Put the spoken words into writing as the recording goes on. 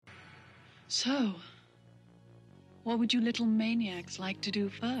So, what would you little maniacs like to do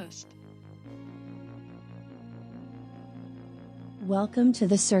first? Welcome to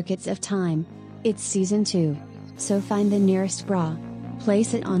the Circuits of Time. It's season 2. So find the nearest bra,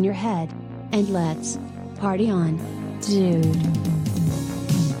 place it on your head, and let's party on, dude.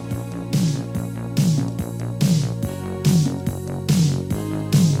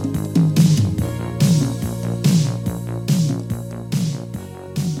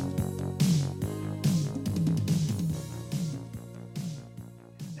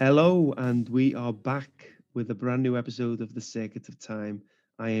 Hello, and we are back with a brand new episode of The Circuit of Time.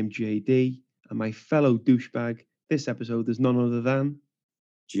 I am JD, and my fellow douchebag this episode is none other than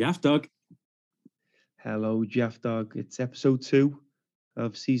Jaff Dog. Hello, Jaff Dog. It's episode 2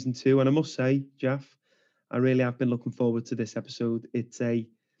 of season 2, and I must say, Jaff, I really have been looking forward to this episode. It's a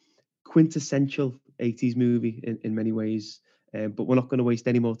quintessential 80s movie in many ways, but we're not going to waste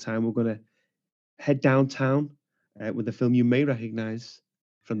any more time. We're going to head downtown with a film you may recognize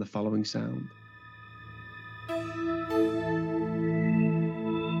from the following sound.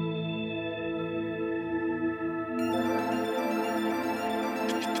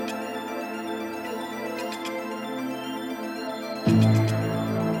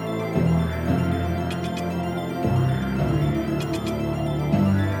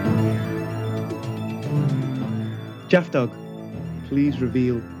 Jaff Dog, please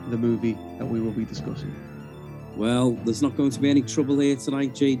reveal the movie that we will be discussing. Well, there's not going to be any trouble here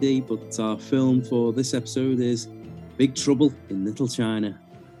tonight, JD, but our film for this episode is Big Trouble in Little China.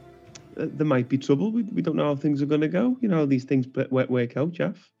 There might be trouble. We don't know how things are going to go. You know how these things work out,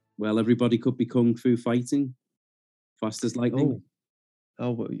 Jaff. Well, everybody could be kung fu fighting, fast as lightning.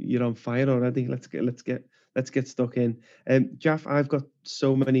 Oh, you're on fire already. Let's get stuck in. Jaff, I've got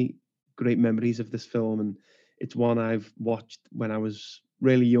so many great memories of this film, and it's one I've watched when I was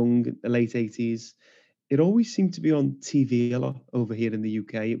really young, the late 80s. It always seemed to be on TV a lot over here in the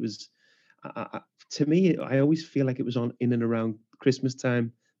UK. It was, to me, I always feel like it was on in and around Christmas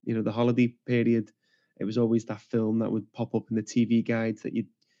time, you know, the holiday period. It was always that film that would pop up in the TV guides that you'd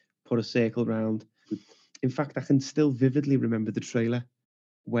put a circle around. In fact, I can still vividly remember the trailer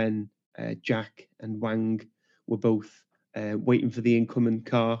when Jack and Wang were both waiting for the incoming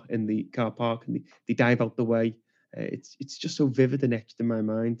car in the car park, and they dive out the way. It's just so vivid and etched in my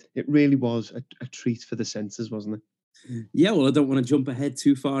mind. It really was a treat for the senses, wasn't it? Yeah, well, I don't want to jump ahead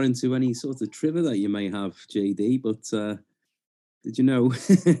too far into any sort of trivia that you may have, JD, but did you know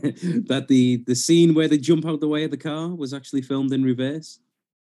that the scene where they jump out the way of the car was actually filmed in reverse?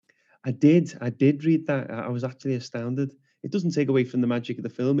 I did read that. I was actually astounded. It doesn't take away from the magic of the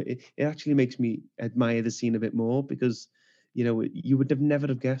film. It actually makes me admire the scene a bit more because, you know, you would have never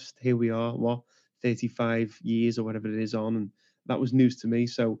have guessed. Here we are, 35 years or whatever it is on, and that was news to me.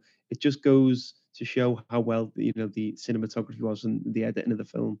 So it just goes to show how well, you know, the cinematography was and the editing of the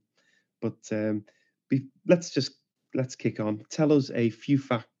film. But let's kick on. Tell us a few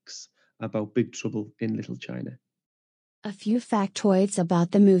facts about Big Trouble in Little China. A few factoids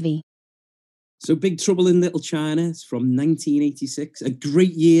about the movie. So Big Trouble in Little China is from 1986. A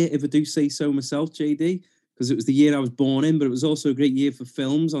great year, if I do say so myself, JD, because it was the year I was born in, but it was also a great year for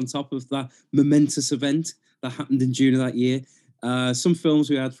films on top of that momentous event that happened in June of that year. Some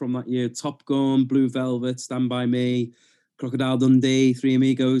films we had from that year: Top Gun, Blue Velvet, Stand By Me, Crocodile Dundee, Three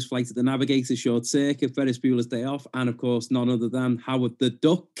Amigos, Flight of the Navigator, Short Circuit, Ferris Bueller's Day Off, and of course none other than Howard the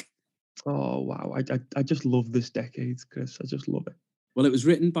Duck. Oh, wow. I just love this decade, Chris. I just love it. Well, it was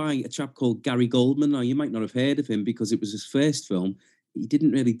written by a chap called Gary Goldman. Now, you might not have heard of him because it was his first film. He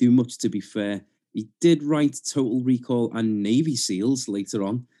didn't really do much, to be fair. He did write Total Recall and Navy SEALs later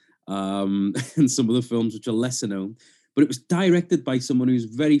on, and some of the films which are lesser known. But it was directed by someone who's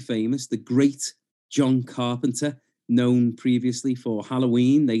very famous, the great John Carpenter, known previously for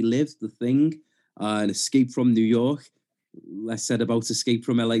Halloween, They Live, The Thing, and Escape from New York. Less said about Escape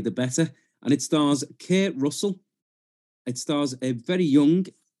from LA, the better. And it stars Kurt Russell. It stars a very young,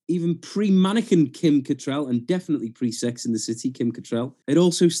 even pre-mannequin Kim Cattrall, and definitely pre-Sex in the City Kim Cattrall. It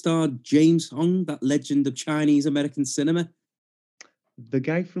also starred James Hong, that legend of Chinese-American cinema. The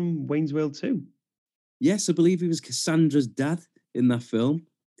guy from Wayne's World 2. Yes, I believe he was Cassandra's dad in that film.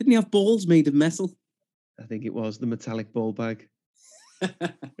 Didn't he have balls made of metal? I think it was the metallic ball bag.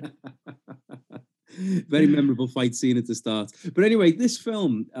 Very memorable fight scene at the start. But anyway, this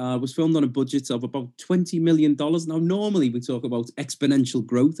film was filmed on a budget of about $20 million. Now, normally we talk about exponential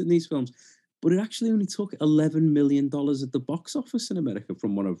growth in these films, but it actually only took $11 million at the box office in America,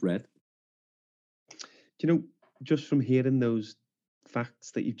 from what I've read. Do you know, just from hearing those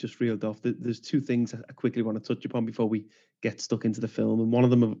facts that you've just reeled off, there's two things I quickly want to touch upon before we get stuck into the film, and one of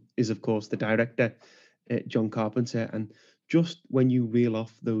them is, of course, the director, John Carpenter. And just when you reel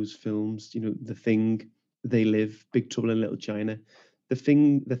off those films, The Thing, They Live, Big Trouble in Little China, the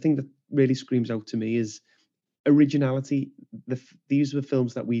thing that really screams out to me is originality. These were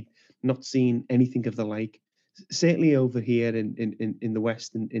films that we'd not seen anything of the like. Certainly over here in the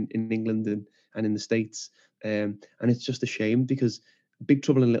West, in England and in the States. And it's just a shame because Big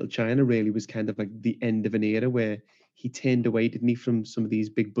Trouble in Little China really was kind of like the end of an era where he turned away, didn't he, from some of these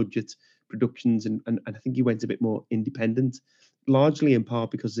big budget productions, and I think he went a bit more independent, largely in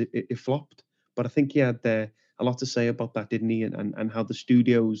part because it flopped. But I think he had a lot to say about that, didn't he? And how the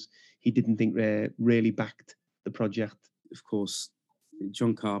studios he didn't think really backed the project. Of course,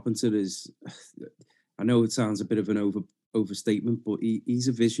 John Carpenter is, I know it sounds a bit of an overstatement, but he's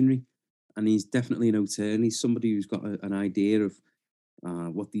a visionary, and he's definitely an auteur. He's somebody who's got an idea of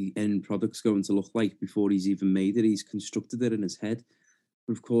what the end product's going to look like before he's even made it. He's constructed it in his head.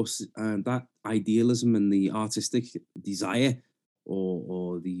 But of course, that idealism and the artistic desire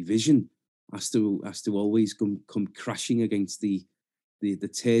or the vision has to always come crashing against the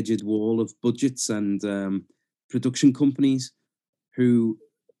turgid wall of budgets and production companies who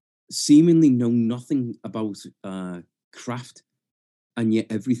seemingly know nothing about craft and yet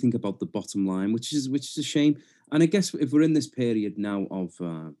everything about the bottom line, which is a shame. And I guess if we're in this period now of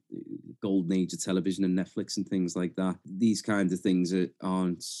golden age of television and Netflix and things like that, these kinds of things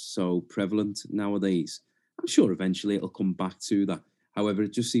aren't so prevalent nowadays. I'm sure eventually it'll come back to that. However,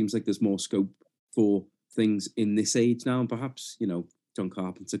 it just seems like there's more scope for things in this age now. And perhaps, John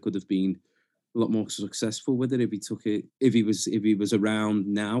Carpenter could have been a lot more successful with it if he took it, if he was around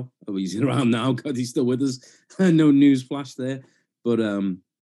now. Oh, he's around now. God, he's still with us. No news flash there. But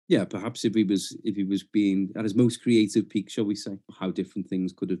yeah, perhaps if he was being at his most creative peak, shall we say, how different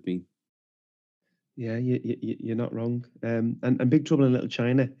things could have been. Yeah, you're not wrong. And Big Trouble in Little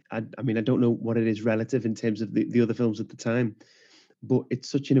China, I mean, I don't know what it is relative in terms of the other films at the time, but it's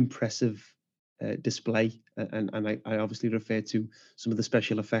such an impressive display. And I obviously refer to some of the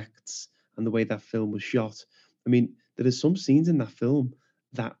special effects and the way that film was shot. I mean, there are some scenes in that film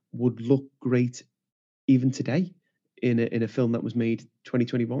that would look great even today in a film that was made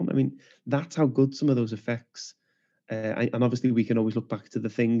 2021. I mean, that's how good some of those effects. And obviously, we can always look back to The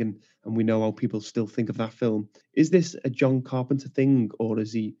Thing, and we know how people still think of that film. Is this a John Carpenter thing, or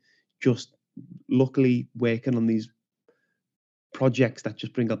is he just luckily working on these projects that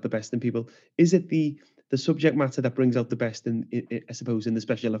just bring out the best in people? Is it the subject matter that brings out the best I suppose, in the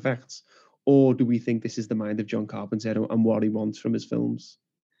special effects, or do we think this is the mind of John Carpenter and what he wants from his films?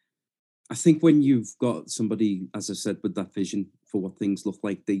 I think when you've got somebody, as I said, with that vision for what things look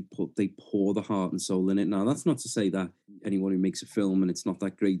like, they pour the heart and soul in it. Now, that's not to say that anyone who makes a film and it's not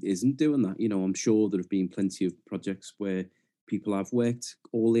that great isn't doing that. I'm sure there have been plenty of projects where people have worked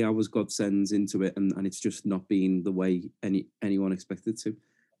all the hours God sends into it, and it's just not been the way anyone expected to.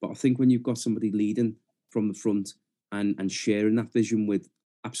 But I think when you've got somebody leading from the front and sharing that vision with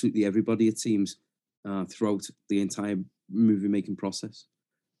absolutely everybody, it seems, throughout the entire movie making process,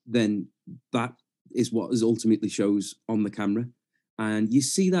 then that is what is ultimately shows on the camera. And you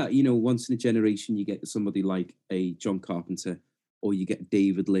see that, once in a generation, you get somebody like a John Carpenter, or you get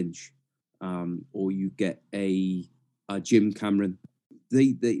David Lynch, or you get a Jim Cameron.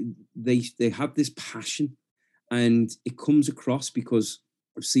 They have this passion, and it comes across because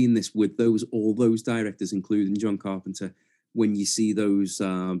I've seen this with all those directors, including John Carpenter. When you see those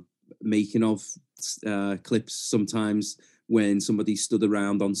making of clips sometimes, when somebody stood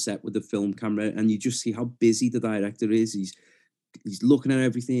around on set with the film camera, and you just see how busy the director is. He's looking at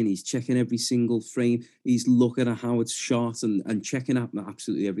everything. He's checking every single frame. He's looking at how it's shot and checking out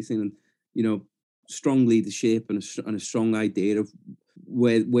absolutely everything. And, strong leadership and a strong idea of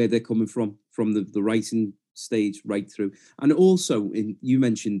where they're coming from the writing stage right through. And also, you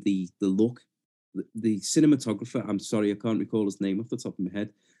mentioned the look, the cinematographer. I'm sorry, I can't recall his name off the top of my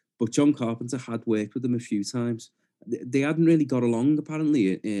head, but John Carpenter had worked with him a few times. They hadn't really got along,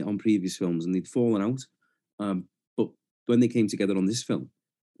 apparently, on previous films, and they'd fallen out. But when they came together on this film,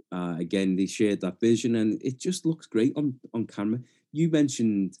 again, they shared that vision, and it just looks great on camera. You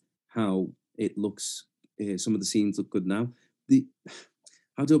mentioned how it looks, some of the scenes look good now.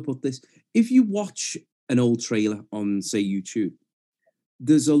 How do I put this? If you watch an old trailer on, say, YouTube,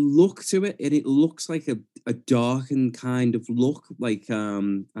 there's a look to it, and it looks like a darkened kind of look, like,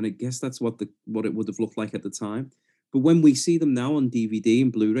 and I guess that's what it would have looked like at the time. But when we see them now on DVD and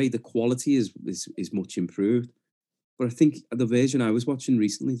Blu-ray, the quality is much improved. But I think the version I was watching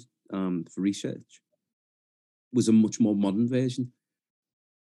recently, for research, was a much more modern version.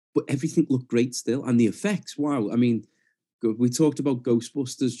 But everything looked great still, and the effects, wow! I mean, We talked about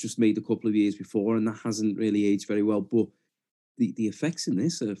Ghostbusters just made a couple of years before, and that hasn't really aged very well. But the effects in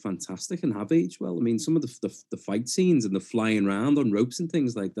this are fantastic and have aged well. I mean, some of the fight scenes and the flying around on ropes and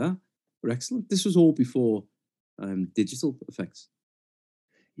things like that were excellent. This was all before digital effects.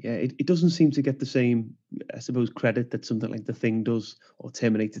 Yeah, it doesn't seem to get the same, I suppose, credit that something like The Thing does or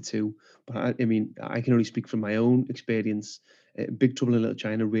Terminator 2. But I mean, I can only speak from my own experience. Big Trouble in Little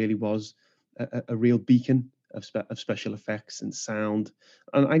China really was a real beacon of special effects and sound.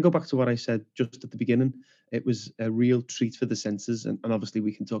 And I go back to what I said just at the beginning. It was a real treat for the senses. And obviously,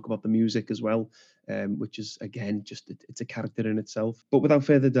 we can talk about the music as well, which is, again, it's a character in itself. But without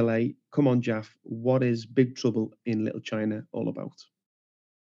further delay, come on, Jaff, what is Big Trouble in Little China all about?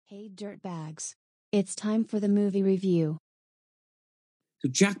 Hey dirtbags. It's time for the movie review. So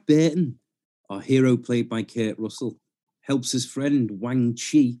Jack Burton, our hero played by Kurt Russell, helps his friend Wang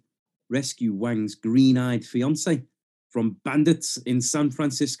Chi rescue Wang's green-eyed fiance from bandits in San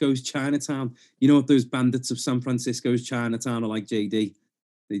Francisco's Chinatown. You know what those bandits of San Francisco's Chinatown are like, JD?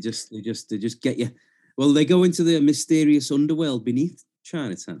 They just get you. Well, they go into the mysterious underworld beneath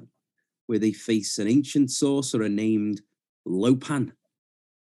Chinatown, where they face an ancient sorcerer named Lo Pan.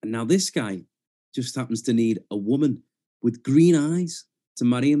 And now this guy just happens to need a woman with green eyes to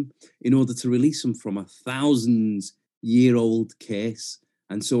marry him in order to release him from a 1,000-year-old curse.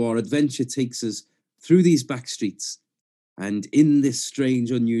 And so our adventure takes us through these back streets and in this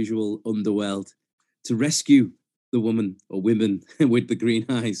strange, unusual underworld to rescue the woman or women with the green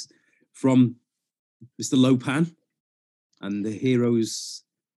eyes from Mr. Lo Pan. And the heroes,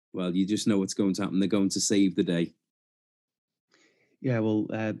 well, you just know what's going to happen. They're going to save the day. Yeah, well,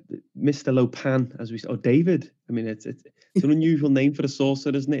 Mr. Lo Pan, as we say, or David. I mean, it's an unusual name for a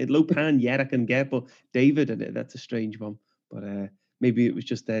sorcerer, isn't it? Lo Pan, yeah, I can get, but David, that's a strange one. But maybe it was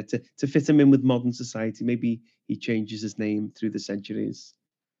just there to fit him in with modern society. Maybe he changes his name through the centuries.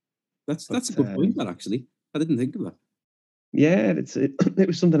 That's a good point, that actually. I didn't think of that. Yeah, it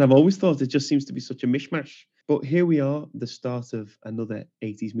was something I've always thought. It just seems to be such a mishmash. But here we are, the start of another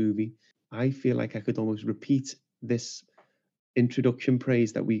 80s movie. I feel like I could almost repeat this introduction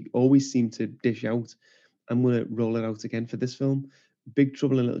praise that we always seem to dish out. I'm going to roll it out again for this film. Big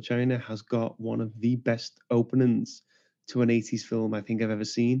Trouble in Little China has got one of the best openings to an 80s film I think I've ever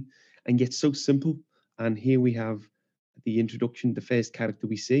seen, and yet so simple. And here we have the introduction. The first character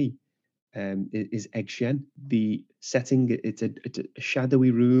we see is Egg Shen. The setting, it's a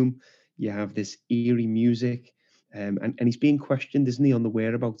shadowy room. You have this eerie music, and he's being questioned, isn't he, on the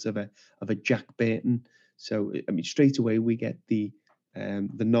whereabouts of a Jack Burton. So, I mean, straight away we get the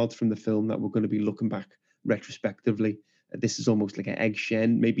nod from the film that we're going to be looking back retrospectively. This is almost like an Egg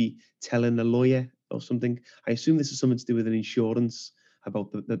Shen, maybe telling a lawyer or something. I assume this is something to do with an insurance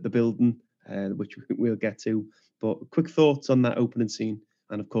about the building, which we'll get to. But quick thoughts on that opening scene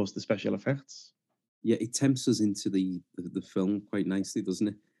and, of course, the special effects. Yeah, it tempts us into the film quite nicely, doesn't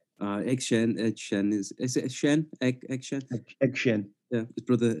it? Egg Shen is it a Shen? Egg Shen? Egg Shen. Yeah, his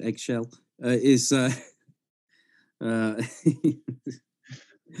brother Eggshell is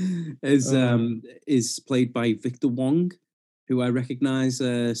is played by Victor Wong, who I recognise.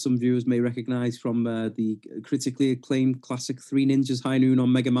 Some viewers may recognise from the critically acclaimed classic Three Ninjas High Noon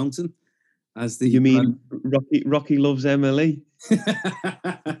on Mega Mountain. As the You mean Rocky Loves Emily?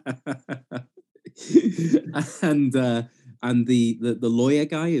 and the lawyer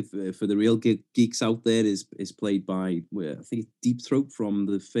guy, for the real geeks out there, is played by, I think, Deep Throat from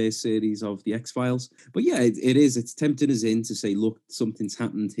the first series of the X-Files. But yeah, it's tempting us in to say, look, something's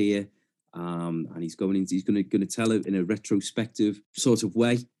happened here, and he's going to tell it in a retrospective sort of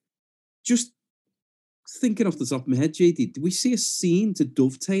way. Just thinking off the top of my head, JD, did we see a scene to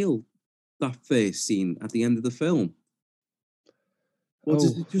dovetail that first scene at the end of the film? Or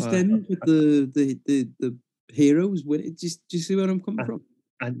does it just end with the heroes winning? Do you see where I'm coming from?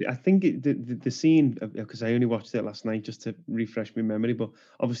 I think the scene, because I only watched it last night just to refresh my memory, but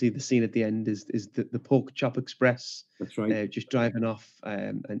obviously the scene at the end is the Pork Chop Express. That's right. Just driving off,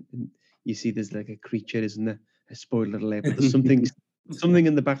 and you see there's like a creature, isn't there? A spoiler alert, but there's something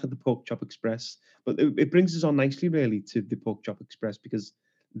in the back of the Pork Chop Express. But it brings us on nicely, really, to the Pork Chop Express, because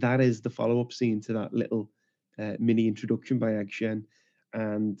that is the follow-up scene to that little mini introduction by Egg Shen.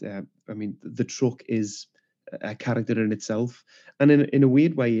 And I mean, the truck is a character in itself, and in a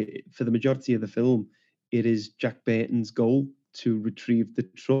weird way, for the majority of the film, it is Jack Burton's goal to retrieve the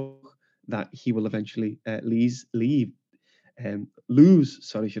truck that he will eventually lose,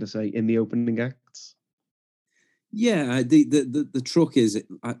 sorry, should I say, in the opening acts. Yeah, the truck is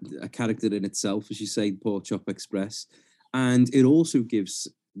a character in itself, as you say, Pork Chop Express, and it also gives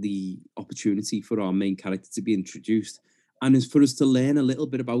the opportunity for our main character to be introduced. and it's for us to learn a little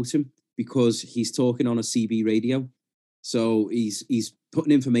bit about him because he's talking on a CB radio. So he's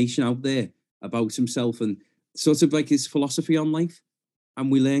putting information out there about himself and sort of like his philosophy on life.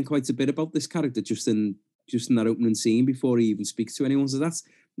 And we learn quite a bit about this character just in that opening scene before he even speaks to anyone. So that's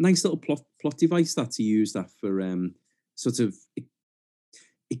a nice little plot device that to use that for sort of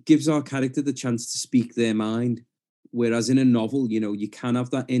it gives our character the chance to speak their mind. Whereas in a novel, you know, you can have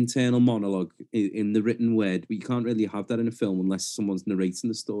that internal monologue in the written word, but you can't really have that in a film unless someone's narrating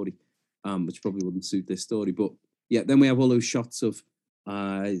the story, which probably wouldn't suit this story. But yeah, then we have all those shots of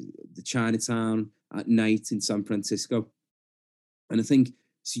the Chinatown at night in San Francisco. And I think,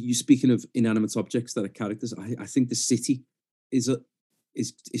 so you speaking of inanimate objects that are characters, I think the city is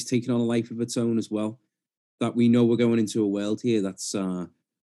taking on a life of its own as well. That we know we're going into a world here that's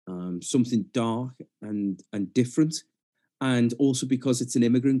something dark and different, and also because it's an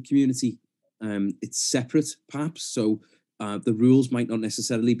immigrant community, it's separate perhaps. So the rules might not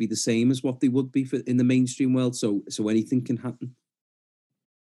necessarily be the same as what they would be in the mainstream world. So anything can happen.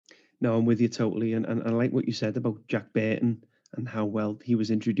 No, I'm with you totally, and I like what you said about Jack Burton and how well he was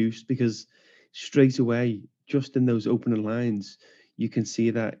introduced, because straight away, just in those opening lines, you can see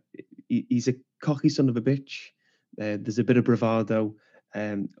that he's a cocky son of a bitch. There's a bit of bravado.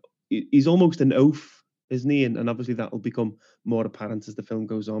 He's almost an oaf, isn't he? And obviously that will become more apparent as the film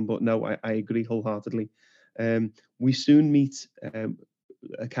goes on. But no, I agree wholeheartedly. We soon meet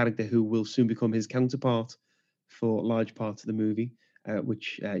a character who will soon become his counterpart for large parts of the movie,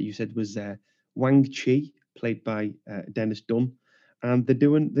 which you said was Wang Chi, played by Dennis Dunn. And they're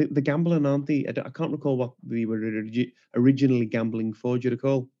doing the gambling, aren't they? I can't recall what they were originally gambling for. Do you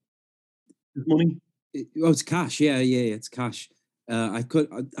recall? Money. It's cash. Yeah, it's cash. I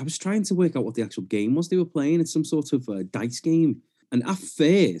was trying to work out what the actual game was they were playing. It's some sort of dice game. And at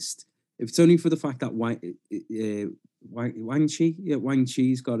first, if it's only for the fact that Wang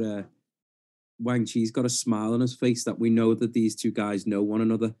Chi's got a smile on his face, that we know that these two guys know one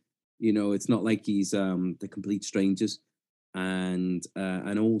another. You know, it's not like he's the complete strangers. And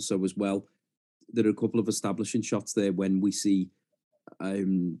also as well, there are a couple of establishing shots there when we see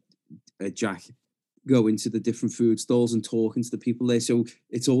Jack go into the different food stalls and talking to the people there. So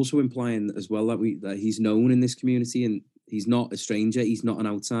it's also implying as well that he's known in this community, and he's not a stranger. He's not an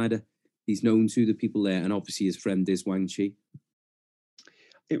outsider. He's known to the people there, and obviously his friend is Wang Chi.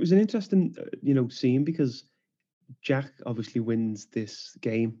 It was an interesting, scene, because Jack obviously wins this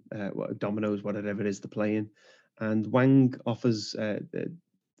game, dominoes, whatever it is they're playing, and Wang offers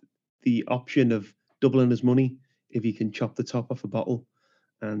the option of doubling his money if he can chop the top off a bottle,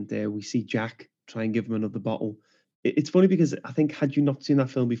 and we see Jack try and give him another bottle. It's funny because I think had you not seen that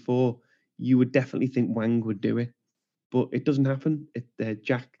film before, you would definitely think Wang would do it, but it doesn't happen.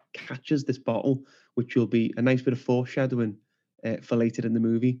 Jack catches this bottle, which will be a nice bit of foreshadowing for later in the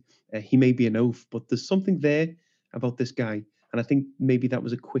movie. He may be an oaf, but there's something there about this guy, and I think maybe that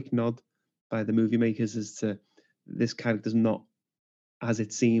was a quick nod by the movie makers as to this character's not as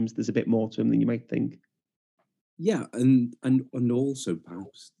it seems. There's a bit more to him than you might think. Yeah, and also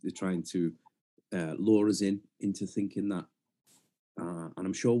perhaps they're trying to lure us into thinking that, and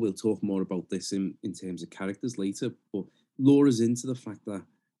I'm sure we'll talk more about this in terms of characters later, but lure us into the fact that,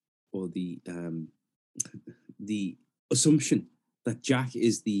 or the assumption that Jack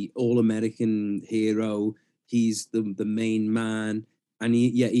is the all-American hero. He's the main man, and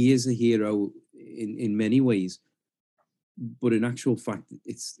he is a hero in many ways. But in actual fact,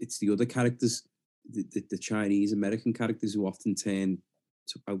 it's the other characters, the Chinese American characters, who often turn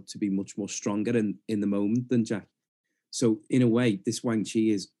out to be much more stronger in the moment than Jack. So in a way, this Wang Chi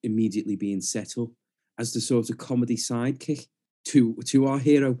is immediately being set up as the sort of comedy sidekick to our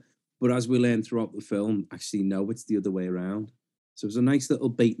hero. But as we learn throughout the film, actually, no, it's the other way around. So there's a nice little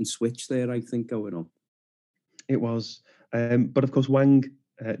bait and switch there, I think, going on. It was. But of course, Wang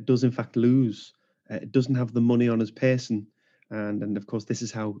does in fact lose. Doesn't have the money on his person. And of course, this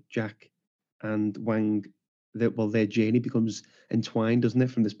is how Jack and Wang, their journey becomes entwined, doesn't it,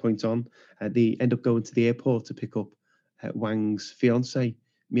 from this point on? They end up going to the airport to pick up Wang's fiancée,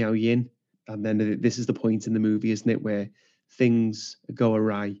 Miao Yin. And then this is the point in the movie, isn't it, where things go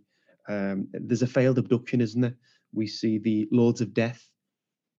awry. There's a failed abduction, isn't there? We see the Lords of Death,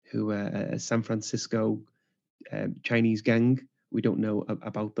 who are a San Francisco Chinese gang. We don't know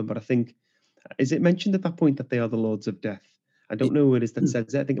about them, but I think, is it mentioned at that point that they are the Lords of Death? I don't know who it is that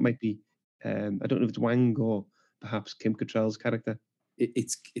says it. I think it might be, I don't know if it's Wang or perhaps Kim Cattrall's character.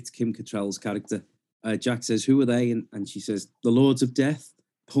 It's Kim Cattrall's character. Jack says, "Who are they?" And she says, "The Lords of Death,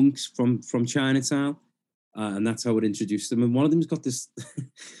 punks from Chinatown." And that's how it introduced them. And one of them's got this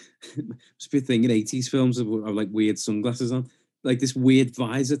Must be a thing in 80s films of like weird sunglasses on, like this weird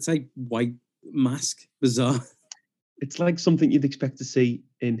visor type white mask. Bizarre. It's like something you'd expect to see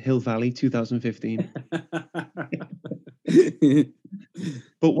in Hill Valley 2015.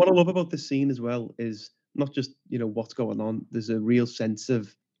 But what I love about this scene as well is not just, what's going on. There's a real sense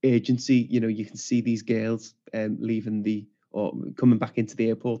of agency. You can see these girls leaving or coming back into the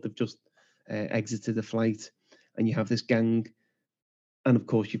airport. They've just exited the flight, and you have this gang. And of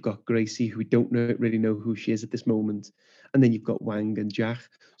course, you've got Gracie, who we don't really know who she is at this moment. And then you've got Wang and Jack.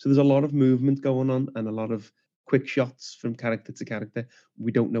 So there's a lot of movement going on and a lot of quick shots from character to character.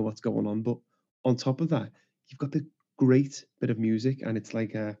 We don't know what's going on. But on top of that, you've got the great bit of music, and it's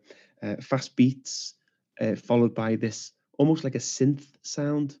like fast beats followed by this almost like a synth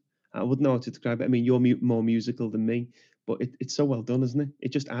sound. I wouldn't know how to describe it. I mean, you're more musical than me, but it's so well done, isn't it?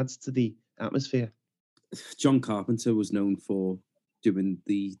 It just adds to the atmosphere. John Carpenter was known for doing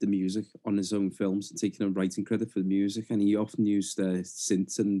the music on his own films and taking on writing credit for the music, and he often used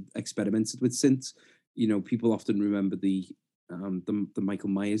synths and experimented with synths. People often remember the Michael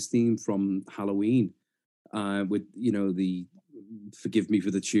Myers theme from Halloween, with the forgive me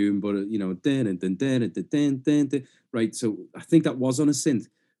for the tune, but dun, dun, dun, dun, dun, dun, dun, dun, right. So I think that was on a synth,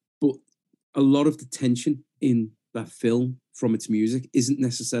 but a lot of the tension in that film from its music isn't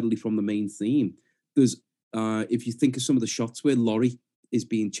necessarily from the main theme. There's if you think of some of the shots where Laurie is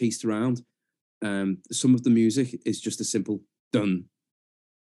being chased around, some of the music is just a simple dun,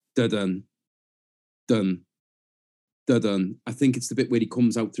 dun, dun, dun, dun, dun. I think it's the bit where he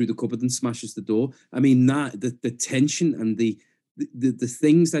comes out through the cupboard and smashes the door. I mean, that the tension and the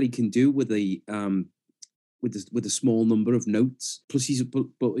things that he can do with with a small number of notes. Plus,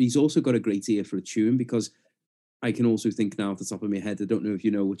 but he's also got a great ear for a tune, because I can also think now off the top of my head, I don't know if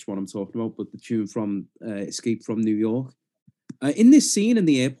you know which one I'm talking about, but the tune from Escape from New York. In this scene, in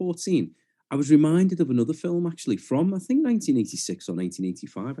the airport scene, I was reminded of another film actually from, I think, 1986 or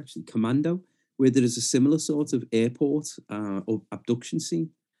 1985, actually, Commando, where there is a similar sort of airport or abduction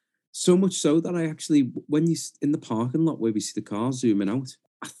scene. So much so that I actually, when in the parking lot where we see the car zooming out,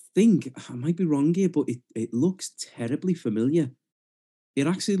 I think, I might be wrong here, but it looks terribly familiar. It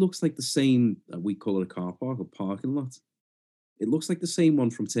actually looks like the same, we call it a car park or parking lot. It looks like the same one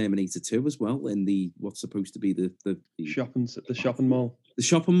from Terminator 2 as well, in the what's supposed to be the shopping mall. The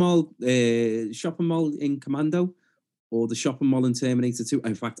shopping mall in Commando, or the shopping mall in Terminator 2.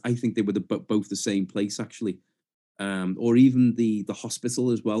 In fact, I think they were both the same place, actually. Or even the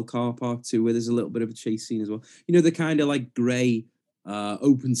hospital as well, car park too, where there's a little bit of a chase scene as well. The kind of like grey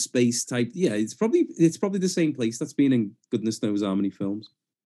open space type. Yeah, it's probably the same place. That's been in goodness knows how many films.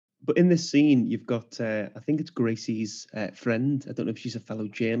 But in this scene, you've got I think it's Gracie's friend. I don't know if she's a fellow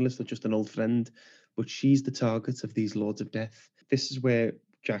journalist or just an old friend, but she's the target of these Lords of Death. This is where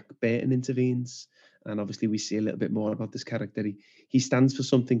Jack Burton intervenes, and obviously we see a little bit more about this character. He stands for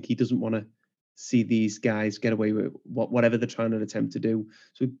something. He doesn't want to see these guys get away with whatever they're trying to attempt to do.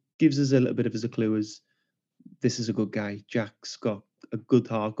 So it gives us a little bit of as a clue as this is a good guy. Jack's got a good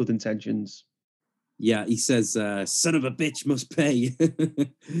heart, good intentions. Yeah, he says, "Son of a bitch must pay,"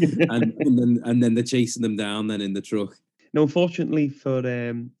 and then they're chasing them down. Then in the truck. Now, unfortunately for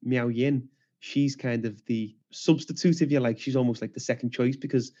Miao Yin, she's kind of the substitute, if you like. She's almost like the second choice,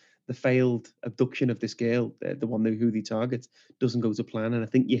 because the failed abduction of this girl, the one who they target, doesn't go to plan. And I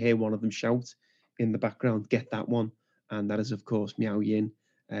think you hear one of them shout in the background, "Get that one!" And that is, of course, Miao Yin,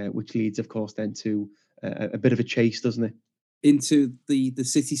 which leads, of course, then to a bit of a chase, doesn't it? Into the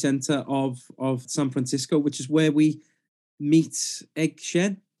city center of San Francisco, which is where we meet Egg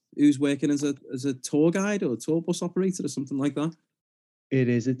Shen, who's working as a tour guide or a tour bus operator or something like that. It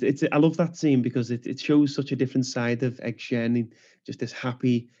is. It's. I love that scene because it shows such a different side of Egg Shen. Just this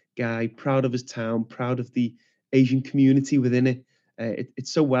happy guy, proud of his town, proud of the Asian community within it.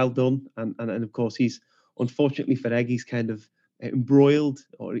 It's so well done, and of course he's, unfortunately for Egg, he's kind of embroiled,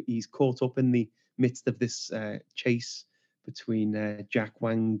 or he's caught up in the midst of this chase between Jack,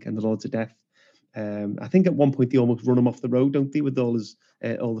 Wang and the Lords of Death. I think at one point they almost run him off the road, don't they, with all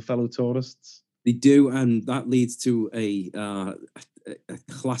the fellow tourists? They do, and that leads to a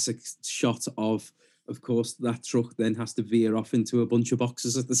classic shot of course, that truck then has to veer off into a bunch of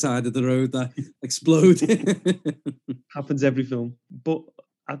boxes at the side of the road that explode. Happens every film, but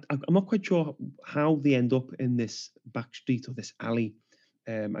I'm not quite sure how they end up in this back street or this alley.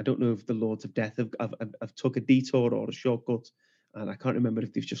 I don't know if the Lords of Death have took a detour or a shortcut, and I can't remember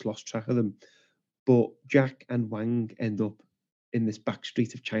if they've just lost track of them. But Jack and Wang end up in this back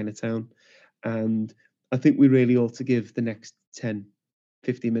street of Chinatown, and I think we really ought to give the next 10,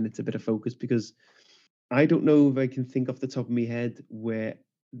 15 minutes a bit of focus, because I don't know if I can think off the top of my head where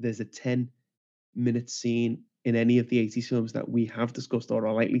there's a 10-minute scene in any of the 80s films that we have discussed or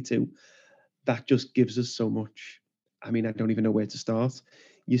are likely to, that just gives us so much. I mean, I don't even know where to start.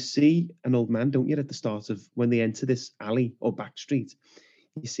 You see an old man, don't you, at the start of when they enter this alley or back street?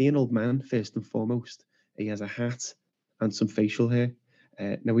 You see an old man first and foremost. He has a hat and some facial hair.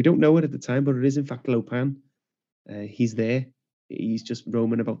 Now we don't know it at the time, but it is in fact Lopan. He's there. He's just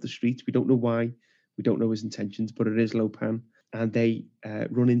roaming about the streets. We don't know why. We don't know his intentions, but it is Lopan. And they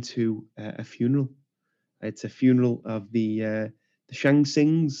run into a funeral. It's a funeral of the Shang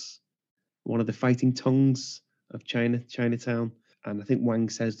Tsings, one of the fighting tongues of Chinatown. And I think Wang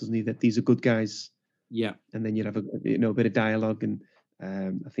says, doesn't he, that these are good guys. Yeah. And then you'd have a bit of dialogue, and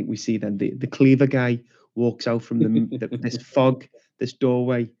I think we see then the cleaver guy walks out from this fog, this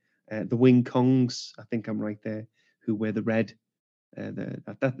doorway. The Wing Kongs, I think I'm right there, who wear the red.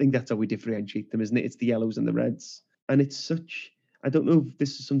 I think that's how we differentiate them, isn't it? It's the yellows and the reds. And it's such, I don't know if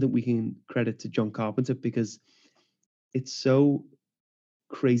this is something we can credit to John Carpenter, because it's so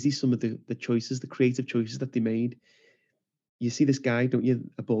crazy, some of the choices, the creative choices that they made. You see this guy, don't you,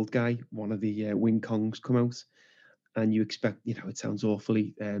 a bald guy, one of the Wing Kongs come out, and you expect, it sounds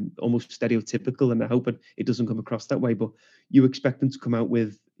awfully almost stereotypical, and I hope it doesn't come across that way, but you expect them to come out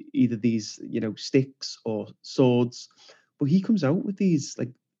with either these, sticks or swords, but he comes out with these like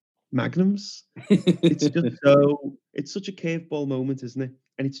magnums. It's just it's such a curveball moment, isn't it?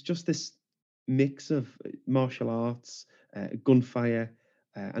 And it's just this mix of martial arts, gunfire,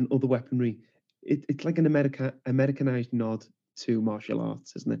 and other weaponry. It's like an Americanized nod to martial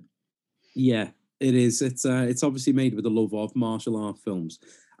arts, isn't it? Yeah, it is. It's obviously made with a love of martial art films.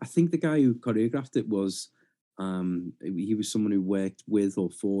 I think the guy who choreographed it was he was someone who worked with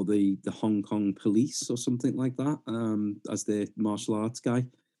or for the Hong Kong police or something like that, as the martial arts guy.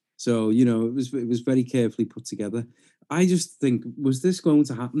 So it was very carefully put together. I just think, was this going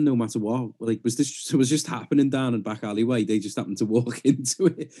to happen no matter what? Like, was just happening down in back alleyway? They just happened to walk into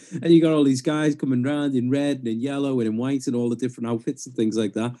it, and you got all these guys coming round in red and in yellow and in white and all the different outfits and things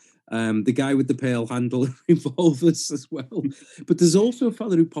like that. The guy with the pale handle revolvers as well. But there's also a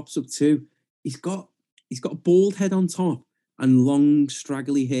fella who pops up too. He's got a bald head on top and long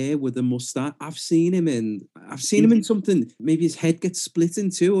straggly hair with a mustache. I've seen him in something. Maybe his head gets split in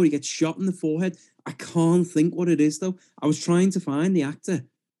two, or he gets shot in the forehead. I can't think what it is though. I was trying to find the actor,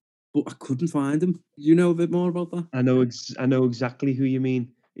 but I couldn't find him. Do you know a bit more about that? I know exactly who you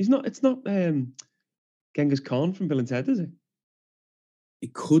mean. It's not Genghis Khan from Bill and Ted, is it?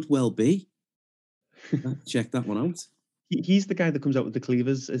 It could well be. Check that one out. He's the guy that comes out with the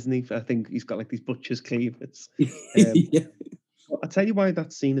cleavers, isn't he? I think he's got like these butcher's cleavers. Yeah. I'll tell you why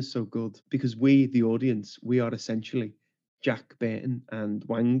that scene is so good, because we, the audience, we are essentially Jack Burton and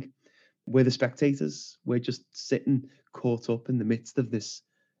Wang. We're the spectators. We're just sitting caught up in the midst of this,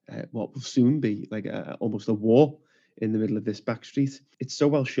 what will soon be like almost a war in the middle of this back street. It's so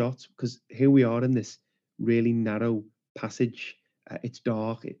well shot, because here we are in this really narrow passage. It's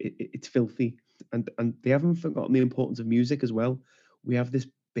dark, it's filthy, and they haven't forgotten the importance of music as well. We have this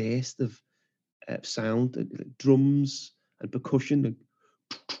burst of sound, drums and percussion,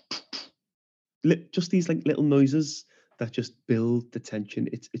 and just these like little noises that just build the tension.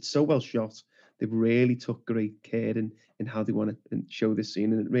 It's so well shot. They've really took great care in how they want to show this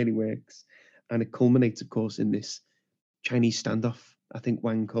scene, and it really works. And it culminates, of course, in this Chinese standoff, I think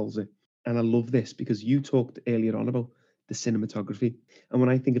Wang calls it. And I love this because you talked earlier on about the cinematography. And when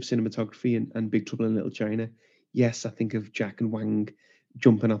I think of cinematography and Big Trouble in Little China, yes, I think of Jack and Wang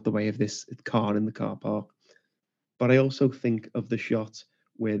jumping out the way of this car in the car park. But I also think of the shot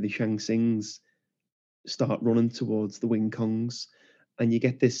where the Shang Tsings start running towards the Wing Kongs, and you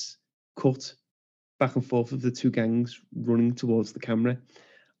get this cut back and forth of the two gangs running towards the camera.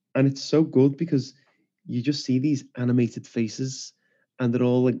 And it's so good because you just see these animated faces, and they're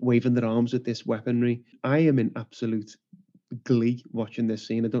all like waving their arms with this weaponry. I am in absolute glee watching this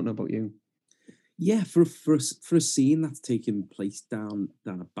scene. I don't know about you. Yeah, for a scene that's taking place down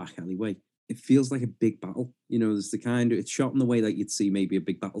a back alleyway, it feels like a big battle. There's it's shot in the way that you'd see maybe a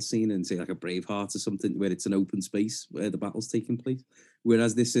big battle scene in, say, like a Braveheart or something, where it's an open space where the battle's taking place.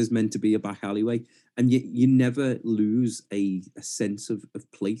 Whereas this is meant to be a back alleyway, and you never lose a sense of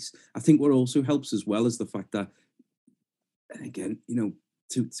place. I think what also helps as well is the fact that, again,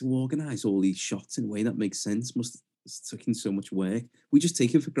 to organize all these shots in a way that makes sense it's taking so much work. We just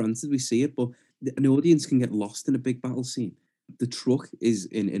take it for granted. We see it, but an audience can get lost in a big battle scene. The truck is,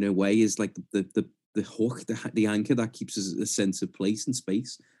 in a way, is like the hook, the anchor that keeps us a sense of place and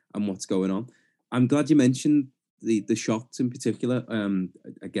space and what's going on. I'm glad you mentioned the shots in particular.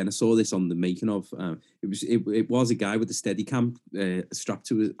 Again, I saw this on the making of. It was a guy with a steady cam strapped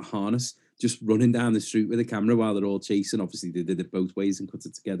to a harness, just running down the street with a camera while they're all chasing. Obviously, they did it both ways and cut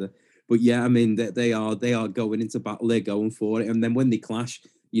it together. But yeah, I mean, they are going into battle. They're going for it, and then when they clash,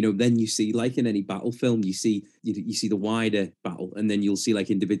 then you see, like in any battle film, you see the wider battle, and then you'll see like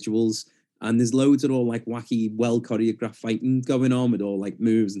individuals, and there's loads of all like wacky, well choreographed fighting going on with all like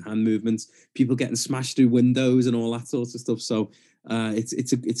moves and hand movements, people getting smashed through windows and all that sorts of stuff. So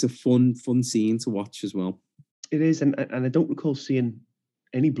it's a fun scene to watch as well. It is, and I don't recall seeing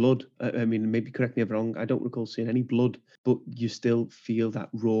any blood. I mean, maybe correct me if I'm wrong. I don't recall seeing any blood, but you still feel that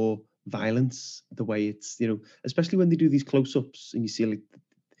raw violence, the way it's, especially when they do these close-ups and you see like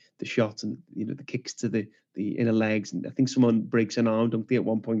the shots and the kicks to the inner legs, and I think someone breaks an arm, don't they, at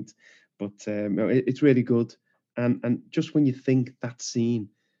one point? But it's really good, and just when you think that scene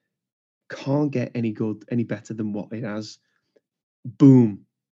can't get any better than what it has, boom,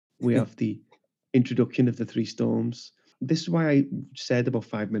 we have the introduction of the three storms. This is why I said about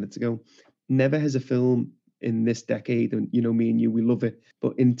 5 minutes ago, never has a film in this decade, and me and you, we love it,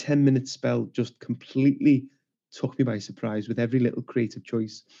 but in 10 minutes spell just completely took me by surprise with every little creative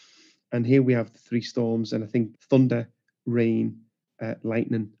choice. And here we have the three storms, and I think thunder, rain,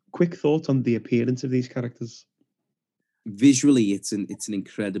 lightning. Quick thought on the appearance of these characters. Visually, it's an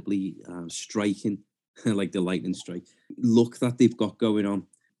incredibly striking, like the lightning strike look that they've got going on.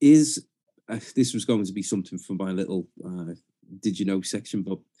 Is this was going to be something for my little did you know section,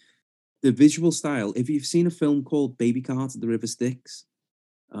 but the visual style. If you've seen a film called Baby Cart at the River Styx,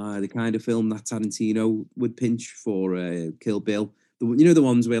 the kind of film that Tarantino would pinch for Kill Bill, the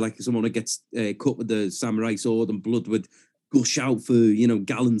ones where like someone gets cut with the samurai sword and blood would gush out for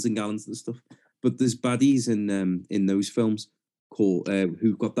gallons and gallons of stuff. But there's baddies in those films called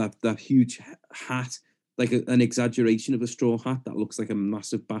who've got that huge hat, like an exaggeration of a straw hat that looks like a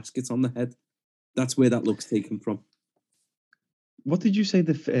massive basket on the head. That's where that looks taken from. What did you say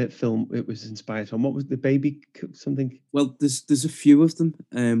the film it was inspired from? What was the baby something? Well, there's a few of them.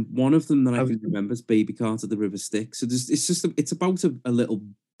 One of them that I can remember is Baby Cart at the River Styx. So it's about a little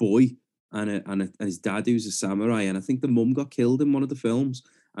boy and his dad who's a samurai, and I think the mum got killed in one of the films,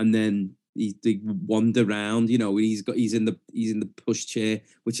 and then they wander around. He's in the push chair,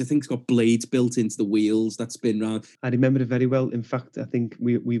 which I think's got blades built into the wheels that spin round. I remember it very well. In fact, I think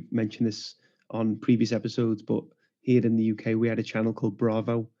we mentioned this on previous episodes, but here in the UK we had a channel called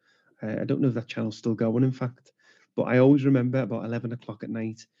Bravo. I don't know if that channel's still going, in fact, but I always remember about 11 o'clock at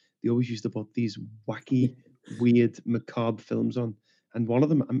night they always used to put these wacky, weird, macabre films on, and one of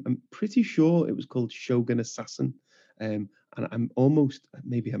them I'm pretty sure it was called Shogun Assassin. And I'm almost,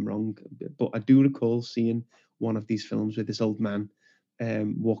 maybe I'm wrong, but I do recall seeing one of these films with this old man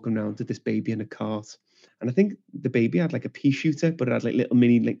walking around with this baby in a cart. And I think the baby had like a pea shooter, but it had like little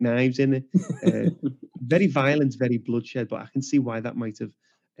mini like knives in it. Very violent, very bloodshed, but I can see why that might have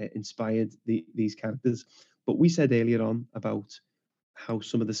inspired these characters. But we said earlier on about how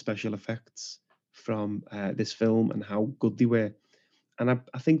some of the special effects from this film and how good they were. And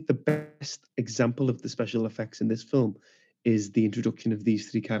I think the best example of the special effects in this film is the introduction of these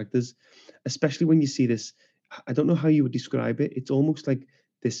three characters, especially when you see this. I don't know how you would describe it. It's almost like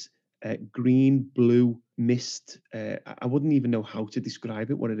this green, blue mist. I wouldn't even know how to describe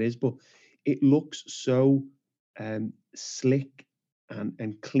it, what it is, but it looks so slick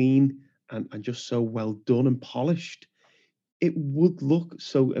and clean and just so well done and polished. It would look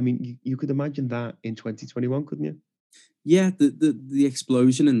so, I mean, you could imagine that in 2021, couldn't you? Yeah, the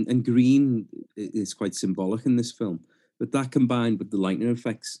explosion and green is quite symbolic in this film. But that combined with the lightning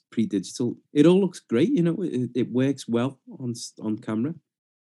effects, pre-digital, it all looks great. It works well on camera.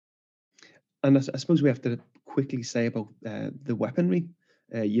 And I suppose we have to quickly say about the weaponry.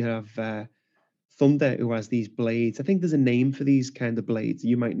 You have Thunder, who has these blades. I think there's a name for these kind of blades.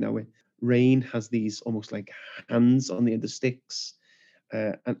 You might know it. Rain has these almost like hands on the end of sticks.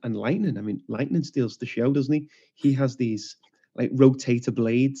 And Lightning, I mean, Lightning steals the show, doesn't he? He has these like rotator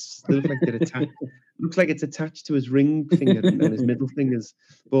blades. They look like they're attached. Looks like it's attached to his ring finger and his middle fingers.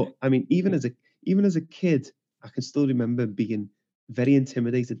 But I mean, even as a kid, I can still remember being very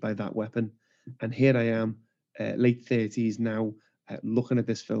intimidated by that weapon. And here I am, late 30s now, looking at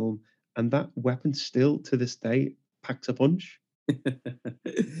this film, and that weapon still to this day packs a punch.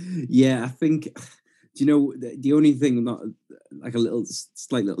 Yeah, I think. Do you know the only thing that like a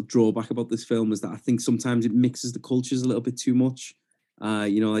slight little drawback about this film is that I think sometimes it mixes the cultures a little bit too much.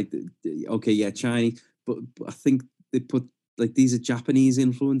 Like okay, yeah, Chinese, but I think they put like these are Japanese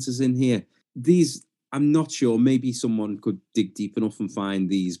influences in here. These I'm not sure. Maybe someone could dig deep enough and find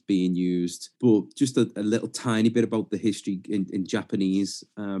these being used. But just a little tiny bit about the history in Japanese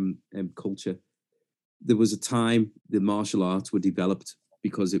culture. There was a time the martial arts were developed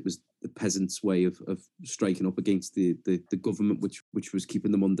because it was the peasants' way of striking up against the government, which was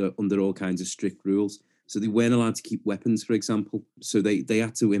keeping them under all kinds of strict rules. So they weren't allowed to keep weapons, for example. So they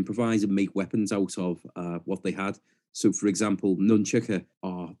had to improvise and make weapons out of what they had. So, for example, nunchaka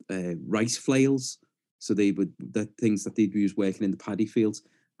are rice flails. So they would the things that they'd use working in the paddy fields.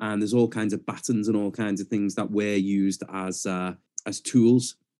 And there's all kinds of batons and all kinds of things that were used as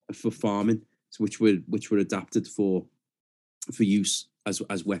tools for farming, so which were adapted for use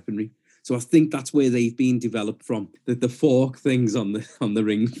as weaponry. So I think that's where they've been developed from. The fork things on the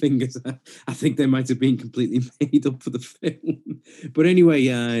ring fingers, I think they might have been completely made up for the film. But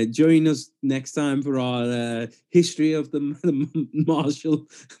anyway, join us next time for our history of the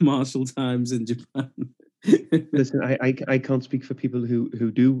martial times in Japan. Listen, I can't speak for people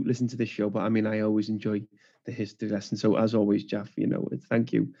who do listen to this show, but I mean, I always enjoy the history lesson. So as always, Jaff,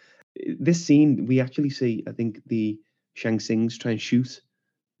 thank you. This scene, we actually see, I think, the Shang Tsings try and shoot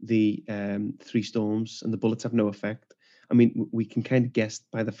the three storms, and the bullets have no effect. I mean, we can kind of guess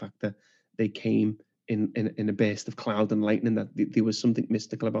by the fact that they came in a burst of cloud and lightning that there was something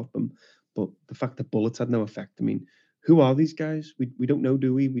mystical about them. But the fact that bullets had no effect, I mean, who are these guys? We don't know,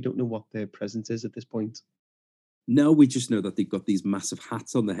 do we? We don't know what their presence is at this point. No, we just know that they've got these massive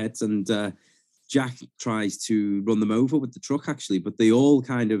hats on their heads, and Jack tries to run them over with the truck, actually, but they all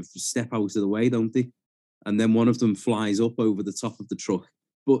kind of step out of the way, don't they? And then one of them flies up over the top of the truck.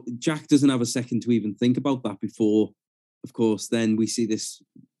 But Jack doesn't have a second to even think about that before, of course, then we see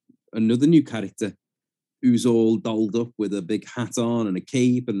another new character who's all dolled up with a big hat on and a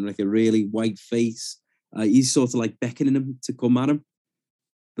cape and like a really white face. He's sort of like beckoning him to come at him.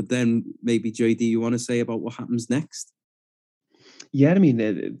 But then maybe, JD, you want to say about what happens next? Yeah, I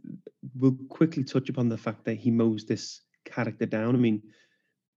mean, we'll quickly touch upon the fact that he mows this character down. I mean,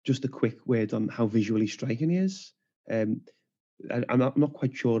 just a quick word on how visually striking he is. I'm not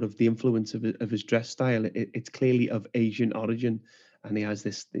quite sure of the influence of his dress style. It's clearly of Asian origin, and he has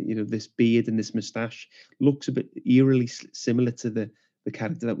this this beard and this moustache. Looks a bit eerily similar to the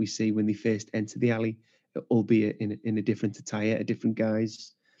character that we see when they first enter the alley, albeit in a different attire, a different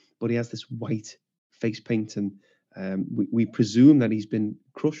guise. But he has this white face paint, and we presume that he's been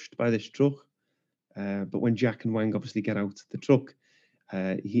crushed by this truck. But when Jack and Wang obviously get out the truck,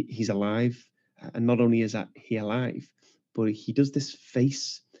 he's alive, and not only is he alive, but he does this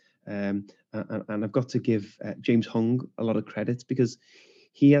face, and I've got to give James Hong a lot of credit because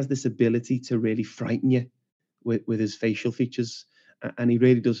he has this ability to really frighten you with his facial features, and he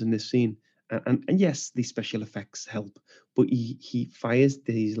really does in this scene. And yes, these special effects help, but he fires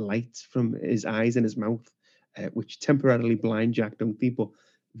these lights from his eyes and his mouth, which temporarily blind Jack, don't they? But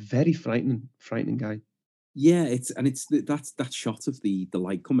very frightening guy. Yeah, it's that shot of the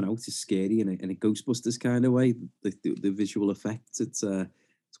light coming out is scary in a Ghostbusters kind of way. The visual effects, it's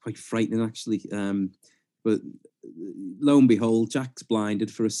quite frightening actually. But lo and behold, Jack's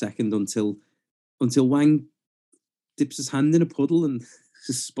blinded for a second until Wang dips his hand in a puddle and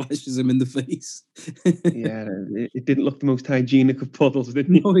just splashes him in the face. Yeah, it didn't look the most hygienic of puddles,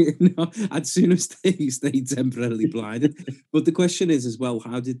 didn't it? No, I'd sooner stay temporarily blinded. But the question is as well,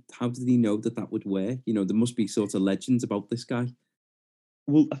 how did he know that would work? There must be sort of legends about this guy.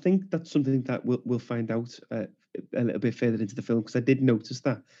 Well, I think that's something that we'll find out a little bit further into the film, because I did notice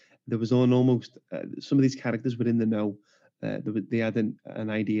that there was almost some of these characters were in the know. They had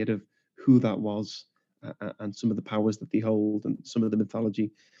an idea of who that was, and some of the powers that they hold and some of the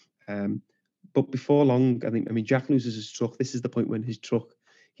mythology. But before long, I mean, Jack loses his truck. This is the point when his truck,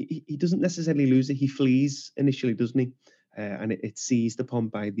 he doesn't necessarily lose it. He flees initially, doesn't he? And it's seized upon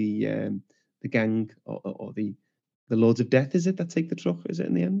by the gang or the Lords of Death. Is it that take the truck? Is it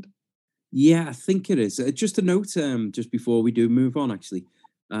in the end? Yeah, I think it is. Just a note, just before we do move on, actually,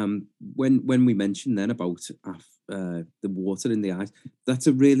 when we mentioned then about the water in the eyes, that's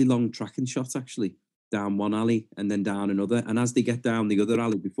a really long tracking shot, actually, down one alley and then down another. And as they get down the other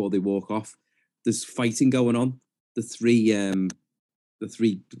alley before they walk off, there's fighting going on. The three,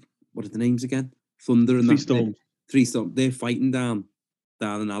 what are the names again? Thunder and Three Storms. Three Storms. They're fighting down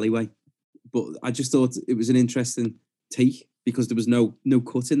an alleyway. But I just thought it was an interesting take because there was no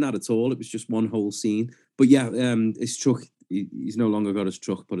cut in that at all. It was just one whole scene. But yeah, his truck, he's no longer got his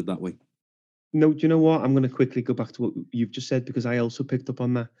truck, put it that way. No, do you know what? I'm going to quickly go back to what you've just said, because I also picked up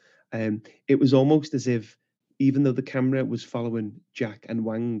on that. It was almost as if, even though the camera was following Jack and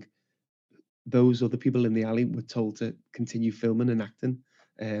Wang, those other people in the alley were told to continue filming and acting.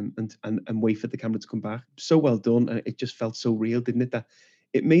 and wait for the camera to come back. So well done, and it just felt so real, didn't it? That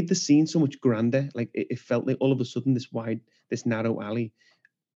it made the scene so much grander. Like it felt like all of a sudden this narrow alley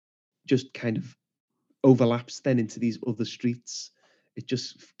just kind of overlaps then into these other streets. It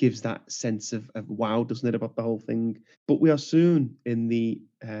just gives that sense of wow, doesn't it, about the whole thing? But we are soon in the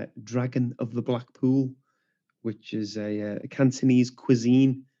Dragon of the Black Pool, which is a Cantonese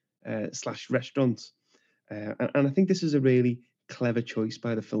cuisine slash restaurant. And I think this is a really clever choice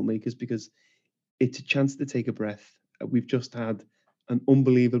by the filmmakers because it's a chance to take a breath. We've just had an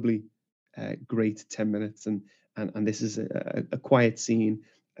unbelievably great 10 minutes, and this is a quiet scene,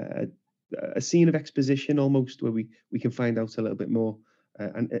 a scene of exposition almost, where we can find out a little bit more.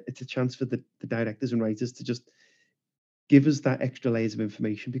 And it's a chance for the directors and writers to just give us that extra layers of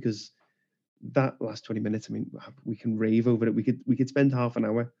information, because that last 20 minutes, I mean, we can rave over it. We could spend half an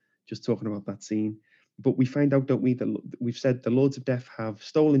hour just talking about that scene. But we find out, don't we, that we've said the Lords of Death have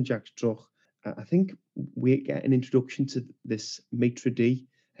stolen Jack's truck. I think we get an introduction to this maitre d',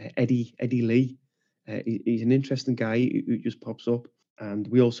 Eddie Lee. He's an interesting guy who just pops up. And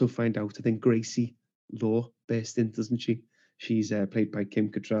we also find out, I think Gracie Law bursts in, doesn't she? She's played by Kim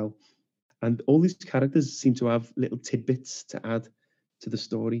Cattrall. And all these characters seem to have little tidbits to add to the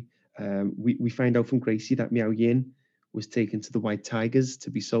story. We find out from Gracie that Miao Yin was taken to the White Tigers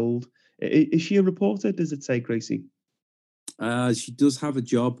to be sold. Is she a reporter? Does it say, Gracie? She does have a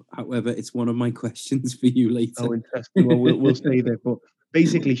job. However, it's one of my questions for you later. Oh, interesting. Well, we'll stay there. But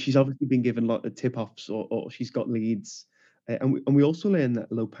basically, she's obviously been given a lot of tip-offs, or she's got leads. And we also learn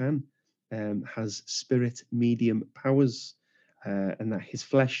that Lo Pan has spirit medium powers, and that his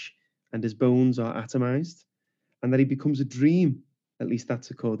flesh and his bones are atomized, and that he becomes a dream. At least that's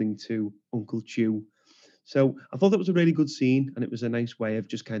according to Uncle Chew. So I thought that was a really good scene, and it was a nice way of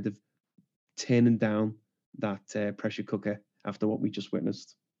just kind of turning down that pressure cooker after what we just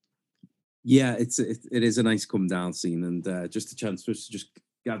witnessed. Yeah, it is a nice come down scene, and just a chance for us to just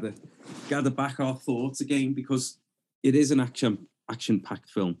gather back our thoughts again, because it is an action packed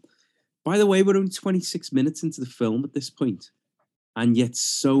film. By the way, we're only 26 minutes into the film at this point, and yet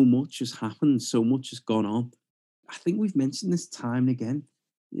so much has happened, so much has gone on. I think we've mentioned this time and again.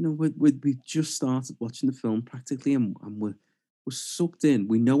 You know, we've just started watching the film practically, and we're sucked in.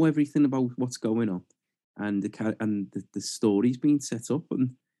 We know everything about what's going on, and the story's being set up,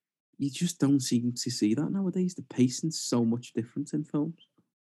 and you just don't seem to see that nowadays. The pacing's so much different in films.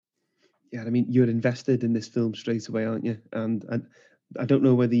 Yeah, I mean, you're invested in this film straight away, aren't you? And I don't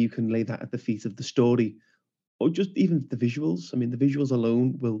know whether you can lay that at the feet of the story or just even the visuals. I mean, the visuals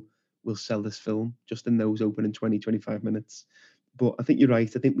alone will sell this film just in those opening 20, 25 minutes. But I think you're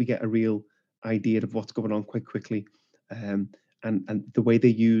right. I think we get a real idea of what's going on quite quickly. And the way they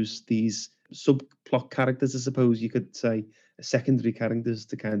use these subplot characters, I suppose you could say, secondary characters,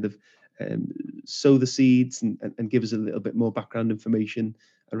 to kind of sow the seeds and give us a little bit more background information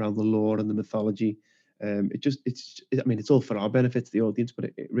around the lore and the mythology. I mean, it's all for our benefit to the audience,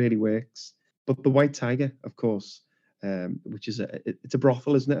 but it really works. But the White Tiger, of course, which is it's a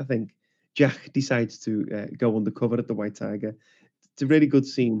brothel, isn't it? I think Jack decides to go undercover at the White Tiger. It's a really good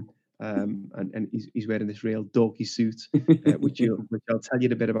scene, and he's wearing this real dorky suit, which I'll tell you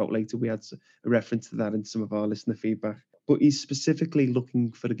a bit about later. We had a reference to that in some of our listener feedback. But he's specifically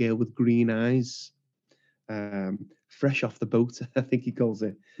looking for a girl with green eyes, fresh off the boat, I think he calls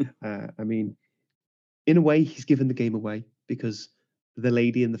it. I mean, in a way, he's given the game away, because the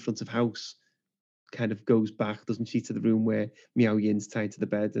lady in the front of house kind of goes back, doesn't she, to the room where Miao Yin's tied to the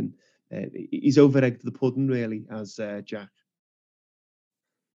bed, and he's over-egged the pudding, really, as Jack.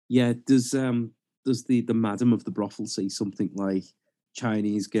 Yeah, does the madam of the brothel say something like,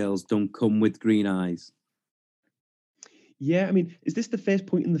 Chinese girls don't come with green eyes? Yeah, I mean, is this the first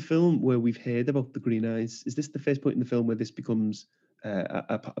point in the film where we've heard about the green eyes? Is this the first point in the film where this becomes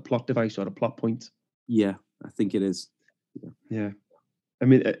a plot device or a plot point? Yeah, I think it is. Yeah. I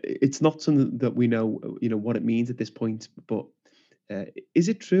mean, it's not something that we know, what it means at this point. But is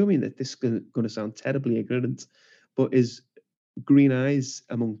it true? I mean, that this is going to sound terribly ignorant, but is green eyes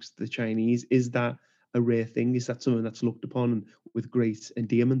amongst the Chinese, is that a rare thing? Is that something that's looked upon with great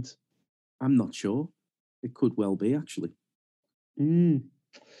endearment? I'm not sure. It could well be, actually.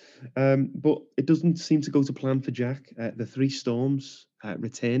 But it doesn't seem to go to plan for Jack. The three storms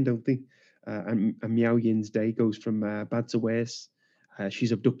return, don't they? And Miao Yin's day goes from bad to worse.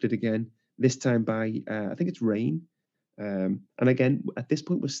 She's abducted again, this time by, I think it's Rain. And again, at this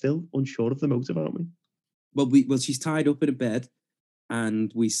point, we're still unsure of the motive, aren't we? Well, she's tied up in a bed,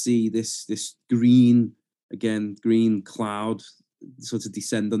 and we see this green cloud sort of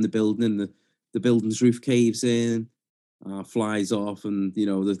descend on the building, and the building's roof caves in. flies off, and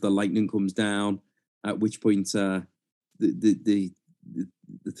the lightning comes down. At which point, the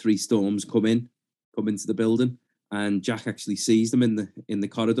three storms come into the building, and Jack actually sees them in the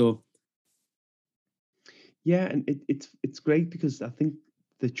corridor. Yeah, and it's great because I think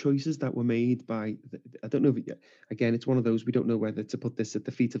the choices that were made by I don't know if again it's one of those we don't know whether to put this at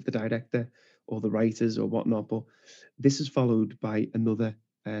the feet of the director or the writers or whatnot, but this is followed by another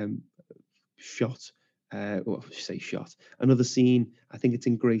shot, or I should say shot, another scene. I think it's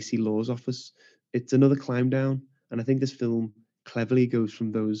in Gracie Law's office. It's another climb down, and I think this film cleverly goes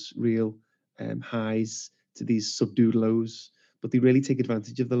from those real highs to these subdued lows, but they really take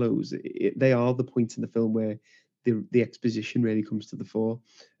advantage of the lows. They are the point in the film where the exposition really comes to the fore.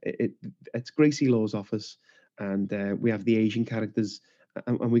 It's Gracie Law's office, and we have the Asian characters,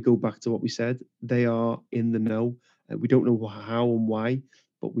 and we go back to what we said. They are in the know. We don't know how and why,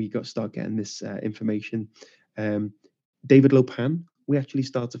 but we got to start getting this information. David Lopan, we actually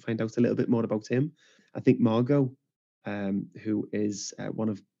start to find out a little bit more about him. I think Margot, who is one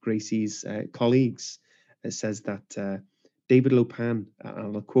of Gracie's colleagues, says that David Lopan,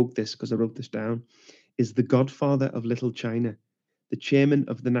 and I'll quote this because I wrote this down, is the godfather of Little China, the chairman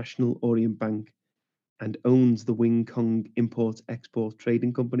of the National Orient Bank, and owns the Wing Kong Import-Export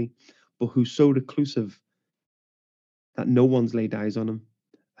Trading Company, but who's so reclusive that no one's laid eyes on him.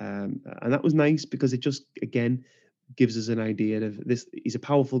 And that was nice because it just, again, gives us an idea of this. He's a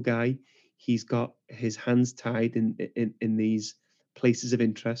powerful guy. He's got his hands tied in these places of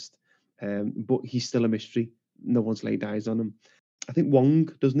interest, but he's still a mystery. No one's laid eyes on him. I think Wong,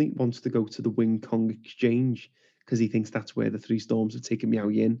 doesn't he, wants to go to the Wing Kong Exchange because he thinks that's where the three storms have taken Miao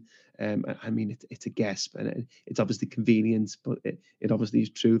Yin. I mean, it's a guess, and it's obviously convenience, but it obviously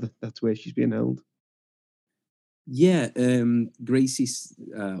is true that that's where she's being held. Yeah, Gracie's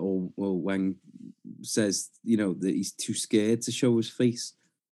or Wang says, that he's too scared to show his face.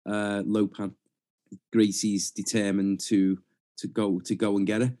 Lopan, Gracie's determined to go and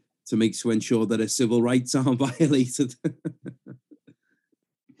get her to ensure that her civil rights aren't violated.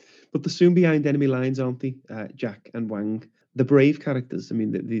 But they're soon behind enemy lines, aren't they? Jack and Wang, the brave characters. I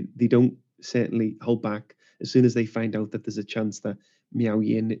mean, they don't certainly hold back as soon as they find out that there's a chance that Miao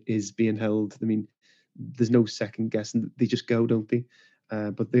Yin is being held. I mean, there's no second guessing. They just go, don't they?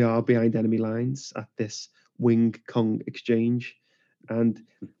 But they are behind enemy lines at this Wing Kong exchange. And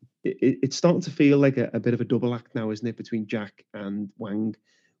it's starting to feel like a bit of a double act now, isn't it, between Jack and Wang?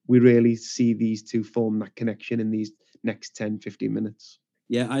 We really see these two form that connection in these next 10, 15 minutes.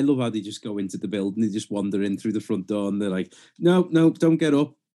 Yeah, I love how they just go into the building. They just wander in through the front door and they're like, no, don't get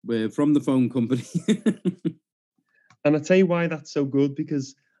up. We're from the phone company. And I'll tell you why that's so good,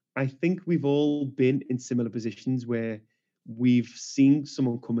 because I think we've all been in similar positions where we've seen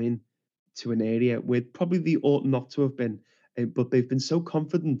someone come in to an area where probably they ought not to have been, but they've been so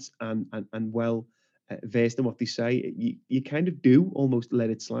confident and well versed in what they say. You kind of do almost let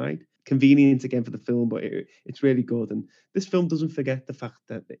it slide. Convenient again for the film, but it's really good. And this film doesn't forget the fact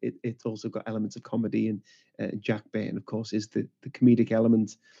that it's also got elements of comedy, and Jack Burton, of course, is the comedic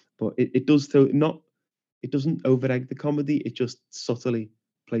element, but it does so not. It doesn't over-egg the comedy. It just subtly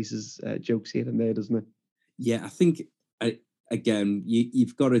places jokes here and there, doesn't it? Yeah, I think again,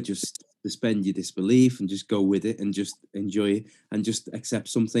 you've got to just suspend your disbelief and just go with it and just enjoy it and just accept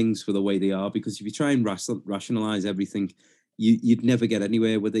some things for the way they are. Because if you try and rationalize everything, you'd never get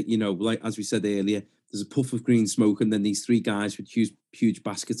anywhere with it. Like as we said earlier, there's a puff of green smoke, and then these three guys with huge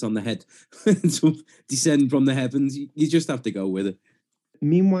baskets on their head descend from the heavens. You just have to go with it.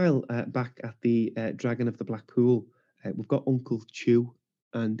 Meanwhile, back at the Dragon of the Black Pool, we've got Uncle Chu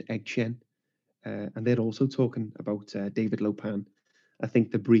and Egg Shen, and they're also talking about David Lopan. I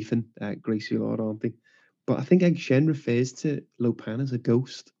think they're briefing Gracie Law, aren't they? But I think Egg Shen refers to Lopan as a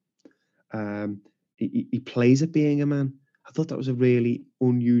ghost. He plays at being a man. I thought that was a really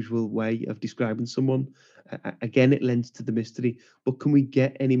unusual way of describing someone. Again, it lends to the mystery. But can we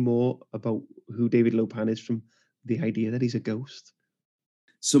get any more about who David Lopan is from the idea that he's a ghost?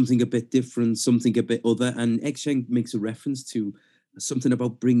 Something a bit different, something a bit other. And Egg Shen makes a reference to something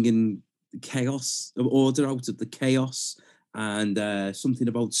about bringing chaos, order out of the chaos, and something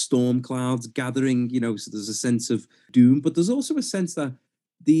about storm clouds gathering, so there's a sense of doom, but there's also a sense that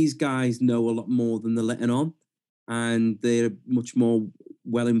these guys know a lot more than they're letting on, and they're much more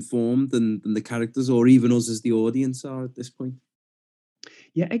well-informed than the characters or even us as the audience are at this point.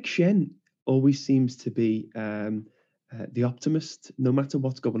 Yeah, Egg Shen always seems to be the optimist. No matter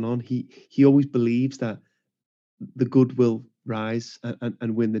what's going on, he always believes that the good will rise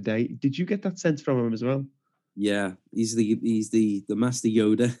and win the day. Did you get that sense from him as well? Yeah, he's the master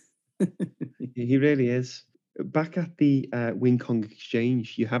Yoda. He really is. Back at the Wing Kong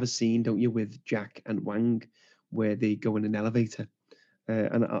Exchange, you have a scene, don't you, with Jack and Wang, where they go in an elevator.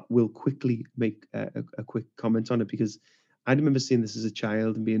 And I will quickly make a quick comment on it because I remember seeing this as a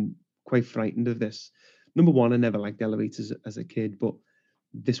child and being quite frightened of this. Number one, I never liked elevators as a kid, but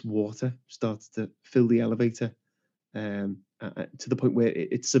this water starts to fill the elevator to the point where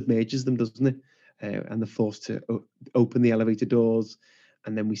it submerges them, doesn't it? And they're forced to open the elevator doors,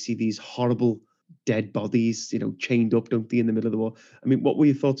 and then we see these horrible dead bodies, chained up, don't they, in the middle of the wall. I mean, what were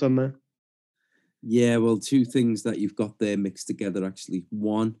your thoughts on that? Yeah, well, two things that you've got there mixed together actually.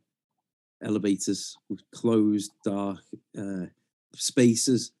 One, elevators with closed, dark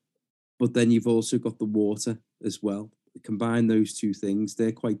spaces, but then you've also got the water as well. Combine those two things,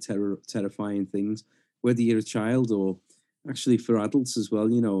 they're quite terrifying things, whether you're a child or actually for adults as well.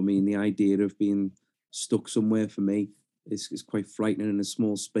 I mean, the idea of being stuck somewhere for me is quite frightening in a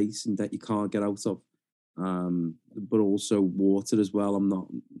small space and that you can't get out of. But also water as well. I'm not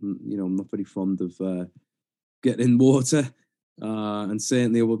very fond of getting in water. And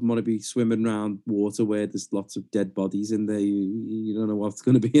certainly I wouldn't want to be swimming around water where there's lots of dead bodies in there. You don't know what's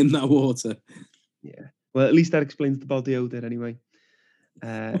going to be in that water. Yeah. Well, at least that explains the body odor anyway.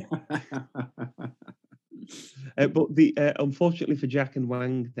 But unfortunately for Jack and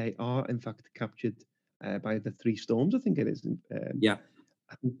Wang, they are in fact captured by the three storms. I think it is. Yeah.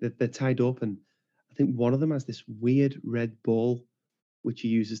 I think that they're tied up, and I think one of them has this weird red ball, which he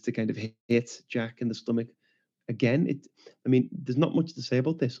uses to kind of hit Jack in the stomach. Again, I mean, there's not much to say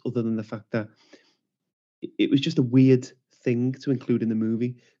about this other than the fact that it was just a weird thing to include in the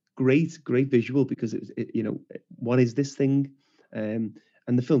movie. Great visual because what is this thing? And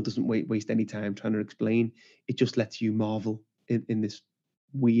the film doesn't waste any time trying to explain. It just lets you marvel in this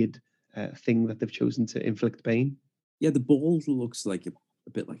weird thing that they've chosen to inflict pain. Yeah, the ball looks like a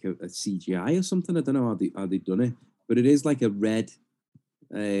bit like a CGI or something. I don't know how they done it, but it is like a red,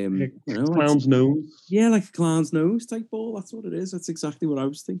 Clown's nose. Yeah, like a clown's nose type ball. That's what it is. That's exactly what I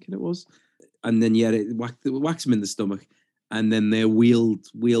was thinking it was. And then it whacks them in the stomach, and then they're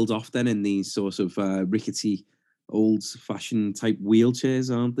wheeled off then in these sort of rickety, old-fashioned type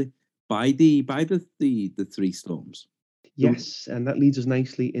wheelchairs, aren't they? By the three storms. Yes, and that leads us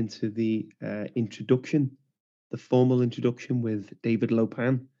nicely into the introduction, the formal introduction with David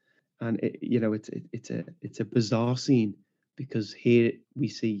Lopan, and it's a bizarre scene because here we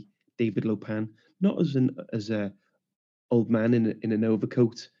see David Lopan not as a old man in an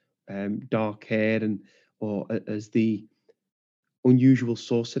overcoat, dark hair, or as the unusual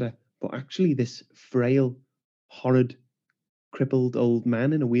sorcerer, but actually this frail, horrid, crippled old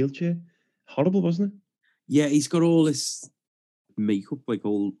man in a wheelchair. Horrible, wasn't it? Yeah, he's got all this makeup, like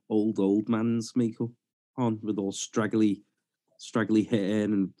old man's makeup on, with all straggly hair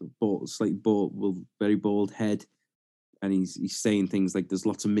and very bald head, and he's saying things like there's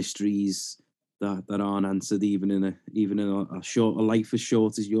lots of mysteries that aren't answered even in a life as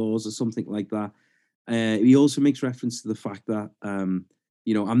short as yours or something like that. He also makes reference to the fact that I'm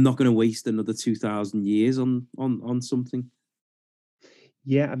not going to waste another 2,000 years on something.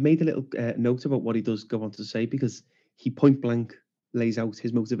 Yeah, I made a little note about what he does go on to say because he point blank lays out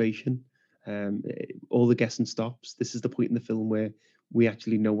his motivation. All the guessing stops. This is the point in the film where we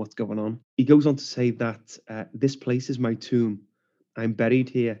actually know what's going on. He goes on to say that this place is my tomb. I'm buried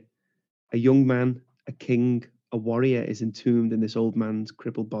here. A young man, a king, a warrior is entombed in this old man's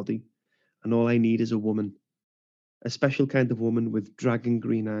crippled body, and all I need is a woman, a special kind of woman with dragon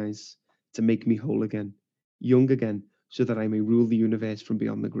green eyes to make me whole again, young again, so that I may rule the universe from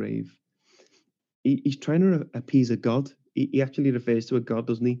beyond the grave. He's trying to appease a god. He actually refers to a god,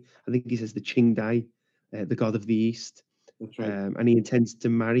 doesn't he? I think he says the Qing Dai, the god of the East. That's right. And he intends to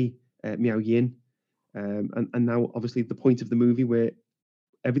marry Miao Yin. And now, obviously, the point of the movie where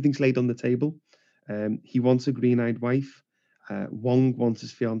everything's laid on the table. He wants a green-eyed wife. Wong wants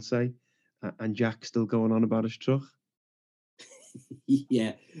his fiance, and Jack's still going on about his truck.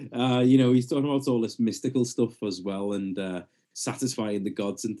 Yeah, he's talking about all this mystical stuff as well, and satisfying the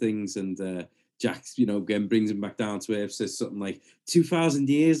gods and things. And Jack's, again brings him back down to earth. Says something like 2,000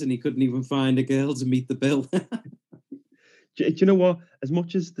 years, and he couldn't even find a girl to meet the bill. Do you know what? As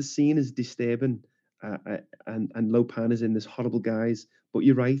much as the scene is disturbing, and Lopan is in this horrible guise, but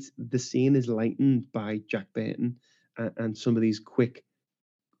you're right, the scene is lightened by Jack Burton and some of these quick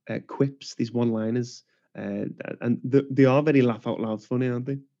quips, these one-liners, and they are very laugh out loud funny, aren't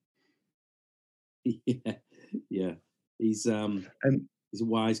they? Yeah. He's a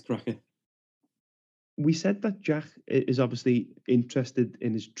wisecracker. We said that Jack is obviously interested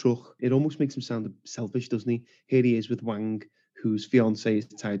in his truck. It almost makes him sound selfish, doesn't he? Here he is with Wang, whose fiance is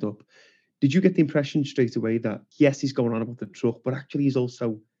tied up. Did you get the impression straight away that yes, he's going on about the truck, but actually he's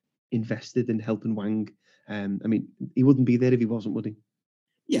also invested in helping Wang? I mean, he wouldn't be there if he wasn't, would he?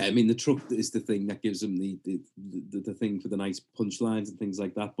 Yeah, I mean the truck is the thing that gives him the thing for the nice punchlines and things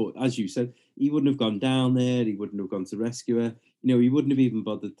like that. But as you said, he wouldn't have gone down there. He wouldn't have gone to rescue her. You know, he wouldn't have even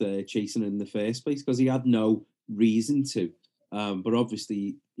bothered chasing her in the first place because he had no reason to. But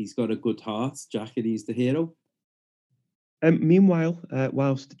obviously, he's got a good heart, Jack, and he's the hero. Meanwhile,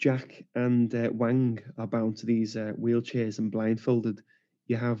 whilst Jack and Wang are bound to these wheelchairs and blindfolded,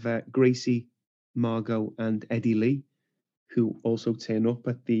 you have Gracie, Margot, and Eddie Lee, who also turn up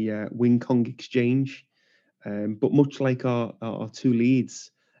at the Wing Kong Exchange. But much like our two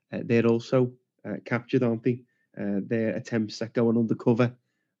leads, they're also captured, aren't they? Their attempts at going undercover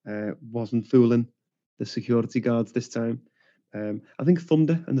wasn't fooling the security guards this time. I think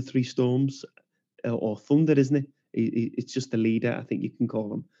Thunder and the Three Storms, or Thunder, isn't it? It's just the leader, I think you can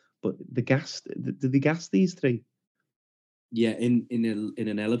call him. But did they gas these three? Yeah, in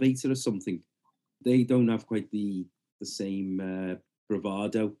an elevator or something. They don't have quite the same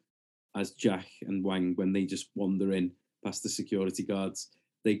bravado as Jack and Wang when they just wander in past the security guards.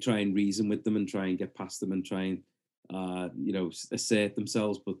 They try and reason with them and try and get past them and try and assert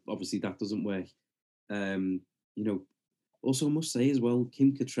themselves, but obviously that doesn't work. You know, also I must say as well,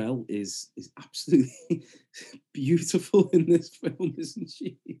 Kim Cattrall is absolutely beautiful in this film, isn't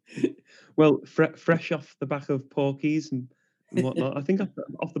she? Well, fresh off the back of Porky's and whatnot. I think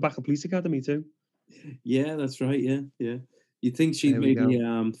off the back of Police Academy too. Yeah, that's right. Yeah, yeah. You'd think she'd There we maybe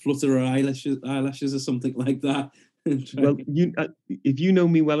go. flutter her eyelashes or something like that. and try Well, if you know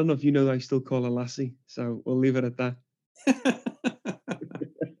me well enough, you know I still call her Lassie. So we'll leave it at that.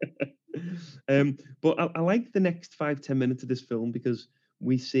 But I like the next 5-10 minutes of this film because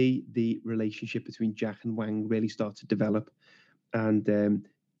we see the relationship between Jack and Wang really start to develop, and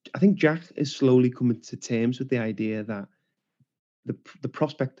I think Jack is slowly coming to terms with the idea that the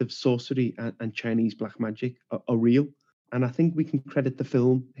prospect of sorcery and Chinese black magic are real, and I think we can credit the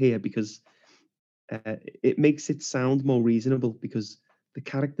film here because it makes it sound more reasonable because the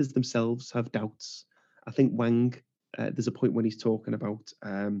characters themselves have doubts. I think Wang, there's a point when he's talking about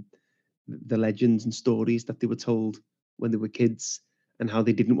the legends and stories that they were told when they were kids and how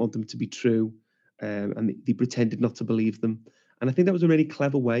they didn't want them to be true, and they pretended not to believe them. And I think that was a really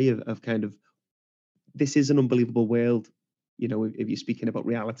clever way of kind of, this is an unbelievable world, you know, if you're speaking about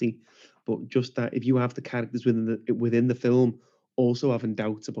reality, but just that if you have the characters within the film also having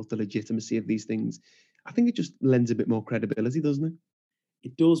doubts about the legitimacy of these things, I think it just lends a bit more credibility, doesn't it?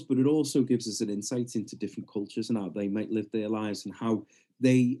 It does, but it also gives us an insight into different cultures and how they might live their lives and how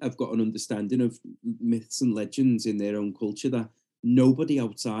they have got an understanding of myths and legends in their own culture that nobody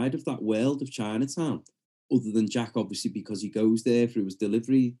outside of that world of Chinatown, other than Jack, obviously, because he goes there through his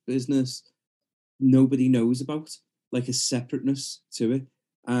delivery business, nobody knows about, like a separateness to it.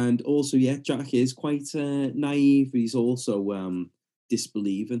 And also, yeah, Jack is quite naive. He's also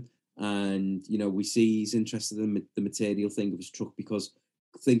disbelieving. And, you know, we see he's interested in the material thing of his truck because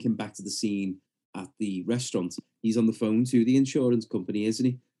thinking back to the scene at the restaurant, he's on the phone to the insurance company, isn't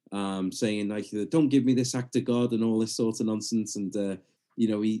he? Saying like, "Don't give me this act of God" and all this sort of nonsense. And you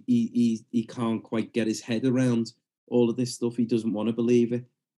know, he can't quite get his head around all of this stuff. He doesn't want to believe it,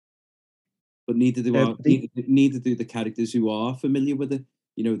 but The neither do the characters who are familiar with it.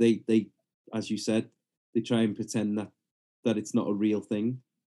 You know, they as you said, they try and pretend that it's not a real thing.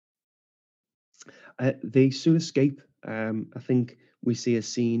 they soon escape. I think we see a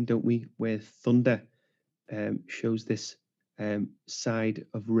scene, don't we, where Thunder shows this side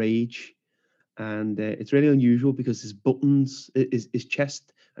of rage, and it's really unusual because his buttons, his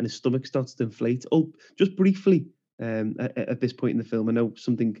chest and his stomach starts to inflate. Oh, just briefly at this point in the film. I know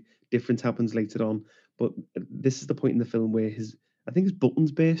something different happens later on, but this is the point in the film where I think his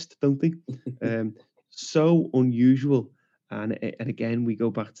buttons burst, don't they? So unusual, and again we go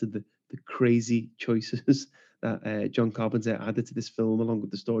back to the crazy choices that John Carpenter added to this film along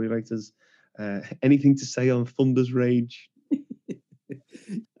with the story writers. Anything to say on Thunder's rage?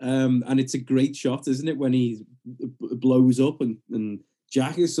 And it's a great shot, isn't it, when he blows up and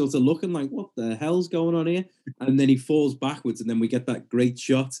Jack is sort of looking like, what the hell's going on here? And then he falls backwards, and then we get that great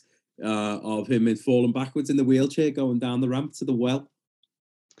shot of him falling backwards in the wheelchair going down the ramp to the well.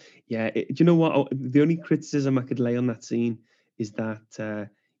 Yeah, do you know what? The only criticism I could lay on that scene is that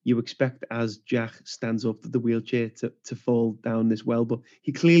you expect as Jack stands up the wheelchair to fall down this well, but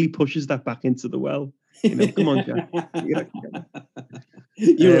he clearly pushes that back into the well. You know, come on, Jack.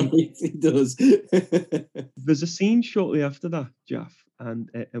 You're right, he does. There's a scene shortly after that, Jaff, and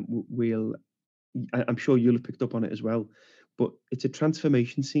I'm sure you'll have picked up on it as well, but it's a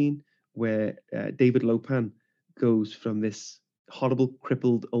transformation scene where David Lopan goes from this horrible,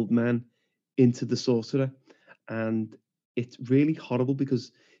 crippled old man into the sorcerer, and it's really horrible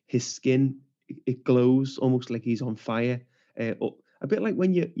because his skin it glows almost like he's on fire, or a bit like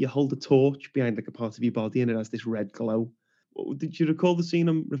when you hold a torch behind like a part of your body and it has this red glow. Did you recall the scene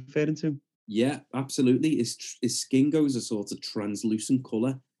I'm referring to? Yeah, absolutely. His skin goes a sort of translucent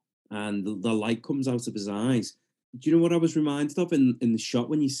color, and the light comes out of his eyes. Do you know what I was reminded of in the shot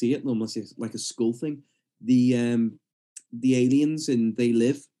when you see it, almost like a skull thing? The aliens in They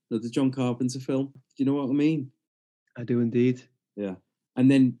Live, the John Carpenter film. Do you know what I mean? I do indeed. Yeah.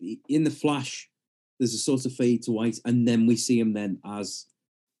 And then in the Flash, there's a sort of fade to white, and then we see him then as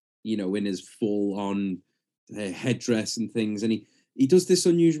in his full on headdress and things, and he does this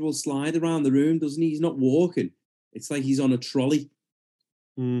unusual slide around the room, doesn't he? He's not walking; it's like he's on a trolley.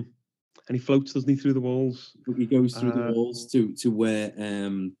 Mm. And he floats, doesn't he, through the walls? He goes through the Uh, walls to where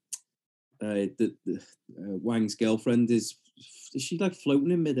Wang's girlfriend is. Is she like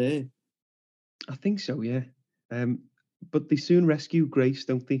floating in midair? I think so, yeah. Um, but they soon rescue Grace,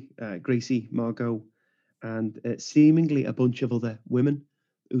 don't they? Gracie, Margot, and seemingly a bunch of other women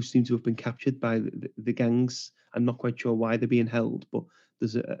who seem to have been captured by the gangs. I'm not quite sure why they're being held, but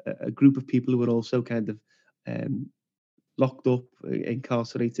there's a group of people who are also kind of um, locked up,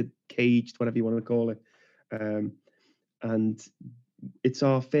 incarcerated, caged, whatever you want to call it. Um, and it's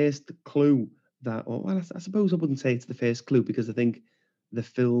our first clue that, or well, I suppose I wouldn't say it's the first clue because I think the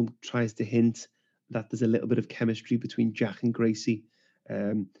film tries to hint that there's a little bit of chemistry between Jack and Gracie.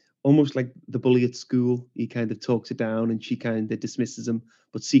 Um, Almost like the bully at school. He kind of talks her down and she kind of dismisses him,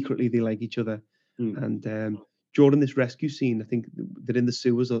 but secretly they like each other. Hmm. And during this rescue scene, I think they're in the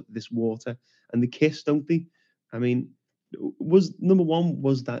sewers of this water and they kiss, don't they? I mean, was number one,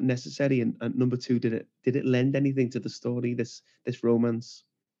 was that necessary? And number two, did it lend anything to the story, this romance?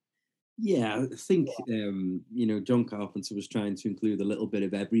 Yeah, I think John Carpenter was trying to include a little bit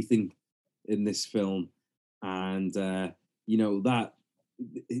of everything in this film, and that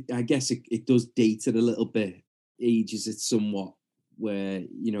I guess it does date it a little bit, ages it somewhat, where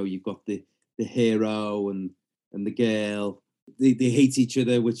you've got the hero and the girl, they hate each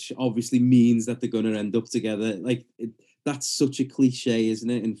other, which obviously means that they're going to end up together. Like that's such a cliche, isn't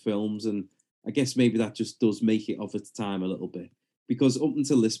it, in films? And I guess maybe that just does make it of its time a little bit because up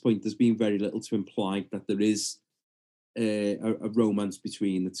until this point, there's been very little to imply that there is a romance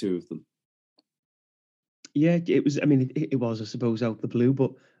between the two of them. Yeah, it was. I mean, it was, I suppose, out the blue,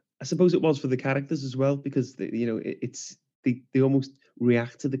 but I suppose it was for the characters as well because it's they almost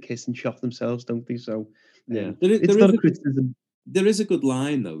react to the kiss and shock themselves, don't they? So Yeah, it's not a criticism. there is a good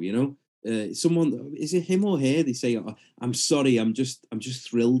line though. Someone, is it him or her? They say, "Oh, I'm sorry, I'm just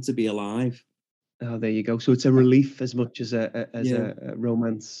thrilled to be alive." Oh, there you go. So it's a relief as much as Yeah, a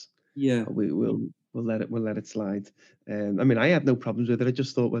romance. yeah. We'll let it slide. I mean, I had no problems with it. I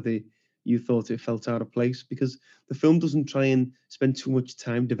just thought whether you thought it felt out of place because the film doesn't try and spend too much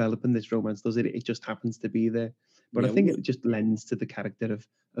time developing this romance, does it? It just happens to be there. But I Yeah, think it just lends to the character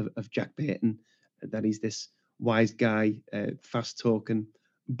of Jack Burton that he's this wise guy, fast talking,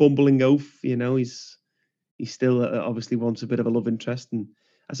 bumbling oaf. He still obviously wants a bit of a love interest, and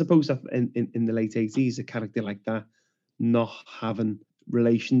I suppose that in the late 80s, a character like that not having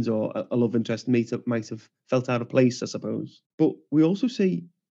relations or a love interest might have felt out of place, I suppose. But we also see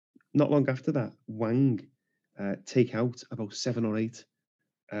not long after that, Wang take out about 7 or 8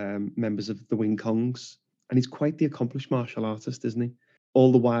 members of the Wing Kongs, and he's quite the accomplished martial artist, isn't he?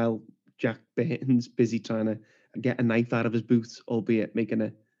 All the while, Jack Burton's busy trying to get a knife out of his boot, albeit making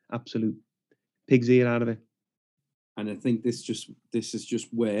an absolute pig's ear out of it. and I think this is just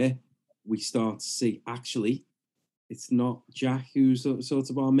where we start to see actually it's not Jack who's sort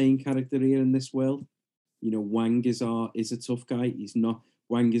of our main character here in this world. Wang is a tough guy. He's not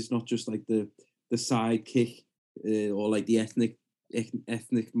Wang is not just like the sidekick or like the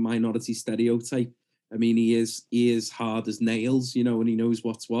ethnic minority stereotype. I mean, he is hard as nails, and he knows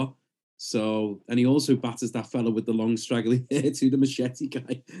what's what. So, and he also batters that fella with the long straggly hair to the machete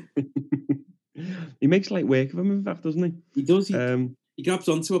guy. He makes light work of him, in fact, doesn't he? He does. Um, He grabs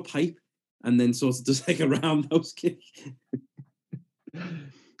onto a pipe and then sort of does like a roundhouse kick.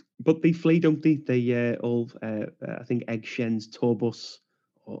 but they flee, don't they? They all, I think, Egg Shen's tour bus,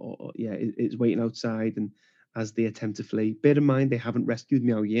 yeah, is waiting outside, and as they attempt to flee, bear in mind they haven't rescued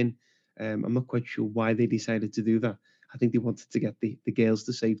Miao Yin. I'm not quite sure why they decided to do that. I think they wanted to get the girls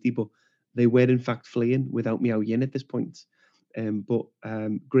to safety, but they were in fact fleeing without Miao Yin at this point. But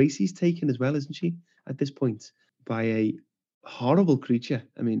Gracie's taken as well, isn't she? At this point, by a horrible creature.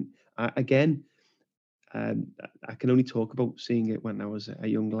 I mean, again, I can only talk about seeing it when I was a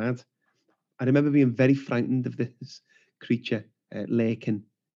young lad. I remember being very frightened of this creature lurking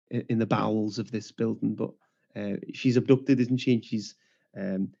in the bowels of this building. But she's abducted, isn't she? And she's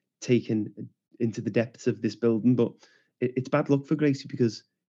taken into the depths of this building. But it's bad luck for Gracie because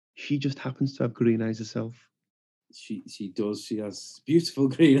she just happens to have green eyes herself. She does. She has beautiful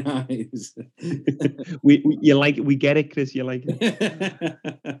green eyes. We get it, Chris. You like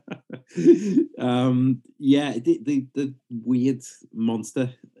it. Yeah, the weird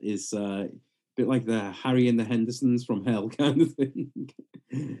monster is a bit like the Harry and the Hendersons from Hell kind of thing.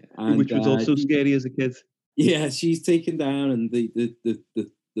 And, which was also scary as a kid. Yeah, she's taken down, and the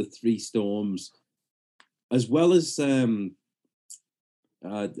three storms, as well as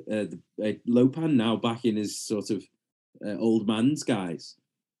Lopan now back in his sort of old man's guys,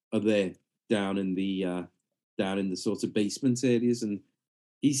 are there down in the sort of basement areas, and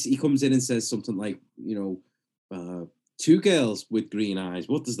he comes in and says something like, two girls with green eyes.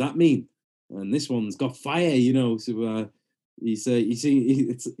 What does that mean? And this one's got fire, So he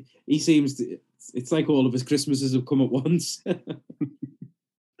seems to, it's like all of his Christmases have come at once. I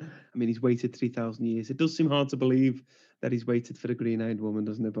mean, he's waited 3,000 years. It does seem hard to believe that he's waited for a green-eyed woman,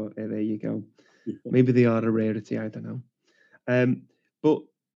 doesn't it? But there you go. Yeah. Maybe they are a rarity. I don't know. But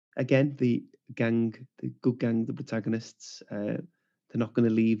again, the good gang, the protagonists, they're not going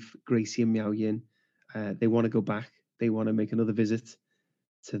to leave Gracie and Miao Yin. They want to go back. They want to make another visit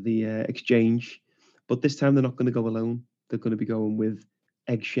to the exchange. But this time they're not going to go alone. They're going to be going with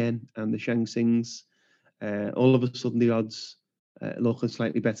Egg Shen and the Shang Tsings. All of a sudden, the odds looking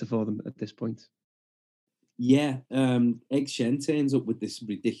slightly better for them at this point. Yeah, Egg Shen turns up with this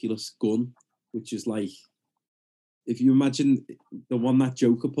ridiculous gun, which is like, if you imagine the one that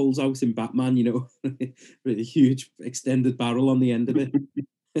Joker pulls out in Batman, with a huge extended barrel on the end of it.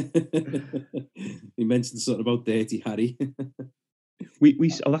 He mentioned something about Dirty Harry.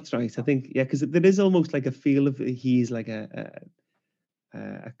 Oh, that's right. I think, yeah, because there is almost like a feel of he's like a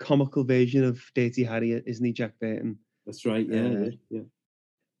comical version of Dirty Harry, isn't he, Jack Burton? That's right. Yeah.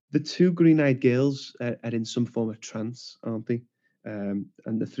 The two green-eyed girls are in some form of trance, aren't they? And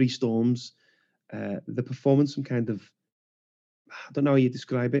the three storms, the performance, some kind of, I don't know how you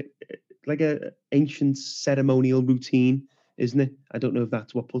describe it, like a ancient ceremonial routine, isn't it? I don't know if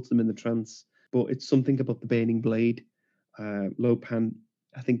that's what puts them in the trance, but it's something about the burning blade. Lopan,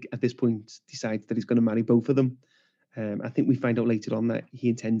 I think at this point, decides that he's going to marry both of them. I think we find out later on that he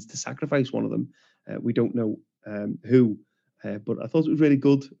intends to sacrifice one of them. We don't know who, but I thought it was really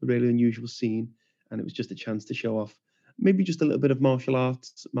good, a really unusual scene, and it was just a chance to show off maybe just a little bit of martial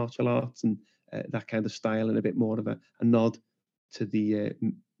arts, and that kind of style, and a bit more of a nod to the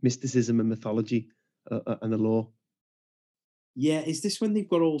mysticism and mythology and the lore. Yeah, is this when they've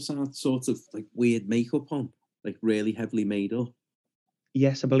got all sorts of like weird makeup on, like really heavily made up?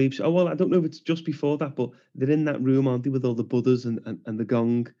 Yes, I believe so. Oh, well, I don't know if it's just before that, but they're in that room, aren't they, with all the Buddhas and the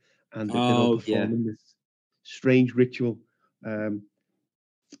gong, and they're all performing this strange ritual.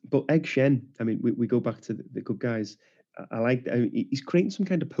 But Egg Shen, I mean, we go back to the good guys. I like, he's creating some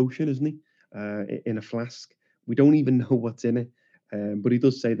kind of potion, isn't he, in a flask. We don't even know what's in it, but he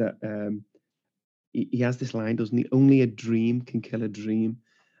does say that he has this line, doesn't he? Only a dream can kill a dream.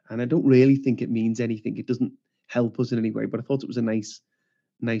 And I don't really think it means anything. It doesn't help us in any way, but I thought it was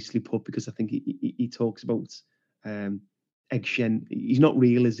nicely put, because I think he talks about Egg Shen. He's not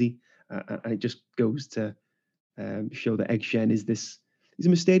real, is he? And it just goes to show that Egg Shen is this. He's a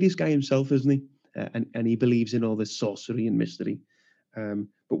mysterious guy himself, isn't he? And he believes in all this sorcery and mystery. But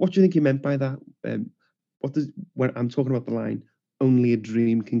what do you think he meant by that? When I'm talking about the line, "Only a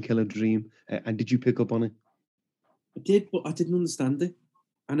dream can kill a dream," and did you pick up on it? I did, but I didn't understand it.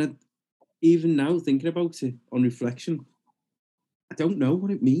 And even now, thinking about it on reflection, I don't know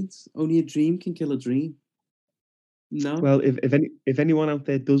what it means. Only a dream can kill a dream. No. Well, if anyone out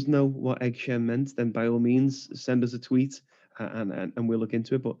there does know what Egg Shen meant, then by all means send us a tweet and we'll look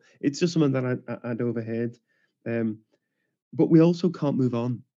into it. But it's just something that I'd overheard. But we also can't move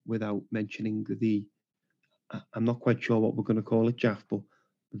on without mentioning I'm not quite sure what we're going to call it, Jaff, but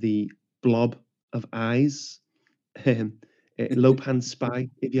the blob of eyes, Lopan's spy,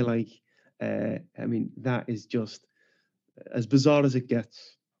 if you like. I mean, that is just as bizarre as it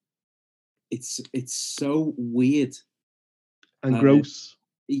gets. It's so weird and gross.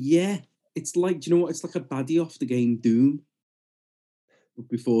 Yeah, it's like, do you know what? It's like a baddie off the game Doom,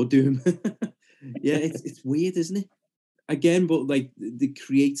 before Doom. Yeah, it's weird, isn't it? Again, but like the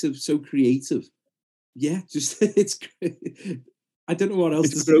creative, so creative. Yeah, just it's. I don't know what else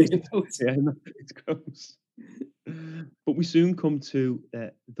to say about it. Yeah, no, it's gross. But we soon come to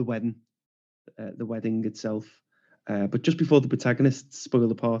the wedding itself. But just before the protagonists spoil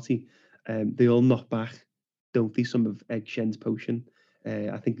the party, They all knock back, don't they, some of Egg Shen's potion.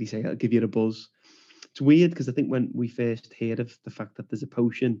 I think they say, I'll give you a buzz. It's weird because I think when we first hear of the fact that there's a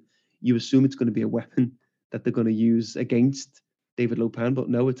potion, you assume it's going to be a weapon that they're going to use against David Lopan, but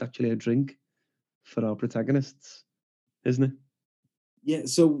no, it's actually a drink for our protagonists, isn't it? Yeah.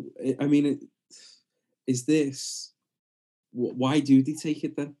 So I mean, is this why do they take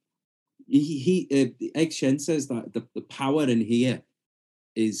it then? Egg Shen says that the power in here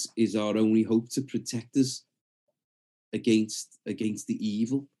is our only hope to protect us against the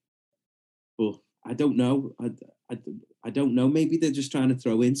evil. But I don't know. I don't know. Maybe they're just trying to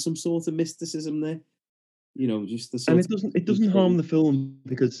throw in some sort of mysticism there. You know, just the sort And it doesn't harm the film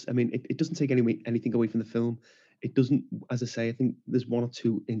because I mean it doesn't take anything away from the film. It doesn't, as I say, I think there's one or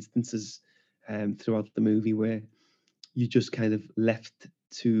two instances throughout the movie where you just kind of left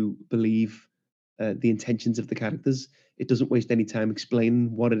to believe the intentions of the characters. It doesn't waste any time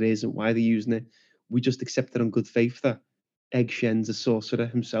explaining what it is and why they're using it. We just accept it on good faith that Egg Shen's a sorcerer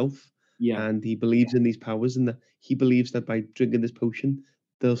himself, Yeah. and he believes in these powers, and that he believes that by drinking this potion,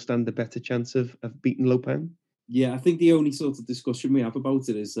 they'll stand a better chance of beating Lopan. Yeah, I think the only sort of discussion we have about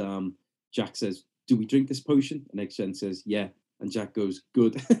it is Jack says, "Do we drink this potion?" And Egg Shen says, "Yeah," and Jack goes,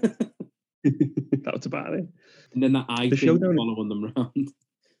 "Good." That was about it. And then that eye The thing showdown, following them around.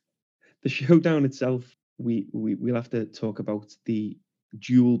 the showdown itself, we'll have to talk about the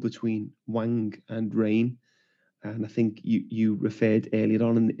duel between Wang and Rain. And I think you referred earlier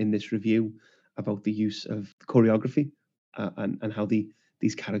on in this review about the use of choreography and how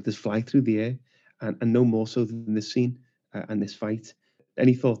these characters fly through the air, and no more so than this scene and this fight.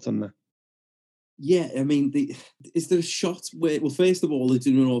 Any thoughts on that? Yeah, I mean, is there a shot where? Well, first of all, they're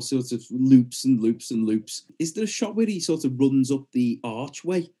doing all sorts of loops and loops and loops. Is there a shot where he sort of runs up the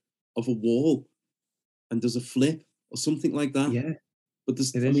archway of a wall and does a flip or something like that? Yeah, But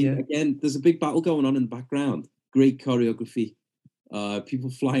there's, it I is. mean, Yeah, again, there's a big battle going on in the background. Great choreography.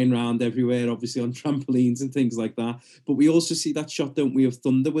 People flying around everywhere, obviously on trampolines and things like that. But we also see that shot, don't we, of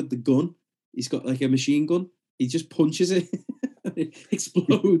Thunder with the gun? He's got like a machine gun. He just punches it, it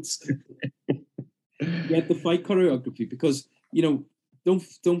explodes. Yeah, the fight choreography, because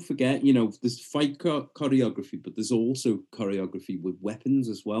don't forget, there's fight choreography, but there's also choreography with weapons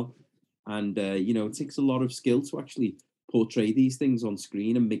as well. And it takes a lot of skill to actually portray these things on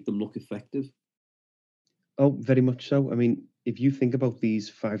screen and make them look effective. Oh, very much so. I mean, if you think about these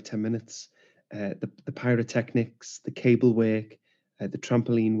 5-10 minutes, the pyrotechnics, the cable work, the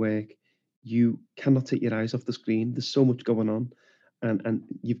trampoline work, you cannot take your eyes off the screen. There's so much going on, and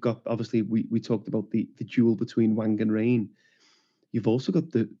you've got, obviously, we talked about the duel between Wang and Rain. You've also got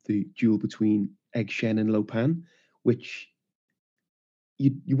the duel between Egg Shen and Lopan, which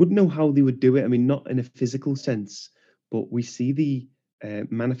you wouldn't know how they would do it. I mean, not in a physical sense, but we see the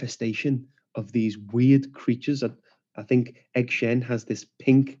manifestation of these weird creatures. I think Egg Shen has this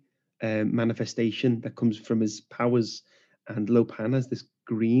pink manifestation that comes from his powers, and Lopan has this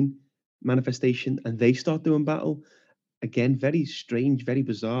green manifestation, and they start doing battle. Again, very strange, very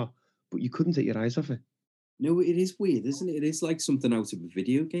bizarre, but you couldn't take your eyes off it. No, it is weird, isn't it? It is like something out of a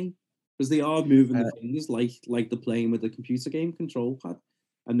video game, because they are moving Uh, the fingers like they're playing with a computer game control pad.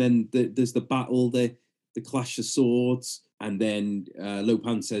 And then there's the battle, the clash of swords, and then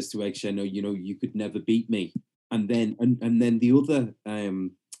Lopan says to Egg Shen, "No, you could never beat me." And then the other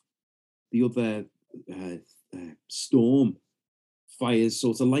Storm fires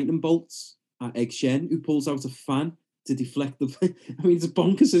sort of lightning bolts at Egg Shen, who pulls out a fan to deflect the. I mean, it's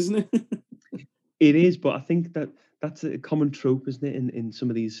bonkers, isn't it? It is, but I think that's a common trope, isn't it, in some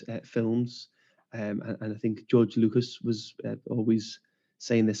of these films? And I think George Lucas was always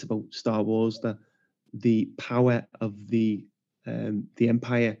saying this about Star Wars, that the power of the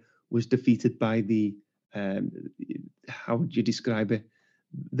Empire was defeated by um, how would you describe it?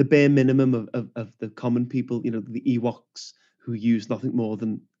 The bare minimum of the common people, the Ewoks, who use nothing more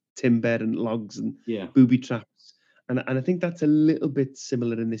than timber and logs and Yeah. booby traps. And I think that's a little bit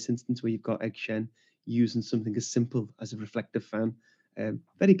similar in this instance, where you've got Egg Shen using something as simple as a reflective fan.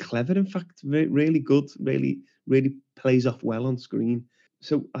 Very clever, in fact, really good, really plays off well on screen.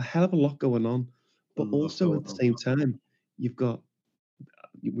 So a hell of a lot going on, A but lot also at going the on. same time, you've got,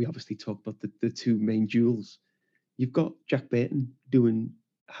 we obviously talked about the two main duels. You've got Jack Burton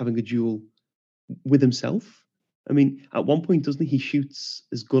having a duel with himself. I mean, at one point, doesn't he shoots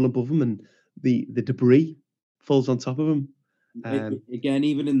his gun above him, and the debris falls on top of him. Again,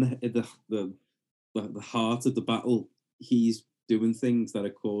 even in the heart of the battle, he's doing things that are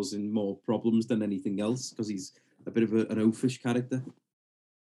causing more problems than anything else, because he's a bit of an oafish character.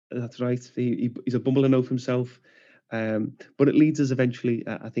 That's right. He's a bumbling oaf himself, But it leads us eventually.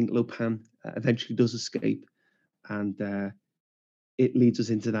 I think Lopan eventually does escape, and it leads us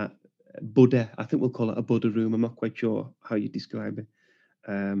into that Buddha. I think we'll call it a Buddha room. I'm not quite sure how you describe it.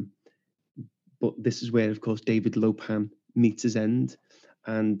 Um, but this is where, of course, David Lopan meets his end,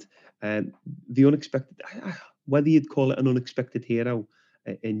 and the unexpected. Whether you'd call it an unexpected hero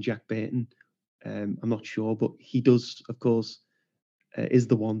in Jack Burton, I'm not sure, but he does, of course, is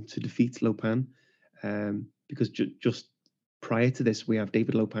the one to defeat Lopan, because just prior to this, we have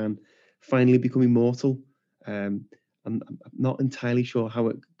David Lopan finally becoming mortal. I'm not entirely sure how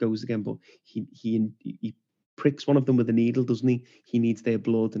it goes again, but he pricks one of them with a needle, doesn't he? He needs their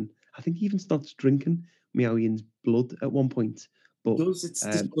blood, and I think he even starts drinking Miao Yin's blood at one point. But Does it's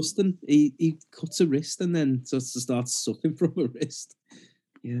disgusting. He cuts a wrist and then starts sucking from a wrist.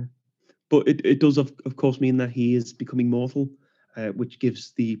 yeah, but it does of course mean that he is becoming mortal, which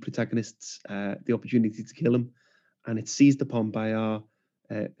gives the protagonists the opportunity to kill him, and it's seized upon by our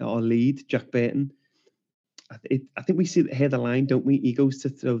lead, Jack Burton. I think we hear the line, don't we? He goes to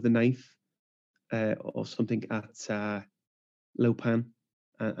throw the knife or something at Lopan,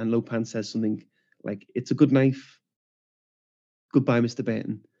 and Lopan says something like, "It's a good knife. Goodbye, Mr.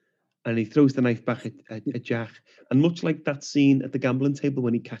 Burton." And he throws the knife back at Jack. And much like that scene at the gambling table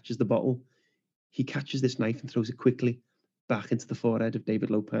when he catches the bottle, he catches this knife and throws it quickly back into the forehead of David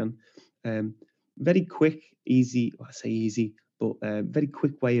Lopan. Very quick, easy. Well, I say easy, but very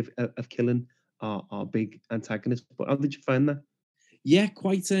quick way of killing our big antagonist. But how did you find that? Yeah,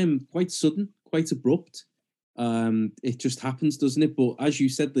 quite sudden, quite abrupt. It just happens, doesn't it? But as you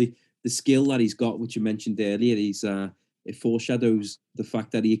said, the skill that he's got, which you mentioned earlier, it foreshadows the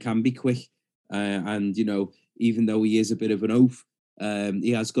fact that he can be quick, and even though he is a bit of an oaf, he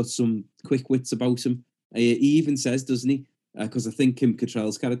has got some quick wits about him. He even says, doesn't he? Because I think Kim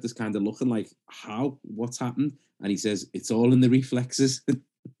Cattrall's character's kind of looking like, what's happened? And he says, it's all in the reflexes.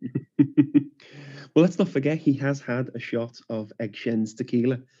 Well, let's not forget he has had a shot of Egg Shen's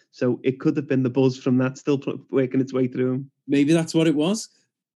tequila, so it could have been the buzz from that still working its way through him. Maybe that's what it was.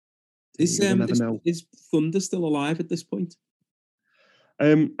 We'll never know. Is Thunder still alive at this point?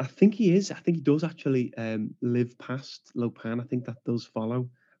 I think he is. I think he does actually live past Lopan. I think that does follow.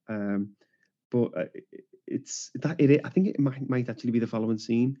 But it's that it. I think it might actually be the following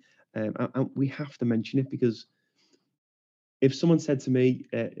scene. And we have to mention it because if someone said to me,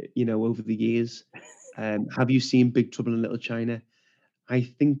 over the years, have you seen Big Trouble in Little China? I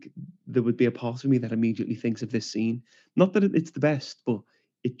think there would be a part of me that immediately thinks of this scene. Not that it's the best, but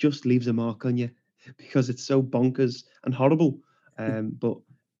it just leaves a mark on you because it's so bonkers and horrible. But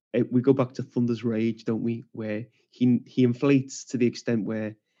we go back to Thunder's Rage, don't we? Where he inflates to the extent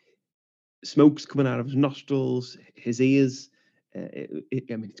where smoke's coming out of his nostrils, his ears.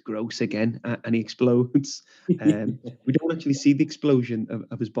 It's gross again, and he explodes. We don't actually see the explosion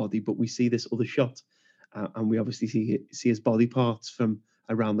of his body, but we see this other shot, and we obviously see his body parts from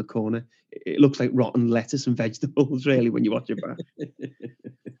around the corner. It looks like rotten lettuce and vegetables, really, when you watch it back.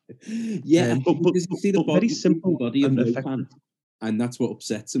 Yeah, but you see the body, very simple body of and Lopan, effective. and that's what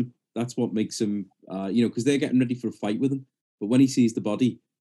upsets him. That's what makes him, because they're getting ready for a fight with him. But when he sees the body,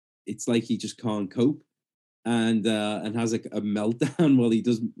 it's like he just can't cope, and has a meltdown while he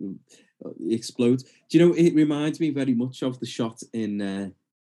does explodes. Do you know? It reminds me very much of the shot in the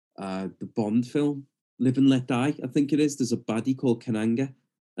Bond film Live and Let Die. I think it is. There's a baddie called Kananga,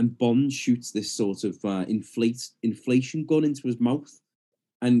 and Bond shoots this sort of inflation gun into his mouth,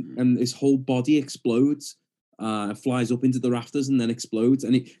 and his whole body explodes. Flies up into the rafters and then explodes,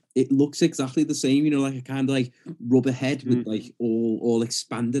 and it looks exactly the same, like a kind of like rubber head with like all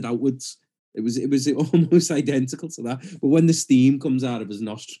expanded outwards. It was almost identical to that. But when the steam comes out of his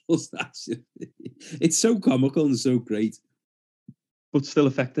nostrils, it's so comical and so great, but still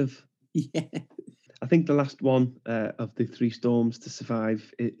effective. Yeah, I think the last one of the three storms to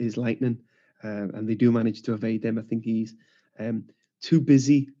survive is Lightning, and they do manage to evade them. I think he's too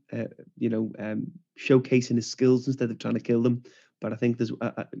busy, showcasing his skills instead of trying to kill them. But I think there's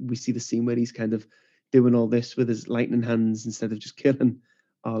we see the scene where he's kind of doing all this with his lightning hands instead of just killing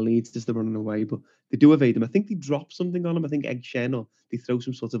our leads as they're running away. But they do evade him. I think they drop something on him. I think Egg Shen, or they throw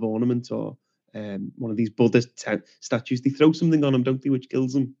some sort of ornament, or one of these Buddhist statues. They throw something on him, don't they, which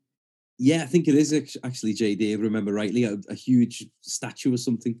kills him. Yeah, I think it is actually, JD, if I remember rightly, a huge statue or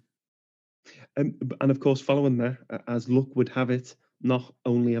something. And of course, following that, as luck would have it, not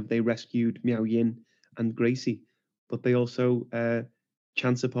only have they rescued Miao Yin and Gracie, but they also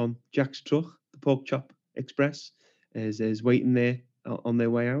chance upon Jack's truck, the Pork Chop Express, is waiting there on their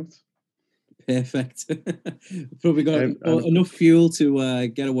way out. Perfect. Probably got enough fuel to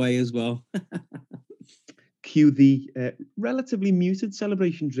get away as well. cue the relatively muted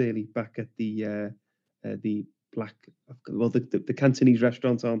celebrations, really, back at the black, well, the Cantonese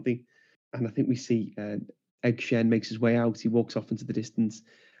restaurant, aren't they? And I think we see Egg Shen makes his way out. He walks off into the distance,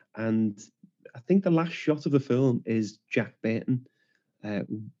 and I think the last shot of the film is Jack Burton.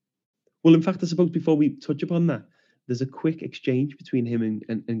 Well, in fact, I suppose before we touch upon that, there's a quick exchange between him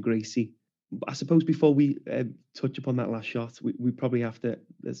and Gracie. But I suppose before we touch upon that last shot, we probably have to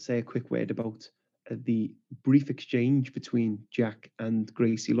say a quick word about the brief exchange between Jack and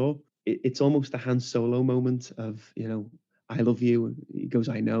Gracie Law. It's almost a Han Solo moment of, I love you. And he goes,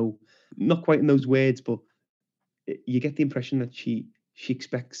 I know. Not quite in those words, but you get the impression that she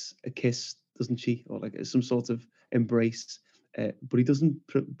expects a kiss, doesn't she? Or like some sort of embrace. But he doesn't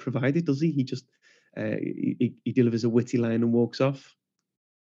provide it, does he? He just he delivers a witty line and walks off.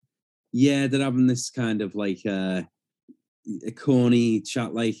 Yeah, they're having this kind of like a corny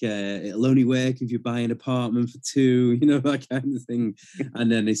chat, like it'll only work if you buy an apartment for two, that kind of thing.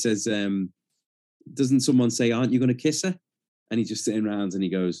 And then he says, doesn't someone say, aren't you going to kiss her? And he's just sitting around and he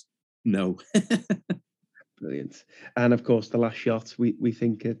goes, no. Brilliant. And of course, the last shot, we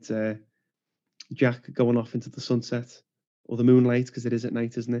think it's Jack going off into the sunset or the moonlight, because it is at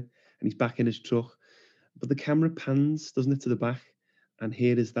night, isn't it? And he's back in his truck. But the camera pans, doesn't it, to the back? And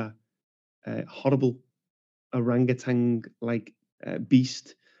here is that horrible orangutan-like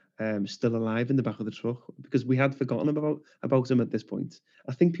beast still alive in the back of the truck, because we had forgotten about him at this point.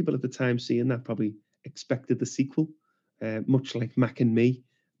 I think people at the time seeing that probably expected the sequel, much like Mac and Me.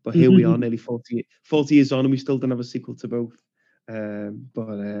 But here we are, nearly 40 years on, and we still don't have a sequel to both.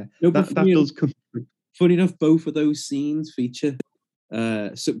 But that does come. Funny enough, both of those scenes feature.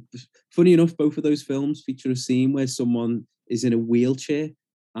 Funny enough, both of those films feature a scene where someone is in a wheelchair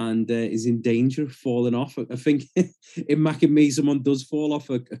and is in danger of falling off. I think in Mac and Me, someone does fall off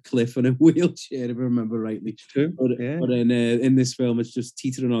a cliff in a wheelchair, if I remember rightly. It's true. But Yeah. In this film, it's just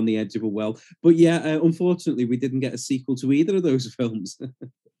teetering on the edge of a well. But yeah, unfortunately, we didn't get a sequel to either of those films.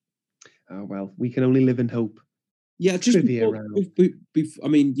 Oh, well, we can only live in hope. Yeah, just Trivia I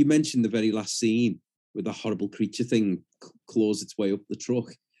mean, you mentioned the very last scene where the horrible creature thing claws its way up the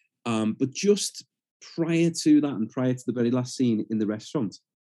truck. But just prior to that, and prior to the very last scene in the restaurant,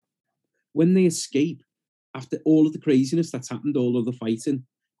 when they escape, after all of the craziness that's happened, all of the fighting,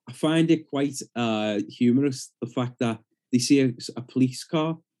 I find it quite humorous, the fact that they see a police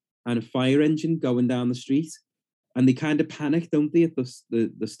car and a fire engine going down the street, and they kind of panic, don't they, at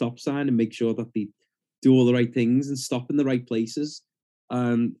the stop sign, and make sure that they do all the right things and stop in the right places.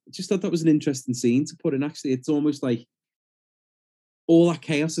 Just thought that was an interesting scene to put in. Actually, it's almost like all that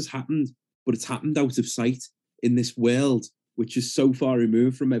chaos has happened, but it's happened out of sight in this world, which is so far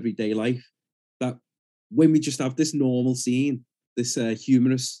removed from everyday life, that when we just have this normal scene, this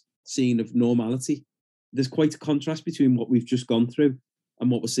humorous scene of normality, there's quite a contrast between what we've just gone through and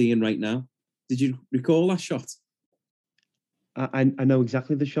what we're seeing right now. Did you recall that shot? I know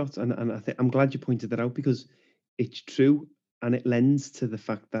exactly the shot, and I'm glad you pointed that out, because it's true, and it lends to the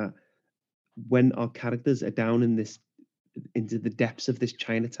fact that when our characters are down into the depths of this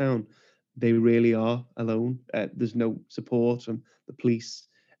Chinatown, they really are alone. There's no support from the police.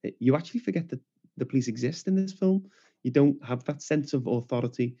 You actually forget that the police exist in this film. You don't have that sense of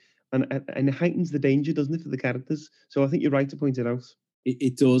authority, and it heightens the danger, doesn't it, for the characters? So I think you're right to point it out.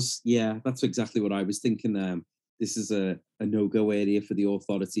 It does, yeah. That's exactly what I was thinking. This is a no-go area for the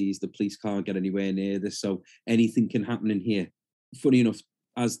authorities. The police can't get anywhere near this, so anything can happen in here. Funny enough,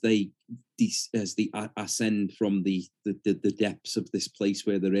 as they ascend from the depths of this place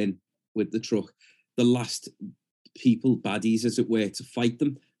where they're in with the truck, the last people, baddies as it were, to fight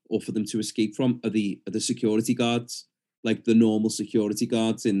them or for them to escape from are the security guards, like the normal security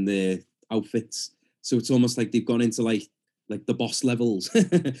guards in their outfits. So it's almost like they've gone into like the boss levels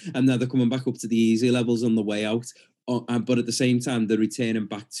and now they're coming back up to the easy levels on the way out. But at the same time, they're returning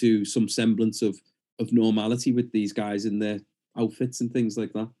back to some semblance of normality with these guys in their outfits and things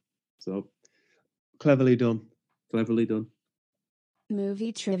like that. So Cleverly done. Cleverly done.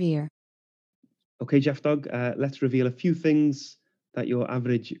 Movie trivia. Okay, Jeff Dog, let's reveal a few things that your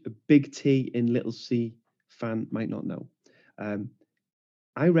average Big T in Little C fan might not know.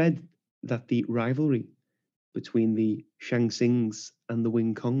 I read that the rivalry between the Shang Tsings and the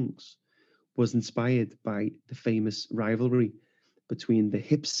Wing Kongs was inspired by the famous rivalry between the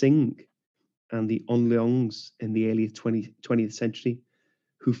Hip Sing and the On Leongs in the early 20th century,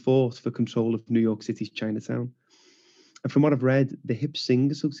 who fought for control of New York City's Chinatown. And from what I've read, the Hip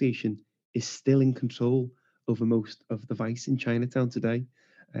Sing Association is still in control over most of the vice in Chinatown today.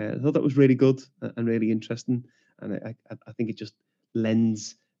 I thought that was really good and really interesting. And I think it just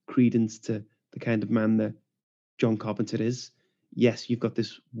lends credence to the kind of man that John Carpenter is. Yes, you've got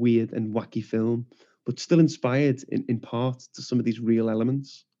this weird and wacky film, but still inspired in part to some of these real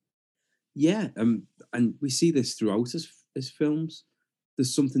elements. Yeah, and we see this throughout his films.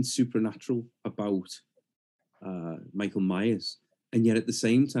 There's something supernatural about Michael Myers, and yet at the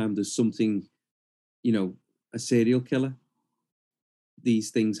same time, there's something, a serial killer. These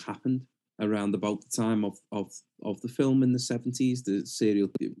things happened around about the time of the film in the 70s.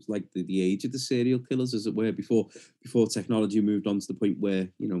 It was like the age of the serial killers, as it were, before technology moved on to the point where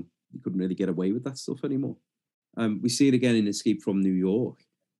you couldn't really get away with that stuff anymore. We see it again in Escape from New York,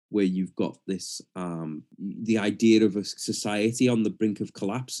 where you've got this the idea of a society on the brink of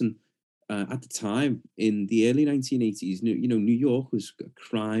collapse. And at the time, in the early 1980s, New York was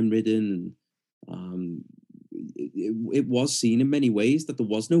crime-ridden, and it was seen in many ways that there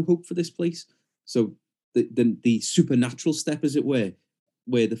was no hope for this place. So the supernatural step, as it were,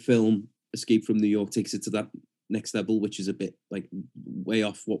 where the film Escape from New York takes it to that next level, which is a bit like way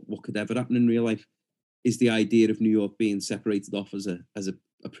off what could ever happen in real life, is the idea of New York being separated off as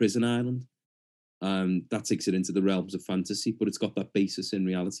a prison island. That takes it into the realms of fantasy, but it's got that basis in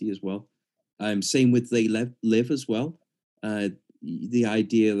reality as well. Same with They Live as well. The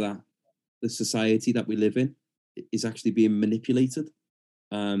idea that the society that we live in is actually being manipulated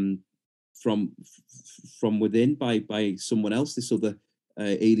from within by someone else, this other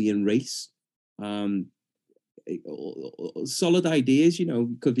alien race. Solid ideas,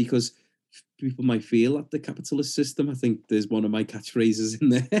 because people might feel that the capitalist system, I think there's one of my catchphrases in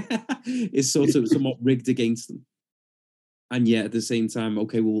there, is sort of somewhat rigged against them. And yet at the same time,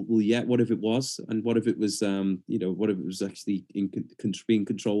 okay, well, yeah, what if it was? And what if it was, what if it was actually being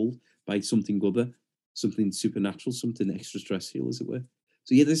controlled by something other, something supernatural, something extraterrestrial, as it were?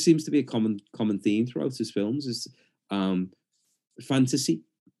 So yeah, there seems to be a common theme throughout his films is fantasy,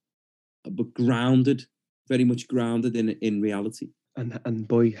 but very much grounded in reality. And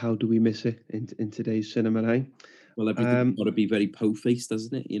boy, how do we miss it in today's cinema, eh? Well, everything's got to be very po-faced,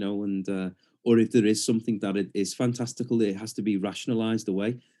 doesn't it? And or if there is something that it is fantastical, it has to be rationalized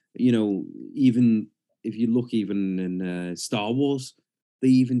away. Even if you look even in Star Wars, they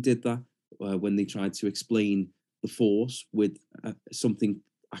even did that when they tried to explain the Force with something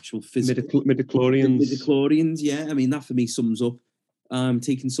actual physical. Midichlorians, yeah. I mean, that for me sums up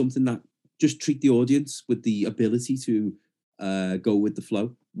taking something that just treat the audience with the ability to go with the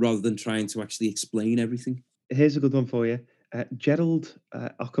flow rather than trying to actually explain everything. Here's a good one for you. Gerald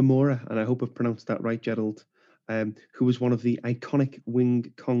Okamura, and I hope I've pronounced that right, Gerald, who was one of the iconic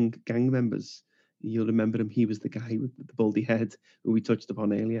Wing Kong gang members. You'll remember him. He was the guy with the baldy head who we touched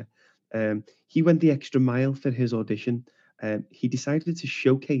upon earlier. He went the extra mile for his audition. He decided to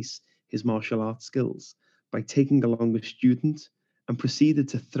showcase his martial arts skills by taking along a student and proceeded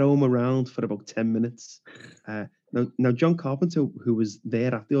to throw him around for about 10 minutes. Now, John Carpenter, who was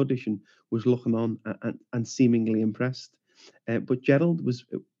there at the audition, was looking on and seemingly impressed. But Gerald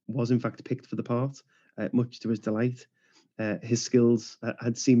was in fact picked for the part, much to his delight. His skills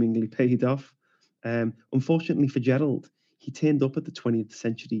had seemingly paid off. Unfortunately for Gerald, he turned up at the 20th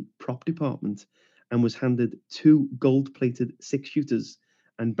Century Prop Department and was handed 2 gold-plated 6-shooters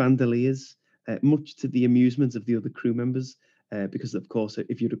and bandoliers, much to the amusement of the other crew members, because, of course,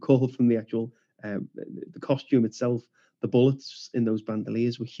 if you recall from the actual the costume itself, the bullets in those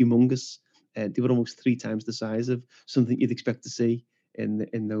bandoliers were humongous. They were almost 3 times the size of something you'd expect to see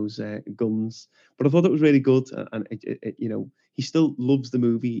in those guns. But I thought it was really good, and he still loves the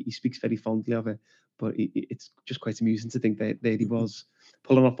movie. He speaks very fondly of it, but it's just quite amusing to think that there he was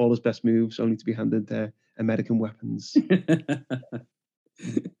pulling off all his best moves, only to be handed American weapons.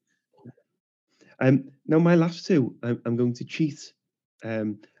 Now, my last two, I'm going to cheat,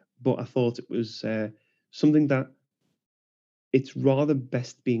 but I thought it was something that it's rather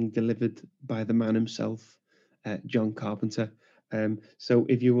best being delivered by the man himself, John Carpenter. So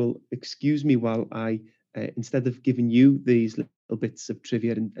if you will excuse me while I, instead of giving you these little bits of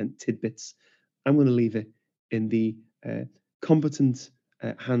trivia and tidbits, I'm going to leave it in the competent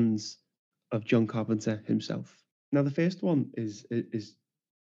hands of John Carpenter himself. Now, the first one is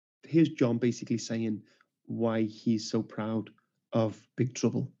here's John basically saying why he's so proud of Big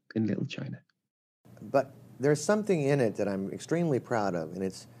Trouble in Little China. But there's something in it that I'm extremely proud of, and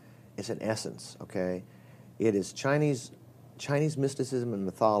it's an essence, okay? It is Chinese mysticism and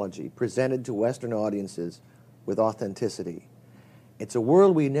mythology presented to Western audiences with authenticity. It's a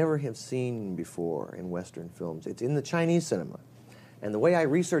world we never have seen before in Western films. It's in the Chinese cinema. And the way I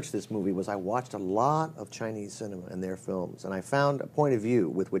researched this movie was I watched a lot of Chinese cinema and their films, and I found a point of view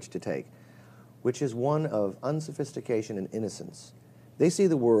with which to take, which is one of unsophistication and innocence. They see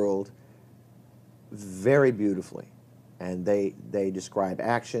the world very beautifully, and they describe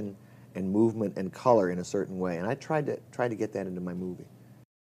action and movement and color in a certain way. And I tried to get that into my movie.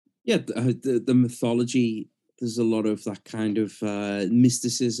 Yeah, the mythology. There's a lot of that kind of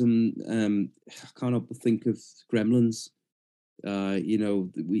mysticism. I can't help but think of Gremlins.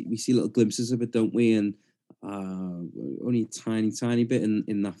 We see little glimpses of it, don't we? And only a tiny bit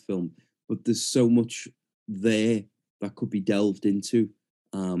in that film, but there's so much there that could be delved into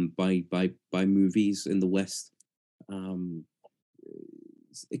by movies in the West. Um,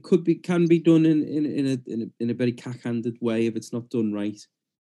 it can be done in a very cack-handed way if it's not done right.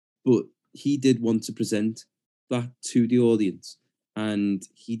 But he did want to present that to the audience, and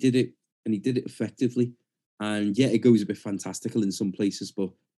he did it, and he did it effectively. And yeah, it goes a bit fantastical in some places, but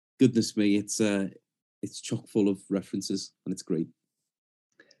goodness me, it's chock full of references, and it's great.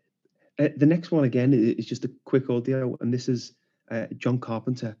 The next one again is just a quick audio, and this is John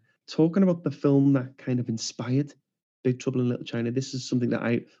Carpenter talking about the film that kind of inspired Big Trouble in Little China. This is something that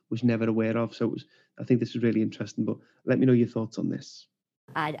I was never aware of, so I think this is really interesting. But let me know your thoughts on this.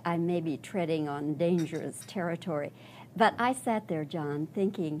 I may be treading on dangerous territory, but I sat there, John,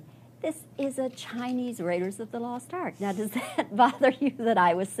 thinking, this is a Chinese Raiders of the Lost Ark. Now, does that bother you that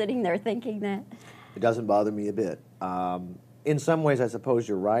I was sitting there thinking that? It doesn't bother me a bit. In some ways, I suppose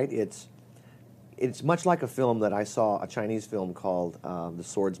you're right. It's much like a film that I saw, a Chinese film called The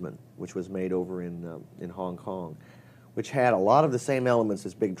Swordsman, which was made over in Hong Kong, which had a lot of the same elements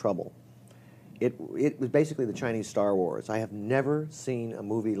as Big Trouble. It was basically the Chinese Star Wars. I have never seen a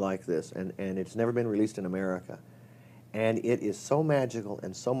movie like this, and it's never been released in America. And it is so magical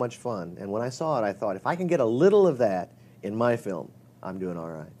and so much fun. And when I saw it, I thought, if I can get a little of that in my film, I'm doing all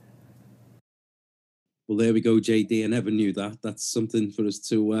right. Well, there we go, JD. I never knew that. That's something for us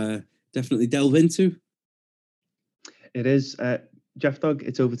to definitely delve into. It is. Jeff Dog,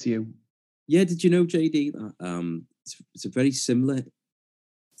 it's over to you. Yeah, did you know, JD, that it's a very similar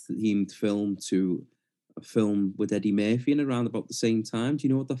themed film to a film with Eddie Murphy in around about the same time. Do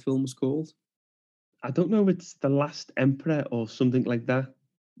you know what that film was called? I don't know if it's The Last Emperor or something like that.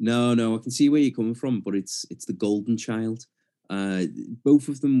 No, I can see where you're coming from, but it's The Golden Child. Both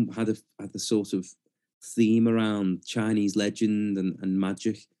of them had a sort of theme around Chinese legend and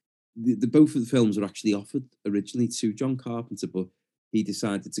magic. Both of the films were actually offered originally to John Carpenter, but he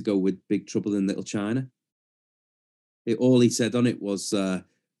decided to go with Big Trouble in Little China. All he said on it was The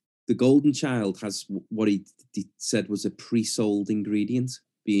Golden Child has what he said was a pre-sold ingredient,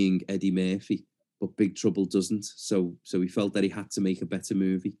 being Eddie Murphy, but Big Trouble doesn't. So he felt that he had to make a better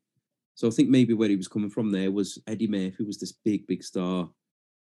movie. So I think maybe where he was coming from there was Eddie Murphy was this big star,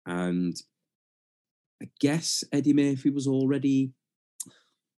 and I guess Eddie Murphy was already,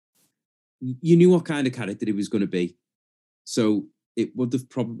 you knew what kind of character he was going to be, so it would have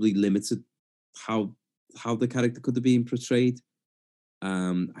probably limited how the character could have been portrayed.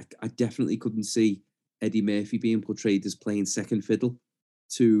 I definitely couldn't see Eddie Murphy being portrayed as playing second fiddle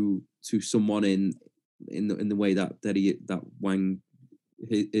to someone in the way that Wang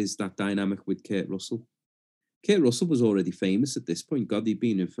is that dynamic with Kurt Russell. Kurt Russell was already famous at this point. God, he'd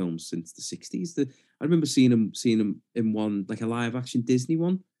been in films since the 60s. I remember seeing him in one, like a live action Disney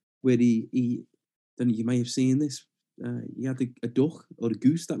one, where he then you may have seen this. He had a duck or a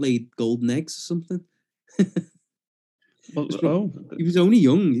goose that laid golden eggs or something. He was only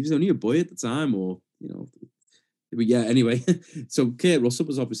young. He was only a boy at the time, But yeah, anyway. So Kurt Russell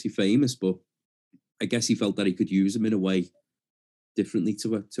was obviously famous, but I guess he felt that he could use him in a way differently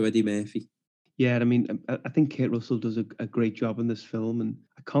to Eddie Murphy. Yeah, I mean, I think Kurt Russell does a great job in this film, and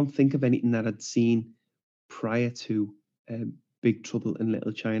I can't think of anything that I'd seen prior to Big Trouble in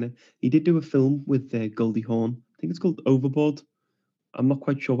Little China. He did do a film with Goldie Hawn. I think it's called Overboard. I'm not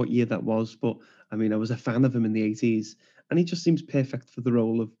quite sure what year that was, but I mean, I was a fan of him in the 80s, and he just seems perfect for the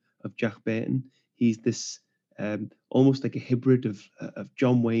role of Jack Burton. He's this almost like a hybrid of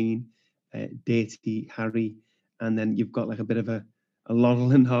John Wayne, Dirty Harry, and then you've got like a bit of a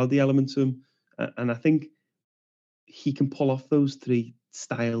Laurel and Hardy element to him. And I think he can pull off those three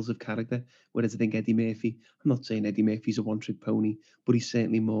styles of character, whereas I think Eddie Murphy, I'm not saying Eddie Murphy's a one-trick pony, but he's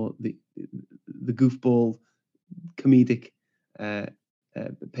certainly more the goofball, comedic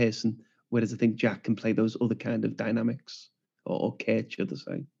person, whereas I think Jack can play those other kind of dynamics, or Kurt, should I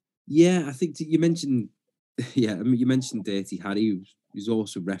say. Yeah, I think you mentioned, you mentioned Dirty Harry, who's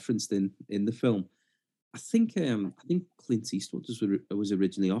also referenced in the film. I think Clint Eastwood was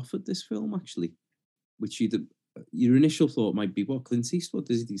originally offered this film, actually, which your initial thought might be, what, Clint Eastwood,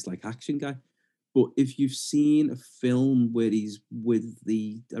 he's like action guy. But if you've seen a film where he's with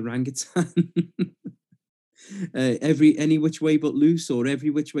the orangutan, Any Which Way But Loose, or Every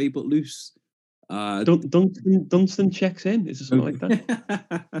Which Way But Loose, Dunstan checks in. Is there something like that?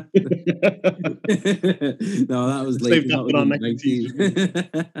 No, that was Save late. that That for was our in next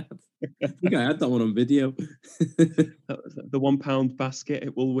 90s. I think I had that one on video. That was the £1 basket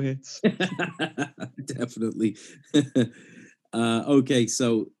at Woolworths. Definitely. Okay,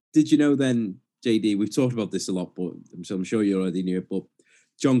 so did you know then, JD? We've talked about this a lot, but I'm sure you already knew it. But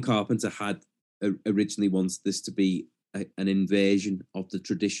John Carpenter had originally wanted this to be an inversion of the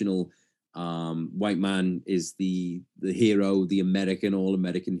traditional white man is the hero, the American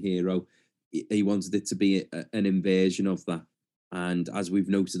all-American hero. He wanted it to be an inversion of that. And as we've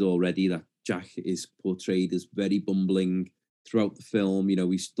noted already, that Jack is portrayed as very bumbling throughout the film. You know,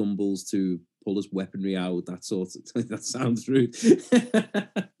 he stumbles to pull his weaponry out. That sort of that sounds rude.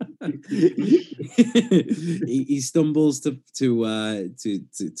 He stumbles to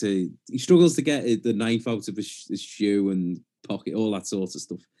he struggles to get the knife out of his shoe and pocket, all that sort of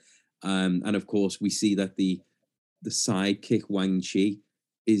stuff. And of course, we see that the sidekick Wang Chi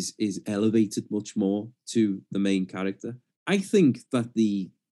is elevated much more to the main character. I think that the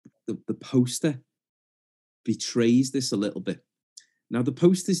poster betrays this a little bit. Now, the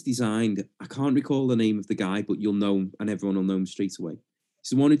poster's designed, I can't recall the name of the guy, but you'll know him and everyone will know him straight away. He's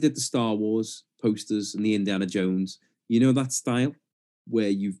the one who did the Star Wars posters and the Indiana Jones. You know that style where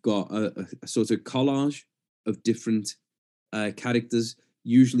you've got a sort of collage of different characters.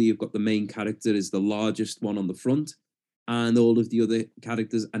 Usually you've got the main character as the largest one on the front, and all of the other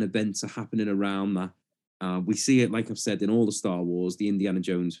characters and events are happening around that. We see it, like I've said, in all the Star Wars, the Indiana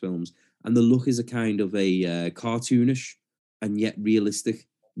Jones films, and the look is a kind of a cartoonish and yet realistic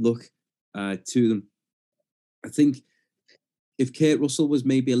look to them. I think if Kurt Russell was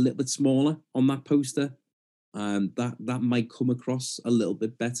maybe a little bit smaller on that poster, that might come across a little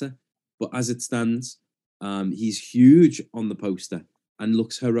bit better. But as it stands, he's huge on the poster and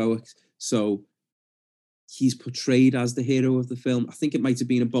looks heroic. So he's portrayed as the hero of the film. I think it might have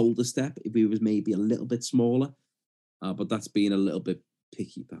been a bolder step if he was maybe a little bit smaller, but that's being a little bit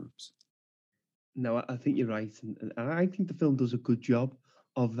picky, perhaps. No, I think you're right, and I think the film does a good job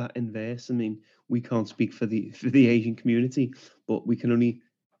of that inverse. I mean, we can't speak for the Asian community, but we can only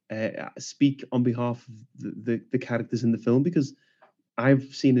speak on behalf of the characters in the film, because I've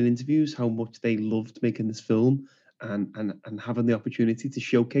seen in interviews how much they loved making this film and having the opportunity to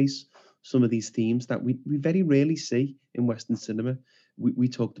showcase some of these themes that we very rarely see in Western cinema. We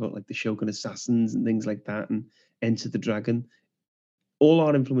talked about like the Shogun Assassins and things like that, and Enter the Dragon. All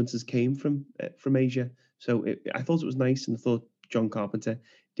our influences came from Asia, so I thought it was nice, and I thought John Carpenter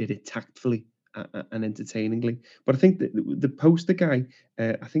did it tactfully and entertainingly. But I think that the poster guy,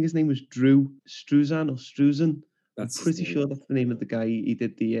 I think his name was Drew Struzan. That's I'm pretty sure that's the name of the guy. He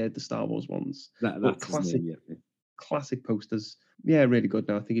did the Star Wars ones. That's classic, his name, yeah. classic posters. Yeah, really good.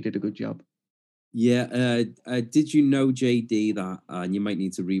 Now I think he did a good job. Yeah. Did you know, JD, that and you might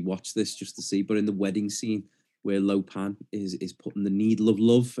need to rewatch this just to see, but in the wedding scene where Lo Pan is putting the needle of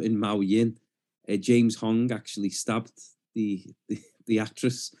love in Mao Yin, James Hong actually stabbed the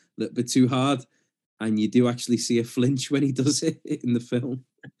actress a little bit too hard, and you do actually see a flinch when he does it in the film.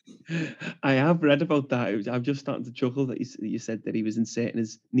 I have read about that. I'm just starting to chuckle that you said that he was inserting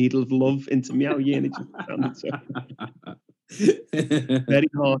his needle of love into Miao Yin. It just sounded so very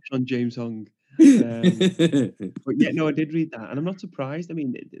harsh on James Hong. But yeah, no, I did read that, and I'm not surprised. I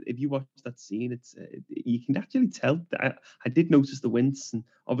mean, if you watch that scene, it's you can actually tell. I did notice the wince, and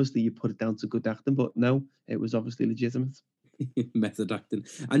obviously you put it down to good acting, but no, it was obviously legitimate. Method acting.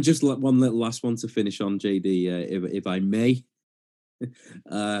 And just one little last one to finish on, JD, if I may.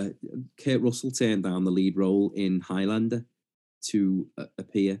 Kurt Russell turned down the lead role in Highlander to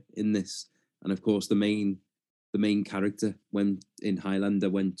appear in this, and of course the main character went in Highlander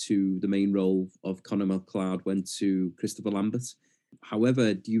went to the main role of Connor McLeod went to Christopher Lambert.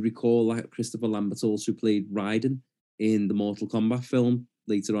 However, do you recall that Christopher Lambert also played Raiden in the Mortal Kombat film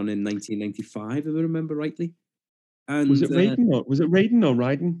later on in 1995, if I remember rightly? And was it Raiden or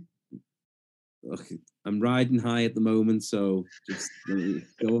Raiden? Okay, I'm riding high at the moment, so just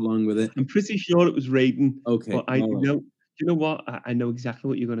go along with it. I'm pretty sure it was Raiden. Okay, but I know. Do you know what? I know exactly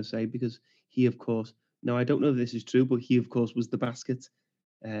what you're going to say, because he, of course. Now I don't know if this is true, but he, of course, was the basket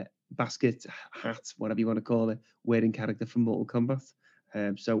hat, whatever you want to call it, wearing character from Mortal Kombat.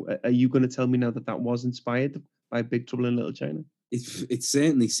 So, are you going to tell me now that was inspired by Big Trouble in Little China? It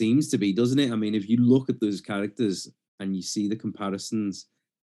certainly seems to be, doesn't it? I mean, if you look at those characters and you see the comparisons,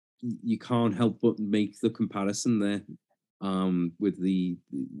 you can't help but make the comparison there with the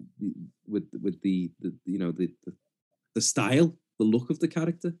style, the look of the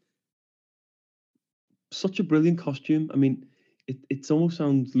character. Such a brilliant costume. I mean, it almost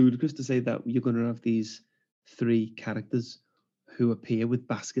sounds ludicrous to say that you're going to have these three characters who appear with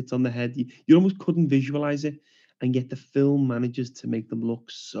baskets on their head. You almost couldn't visualize it, and yet the film manages to make them look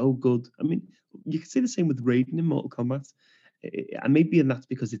so good. I mean, you could say the same with Raiden in Mortal Kombat, and maybe that's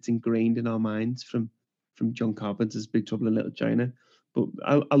because it's ingrained in our minds from John Carpenter's Big Trouble in Little China. But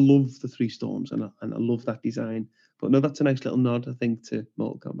I love the Three Storms, and I love that design. But no, that's a nice little nod, I think, to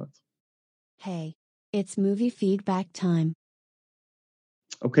Mortal Kombat. Hey, it's movie feedback time.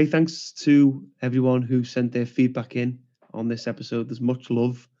 Okay, thanks to everyone who sent their feedback in on this episode. There's much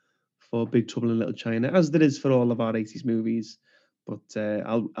love for Big Trouble in Little China, as there is for all of our 80s movies. But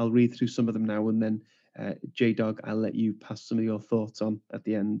I'll read through some of them now, and then J-Dog, I'll let you pass some of your thoughts on at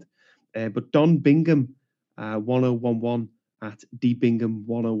the end. But Don Bingham, 1011 at dbingham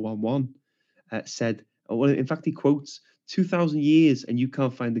 1011, said, well, in fact, he quotes, 2,000 years and you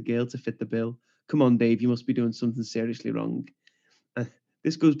can't find the girl to fit the bill. Come on, Dave, you must be doing something seriously wrong.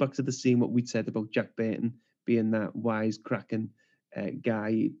 This goes back to the scene what we'd said about Jack Burton being that wise, cracking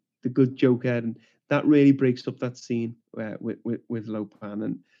guy, the good Joker, and that really breaks up that scene with Lo Pan.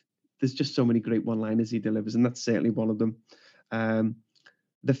 And there's just so many great one-liners he delivers, and that's certainly one of them.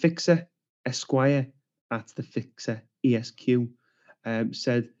 The Fixer Esquire at the Fixer ESQ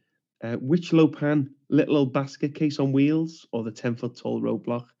said, which Lo Pan, little old basket case on wheels or the 10-foot tall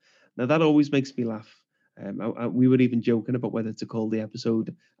roadblock? Now that always makes me laugh. We were even joking about whether to call the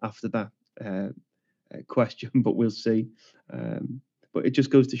episode after that question, but we'll see. But it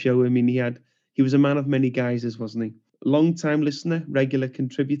just goes to show, I mean, he was a man of many guises, wasn't he? Long-time listener, regular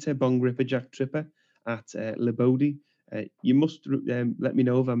contributor, Bong Ripper Jack Tripper at Lebodi. You must let me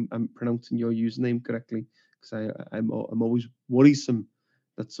know if I'm pronouncing your username correctly, because I'm always worrisome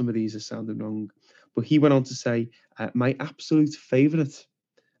that some of these are sounding wrong. But he went on to say, my absolute favourite.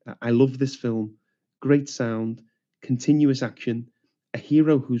 I love this film. Great sound, continuous action, a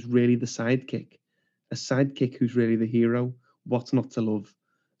hero who's really the sidekick, a sidekick who's really the hero. What's not to love?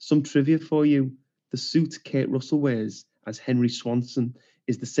 Some trivia for you. The suit Kurt Russell wears as Henry Swanson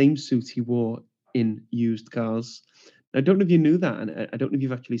is the same suit he wore in Used Cars. I don't know if you knew that, and I don't know if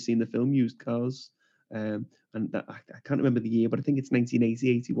you've actually seen the film Used Cars. And that, I can't remember the year, but I think it's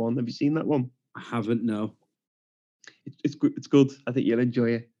 1980, 81. Have you seen that one? I haven't, no. It's good. I think you'll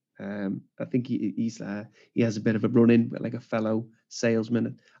enjoy it. I think he has a bit of a run-in with like a fellow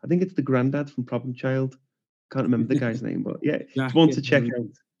salesman. I think it's the granddad from Problem Child. Can't remember the guy's name, but yeah, it's one to check out.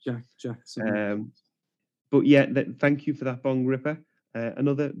 Jack Jackson. But yeah, thank you for that, Bong Ripper.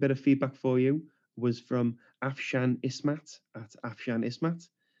 Another bit of feedback for you was from Afshan Ismat at Afshan Ismat,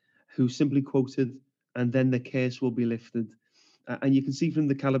 who simply quoted, "And then the curse will be lifted." And you can see from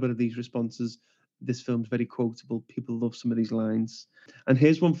the caliber of these responses, this film's very quotable. People love some of these lines. And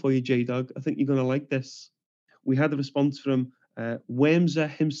here's one for you, J-Dog. I think you're going to like this. We had a response from Wormser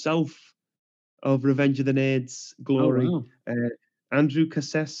himself of Revenge of the Nerds glory. Oh, wow. Andrew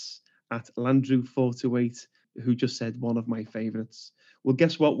Casses at Landrew428, who just said one of my favourites. Well,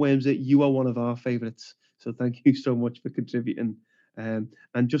 guess what, Wormser? You are one of our favourites. So thank you so much for contributing. And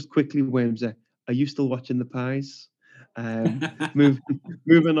just quickly, Wormser, are you still watching The Pies?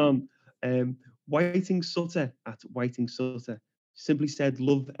 Moving on. Whiting Sutter at Whiting Sutter simply said,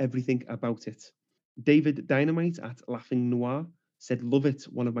 love everything about it. David Dynamite at Laughing Noir said, love it,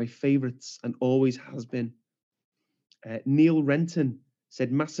 one of my favourites and always has been. Neil Renton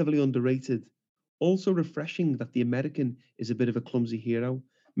said, massively underrated. Also refreshing that the American is a bit of a clumsy hero.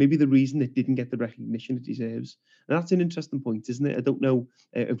 Maybe the reason it didn't get the recognition it deserves. And that's an interesting point, isn't it? I don't know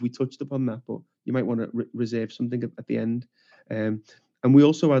if we touched upon that, but you might want to reserve something at the end. And we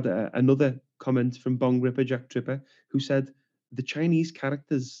also had another comment from Bong Ripper Jack Tripper, who said, the Chinese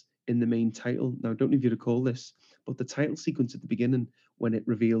characters in the main title, now I don't know if you recall this, but the title sequence at the beginning, when it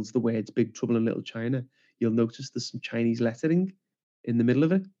reveals the words Big Trouble in Little China, you'll notice there's some Chinese lettering in the middle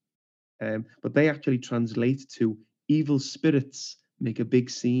of it. But they actually translate to evil spirits make a big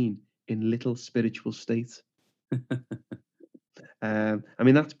scene in little spiritual state. I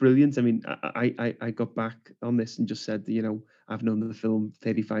mean, that's brilliant. I mean, I got back on this and just said, you know, I've known the film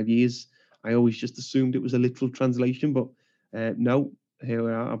 35 years. I always just assumed it was a literal translation, but no, here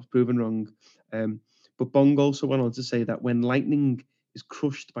we are. I was proven wrong. But Bong also went on to say that when lightning is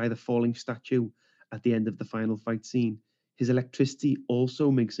crushed by the falling statue at the end of the final fight scene, his electricity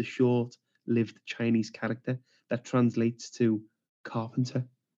also makes a short-lived Chinese character that translates to carpenter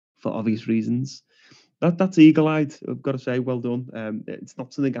for obvious reasons. That's eagle-eyed, I've got to say, well done. It's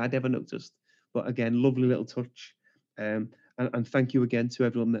not something I'd ever noticed, but again, lovely little touch. And thank you again to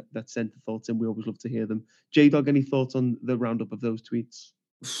everyone that sent the thoughts in. We always love to hear them. J-Dog, any thoughts on the roundup of those tweets?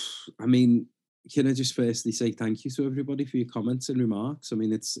 I mean, can I just firstly say thank you to everybody for your comments and remarks? I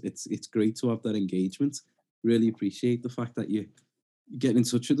mean, it's great to have that engagement. Really appreciate the fact that you getting in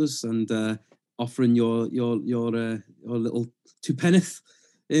touch with us and offering your little two penneth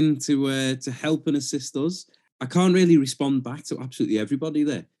in to help and assist us. I can't really respond back to absolutely everybody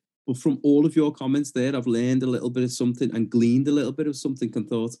there, but from all of your comments there, I've learned a little bit of something and gleaned a little bit of something and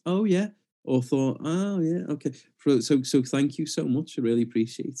thought, oh yeah, or thought, oh yeah, okay. So thank you so much. I really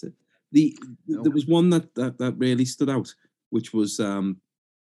appreciate it. There was one that really stood out, which was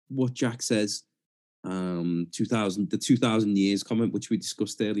what Jack says. 2000 years comment, which we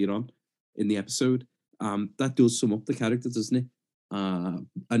discussed earlier on in the episode. That does sum up the character, doesn't it?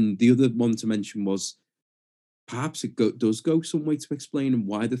 And the other one to mention was perhaps it does go some way to explain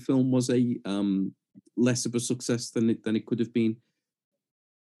why the film was a less of a success than it could have been.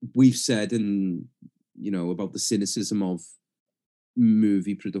 We've said, and about the cynicism of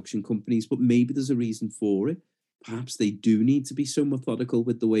movie production companies, but maybe there's a reason for it. Perhaps they do need to be so methodical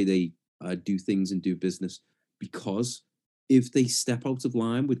with the way they do things and do business, because if they step out of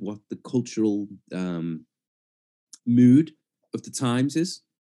line with what the cultural mood of the times is,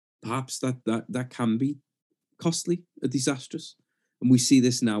 perhaps that can be costly or disastrous. And we see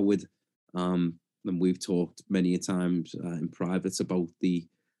this now with, and we've talked many a times in private about the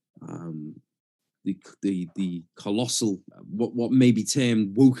colossal, what may be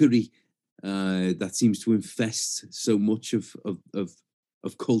termed wokery, that seems to infest so much of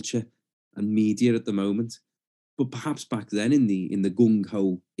culture and media at the moment. But perhaps back then in the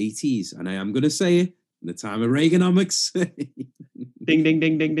gung-ho 80s, and I am going to say it, in the time of Reaganomics, ding, ding,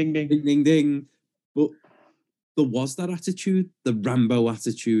 ding, ding, ding, ding, ding, ding, ding. But there was that attitude, the Rambo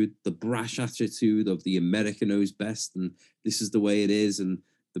attitude, the brash attitude of the American knows best, and this is the way it is, and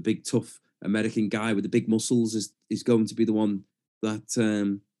the big tough American guy with the big muscles is going to be the one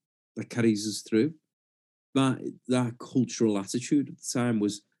that carries us through. That cultural attitude at the time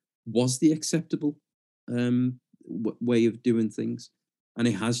was the acceptable way of doing things, and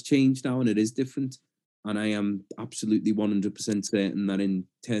it has changed now, and it is different. And I am absolutely 100% certain that in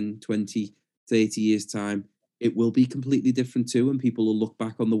 10, 20, 30 years' time, it will be completely different too, and people will look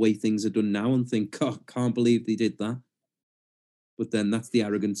back on the way things are done now and think, God, can't believe they did that. But then that's the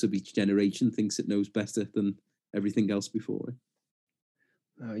arrogance of each generation, thinks it knows better than everything else before it.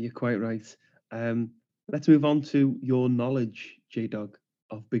 Oh, you're quite right. Let's move on to your knowledge, J-Dog,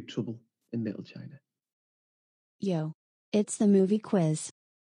 of Big Trouble in Little China. Yo, it's the movie quiz.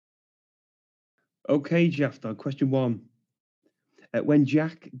 Okay, Jaff-Dog, question 1. When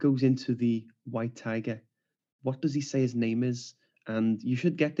Jack goes into the White Tiger, what does he say his name is? And you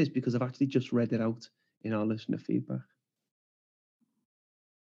should get this because I've actually just read it out in our listener feedback.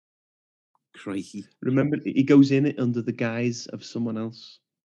 Crikey. Remember, he goes in it under the guise of someone else.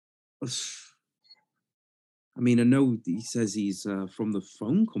 I mean, I know he says he's from the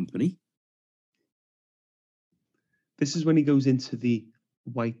phone company. This is when he goes into the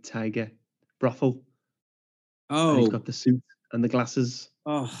White Tiger brothel. Oh. And he's got the suit and the glasses.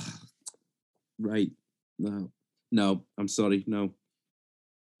 Oh, right. No, I'm sorry. No.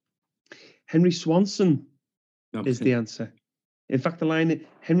 Henry Swanson is the answer. In fact, the line,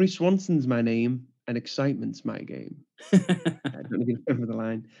 Henry Swanson's my name and excitement's my game. I don't know if you remember the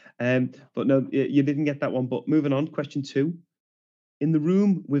line. But no, you didn't get that one. But moving on, question 2. In the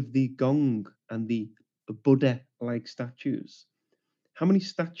room with the gong and the Buddha-like statues, how many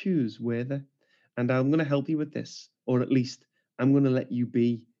statues were there? And I'm going to help you with this, or at least I'm going to let you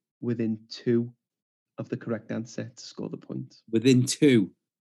be within 2 of the correct answer to score the point. Within 2?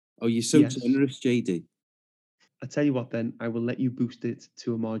 Oh, you're so generous, JD. I tell you what, then I will let you boost it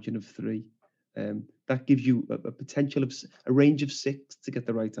to a margin of 3. That gives you a potential of a range of 6 to get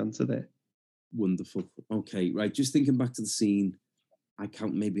the right answer there. Wonderful. Okay, right. Just thinking back to the scene, I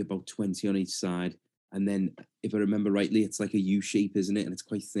count maybe about 20 on each side. And then, if I remember rightly, it's like a U shape, isn't it? And it's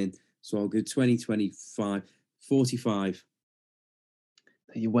quite thin. So I'll go 20, 25, 45.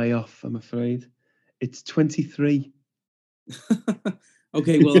 You're way off, I'm afraid. It's 23.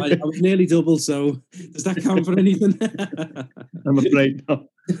 Okay, well, I was nearly double, so does that count for anything? I'm afraid not.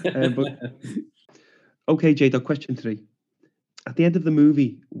 Okay, J-Dog, question 3. At the end of the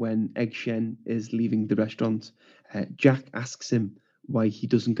movie, when Egg Shen is leaving the restaurant, Jack asks him why he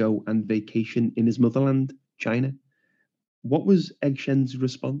doesn't go and vacation in his motherland, China. What was Egg Shen's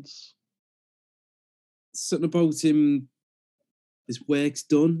response? Something about him, his work's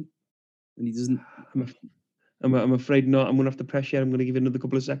done, and he doesn't... I'm afraid not. I'm going to have to press you. I'm going to give you another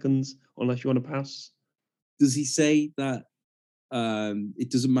couple of seconds, unless you want to pass. Does he say that it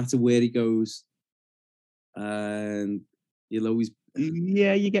doesn't matter where he goes, and he'll always...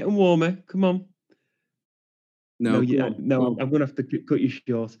 Yeah, you're getting warmer. Come on. No, you, go on, no, go I'm on. going to have to cut you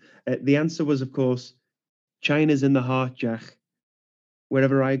short. The answer was, of course, China's in the heart, Jack.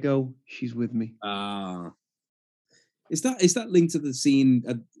 Wherever I go, she's with me. Ah, is that linked to the scene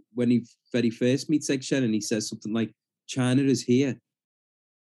when he very first meets Egg Shen and he says something like, "China is here,"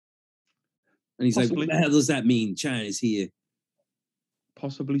 and he's like, Possibly. "What the hell does that mean? China's here."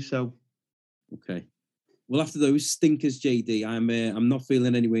 Possibly so. Okay. Well, after those stinkers, JD, I'm not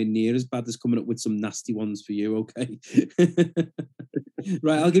feeling anywhere near as bad as coming up with some nasty ones for you. Okay.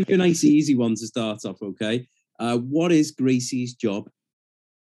 Right, I'll give you a nice easy one to start off. Okay. What is Gracie's job?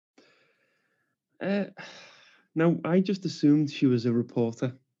 Now, I just assumed she was a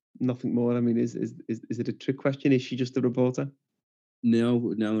reporter. Nothing more. I mean, is it a trick question? Is she just a reporter?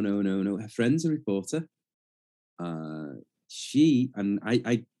 No. Her friend's a reporter. She, and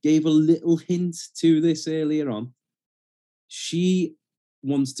I gave a little hint to this earlier on. She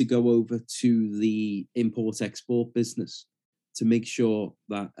wants to go over to the import-export business to make sure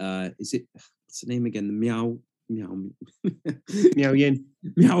that what's the name again? The Miao Miao Yin.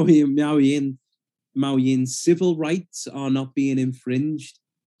 Miao Yin civil rights are not being infringed.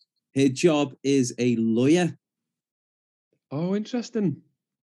 Her job is a lawyer. Oh, interesting.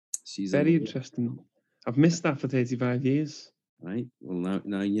 She's Very interesting. I've missed that for 35 years. Right. Well,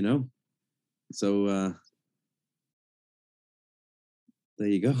 now you know. So there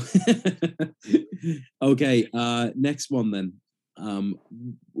you go. Okay. Next one then.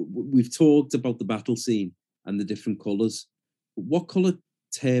 We've talked about the battle scene and the different colours. What colour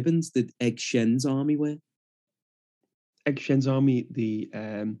turbans did Egg Shen's army wear? Egg Shen's army, the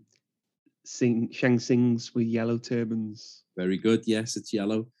Shang Tsings with yellow turbans. Very good. Yes, it's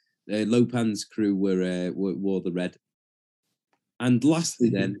yellow. Lo Pan's crew wore the red. And lastly,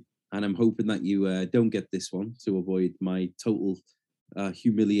 then, and I'm hoping that you don't get this one to avoid my total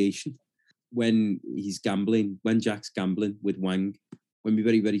humiliation. When Jack's gambling with Wang, when we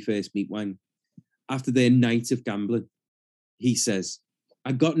very first meet Wang, after their night of gambling, he says,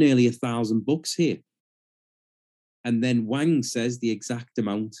 "I got nearly 1,000 bucks here." And then Wang says the exact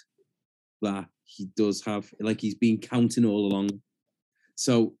amount that he does have, like he's been counting all along.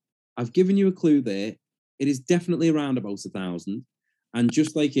 So I've given you a clue there. It is definitely around about 1,000. And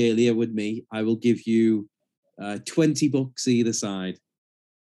just like earlier with me, I will give you 20 bucks either side.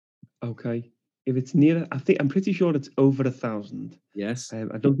 Okay. If it's near, I'm pretty sure it's over 1,000. Yes.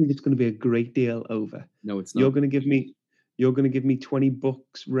 I don't think it's going to be a great deal over. No, it's not. You're going to give me 20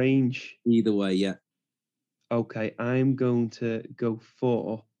 bucks range. Either way, yeah. Okay, I'm going to go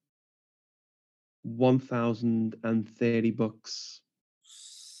for 1,030 bucks.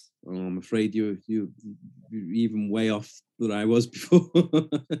 Oh, I'm afraid you're even way off than I was before.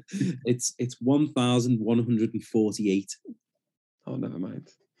 It's 1,148. Oh, never mind.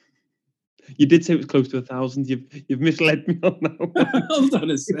 You did say it was close to 1,000. You've misled me on that one. Hold on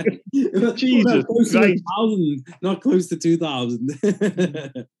a second. Jesus close Christ. to 1,000, not close to 2,000.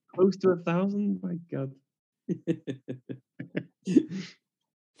 Close to 1,000? My God.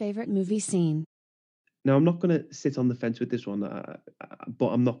 Favorite movie scene? Now, I'm not going to sit on the fence with this one, but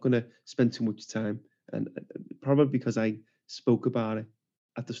I'm not going to spend too much time, and probably because I spoke about it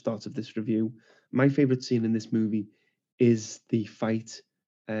at the start of this review. My favorite scene in this movie is the fighting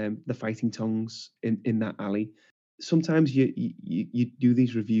tongues in that alley. Sometimes you do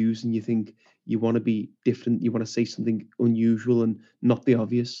these reviews and you think you want to be different, you want to say something unusual and not the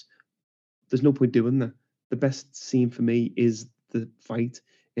obvious. There's no point doing that. The best scene for me is the fight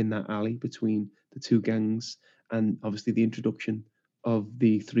in that alley between the two gangs, and obviously the introduction of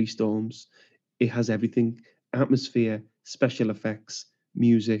the three storms. It has everything: atmosphere, special effects,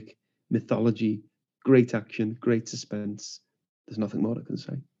 music, mythology, great action, great suspense. There's nothing more I can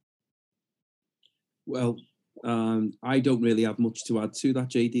say. Well, I don't really have much to add to that,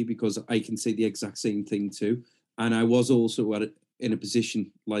 JD, because I can say the exact same thing too. And I was also in a position,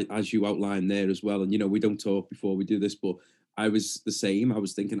 like as you outlined there as well. And we don't talk before we do this, but I was the same. I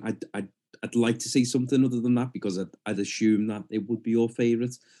was thinking I'd like to say something other than that, because I'd assume that it would be your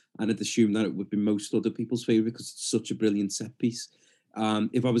favourite, and I'd assume that it would be most other people's favourite because it's such a brilliant set piece.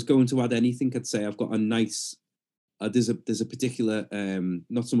 If I was going to add anything, I'd say I've got a nice. There's a particular,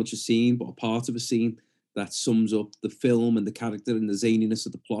 not so much a scene, but a part of a scene that sums up the film and the character and the zaniness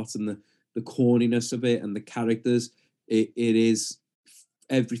of the plot and the corniness of it and the characters. It is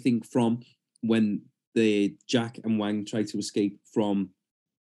everything from when the Jack and Wang try to escape from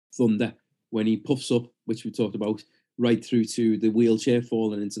Thunder, when he puffs up, which we talked about, right through to the wheelchair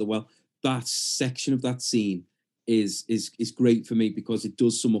falling into the well. That section of that scene is great for me because it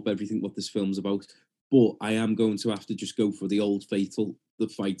does sum up everything what this film's about. But I am going to have to just go for the Old Faithful, the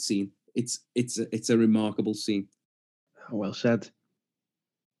fight scene It's a remarkable scene. Well said.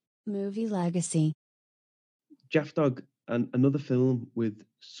 Movie legacy. Jaff Dog, another film with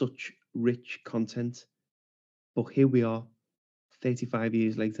such rich content, but here we are, 35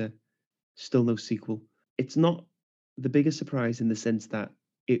 years later, still no sequel. It's not the biggest surprise in the sense that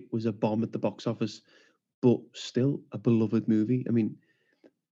it was a bomb at the box office, but still a beloved movie. I mean,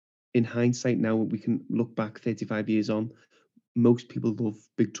 in hindsight now, we can look back 35 years on, most people love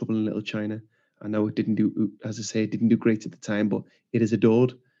Big Trouble in Little China. I know it didn't do, as I say, it didn't do great at the time, but it is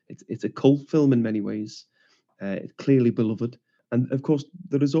adored. It's a cult film in many ways, clearly beloved. And of course,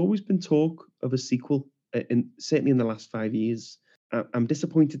 there has always been talk of a sequel, certainly in the last 5 years. I'm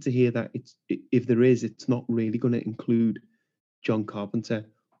disappointed to hear that if there is, it's not really going to include John Carpenter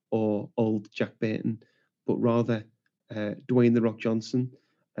or old Jack Burton, but rather Dwayne the Rock Johnson.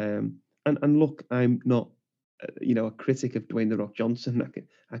 And look, I'm not a critic of Dwayne the Rock Johnson.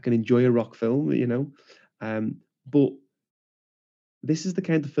 I can enjoy a rock film, but this is the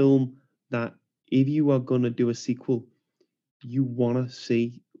kind of film that if you are going to do a sequel, you want to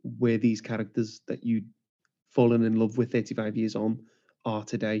see where these characters that you'd fallen in love with 35 years on are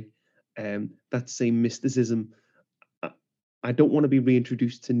today. That same mysticism. I don't want to be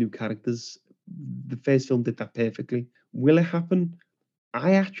reintroduced to new characters. The first film did that perfectly. Will it happen?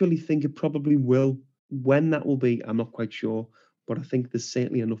 I actually think it probably will. When that will be, I'm not quite sure, but I think there's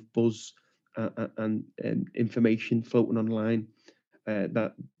certainly enough buzz and information floating online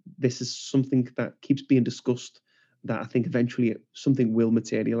that this is something that keeps being discussed, that I think eventually something will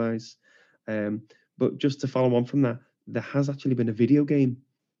materialize. But just to follow on from that, there has actually been a video game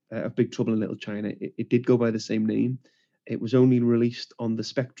of Big Trouble in Little China. It did go by the same name. It was only released on the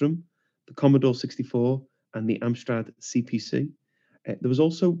Spectrum, the Commodore 64, and the Amstrad CPC. There was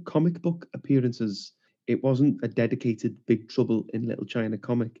also comic book appearances. It wasn't a dedicated Big Trouble in Little China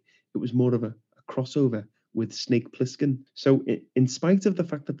comic. It was more of a crossover with Snake Plissken. So in spite of the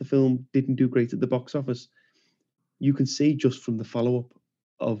fact that the film didn't do great at the box office, you can see just from the follow-up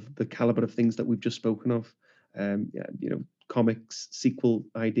of the caliber of things that we've just spoken of, comics, sequel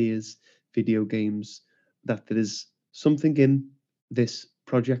ideas, video games, that there is something in this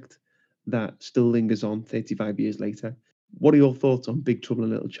project that still lingers on 35 years later. What are your thoughts on Big Trouble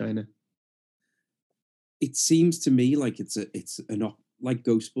in Little China? It seems to me like like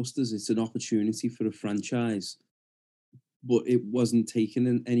Ghostbusters. It's an opportunity for a franchise, but it wasn't taken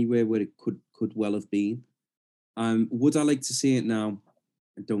in anywhere where it could well have been. Would I like to see it now?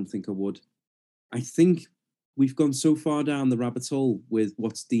 I don't think I would. I think we've gone so far down the rabbit hole with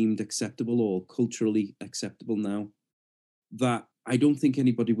what's deemed acceptable or culturally acceptable now that I don't think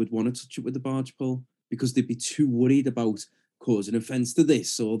anybody would want to touch it with a barge pole because they'd be too worried about causing offence to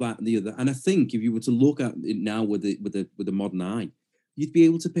this or that and the other. And I think if you were to look at it now with a modern eye, you'd be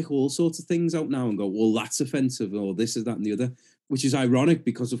able to pick all sorts of things out now and go, well, that's offensive, or this is that and the other, which is ironic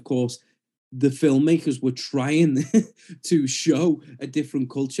because, of course, the filmmakers were trying to show a different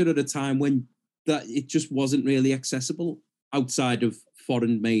culture at a time when that it just wasn't really accessible outside of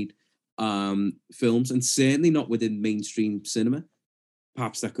foreign-made films, and certainly not within mainstream cinema.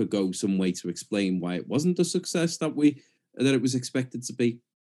 Perhaps that could go some way to explain why it wasn't the success that it was expected to be.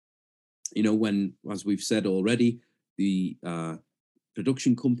 You know, when, as we've said already, the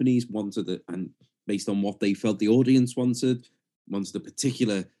production companies wanted it, and based on what they felt the audience wanted a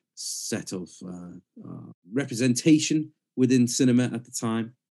particular set of representation within cinema at the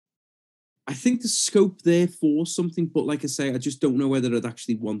time. I think the scope there for something, but like I say, I just don't know whether I'd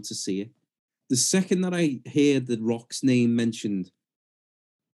actually want to see it. The second that I hear the Rock's name mentioned,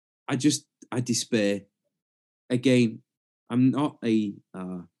 I despair. Again, I'm not a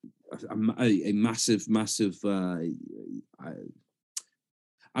massive.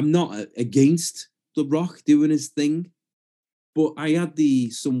 I'm not against the Rock doing his thing, but I had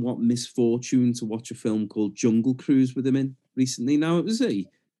the somewhat misfortune to watch a film called Jungle Cruise with him in recently. Now it was a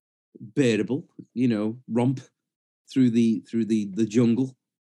bearable, romp through the jungle.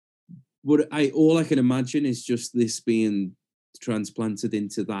 But all I can imagine is just this being transplanted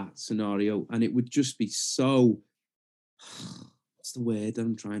into that scenario, and it would just be so, what's the word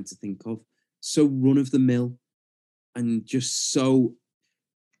I'm trying to think of? So run of the mill and just so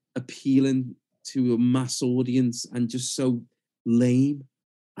appealing to a mass audience and just so lame.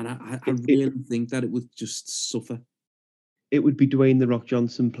 And I really think that it would just suffer. It would be Dwayne the Rock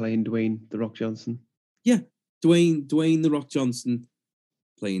Johnson playing Dwayne the Rock Johnson. Yeah, Dwayne the Rock Johnson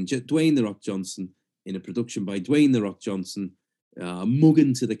playing Dwayne the Rock Johnson in a production by Dwayne the Rock Johnson,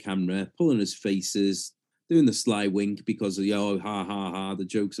 mugging to the camera, pulling his faces, doing the sly wink because of, ha ha ha, the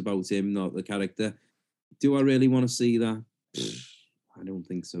joke's about him, not the character. Do I really want to see that? I don't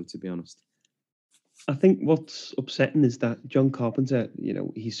think so, to be honest. I think what's upsetting is that John Carpenter,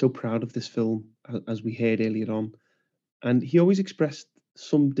 he's so proud of this film, as we heard earlier on, and he always expressed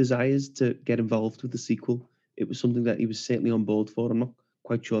some desires to get involved with the sequel. It was something that he was certainly on board for. I'm not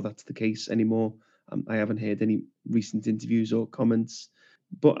quite sure that's the case anymore. I haven't heard any recent interviews or comments.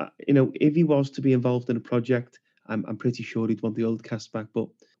 But if he was to be involved in a project, I'm pretty sure he'd want the old cast back. But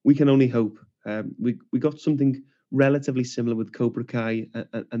we can only hope. We got something relatively similar with Cobra Kai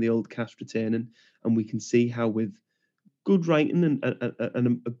and the old cast returning, and we can see how with good writing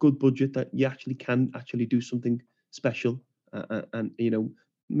and a good budget that you actually can do something special. And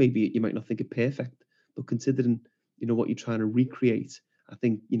maybe you might not think it perfect, but considering what you're trying to recreate, I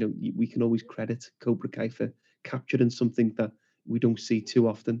think we can always credit Cobra Kai for capturing something that we don't see too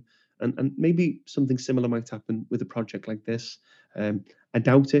often. And maybe something similar might happen with a project like this. I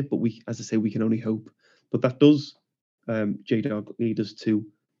doubt it, but as I say, we can only hope. But that does, J-Dog, lead us to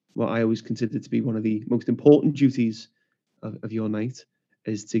what I always consider to be one of the most important duties of your night,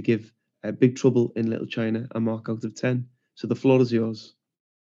 is to give Big Trouble in Little China a mark out of 10. So the floor is yours.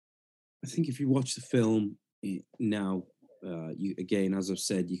 I think if you watch the film now, you, again, as I've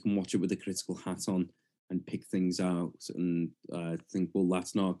said, you can watch it with a critical hat on and pick things out and think, well,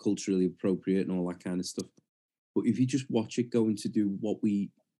 that's not culturally appropriate and all that kind of stuff. But if you just watch it going to do what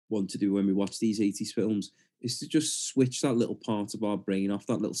we want to do when we watch these 80s films, is to just switch that little part of our brain off,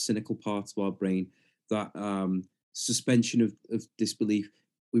 that little cynical part of our brain, that suspension of disbelief.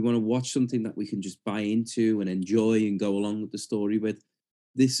 We want to watch something that we can just buy into and enjoy and go along with the story with.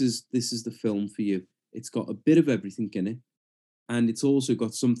 This is the film for you. It's got a bit of everything in it. And it's also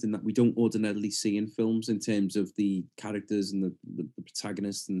got something that we don't ordinarily see in films in terms of the characters and the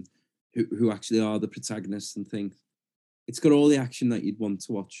protagonists and who actually are the protagonists and things. It's got all the action that you'd want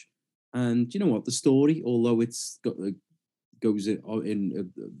to watch. And you know what? The story, although it's goes in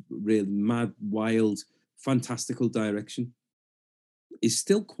a really mad, wild, fantastical direction, is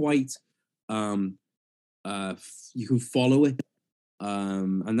still quite, you can follow it.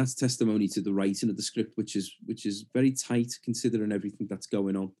 And that's testimony to the writing of the script, which is very tight considering everything that's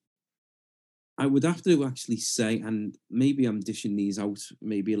going on. I would have to actually say, and maybe I'm dishing these out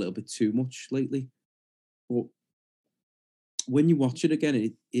maybe a little bit too much lately, but when you watch it again,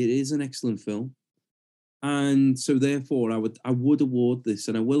 it is an excellent film. And so therefore I would award this,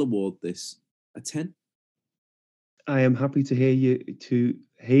 and I will award this, a 10. I am happy to hear you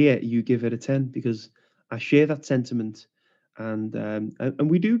give it a 10, because I share that sentiment. And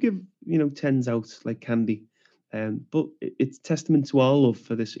we do give 10s out like candy, but it's testament to our love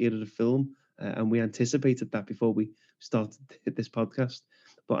for this era of film, and we anticipated that before we started this podcast.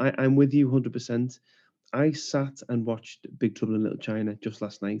 But I'm with you 100%. I sat and watched Big Trouble in Little China just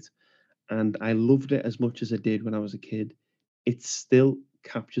last night, and I loved it as much as I did when I was a kid. It still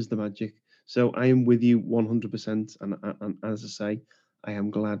captures the magic. So I am with you 100%, and as I say, I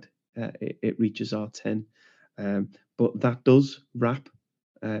am glad it reaches our 10. But that does wrap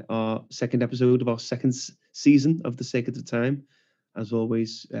our second episode of our second season of The Circuit of Time. As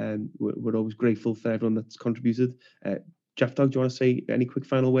always, we're always grateful for everyone that's contributed. Jeff Dog, do you want to say any quick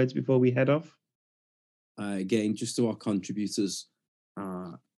final words before we head off? Again, just to our contributors,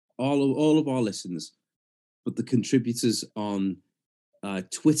 all of our listeners, but the contributors on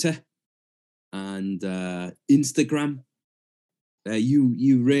Twitter and Instagram,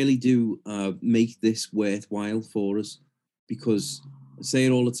 you really do make this worthwhile for us, because I say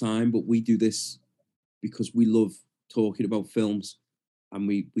it all the time, but we do this because we love talking about films, and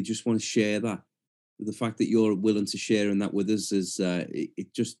we just want to share that. The fact that you're willing to share in that with us is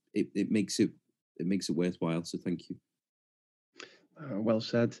it makes it worthwhile. So thank you. Well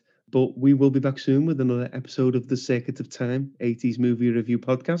said. But we will be back soon with another episode of The Circuit of Time 80s Movie Review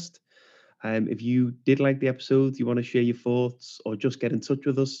Podcast. If you did like the episode, you want to share your thoughts or just get in touch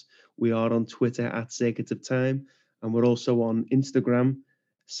with us, we are on Twitter at Circuits of Time, and we're also on Instagram,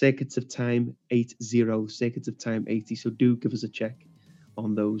 Circuits of Time 80, Circuits of Time 80. So do give us a check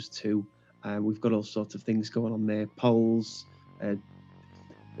on those two. We've got all sorts of things going on there, polls,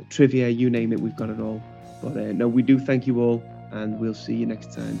 trivia, you name it, we've got it all. But no, we do thank you all, and we'll see you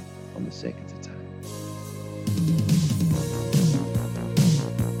next time on The Circuits of Time.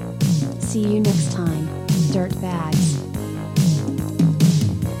 See you next time, dirtbags.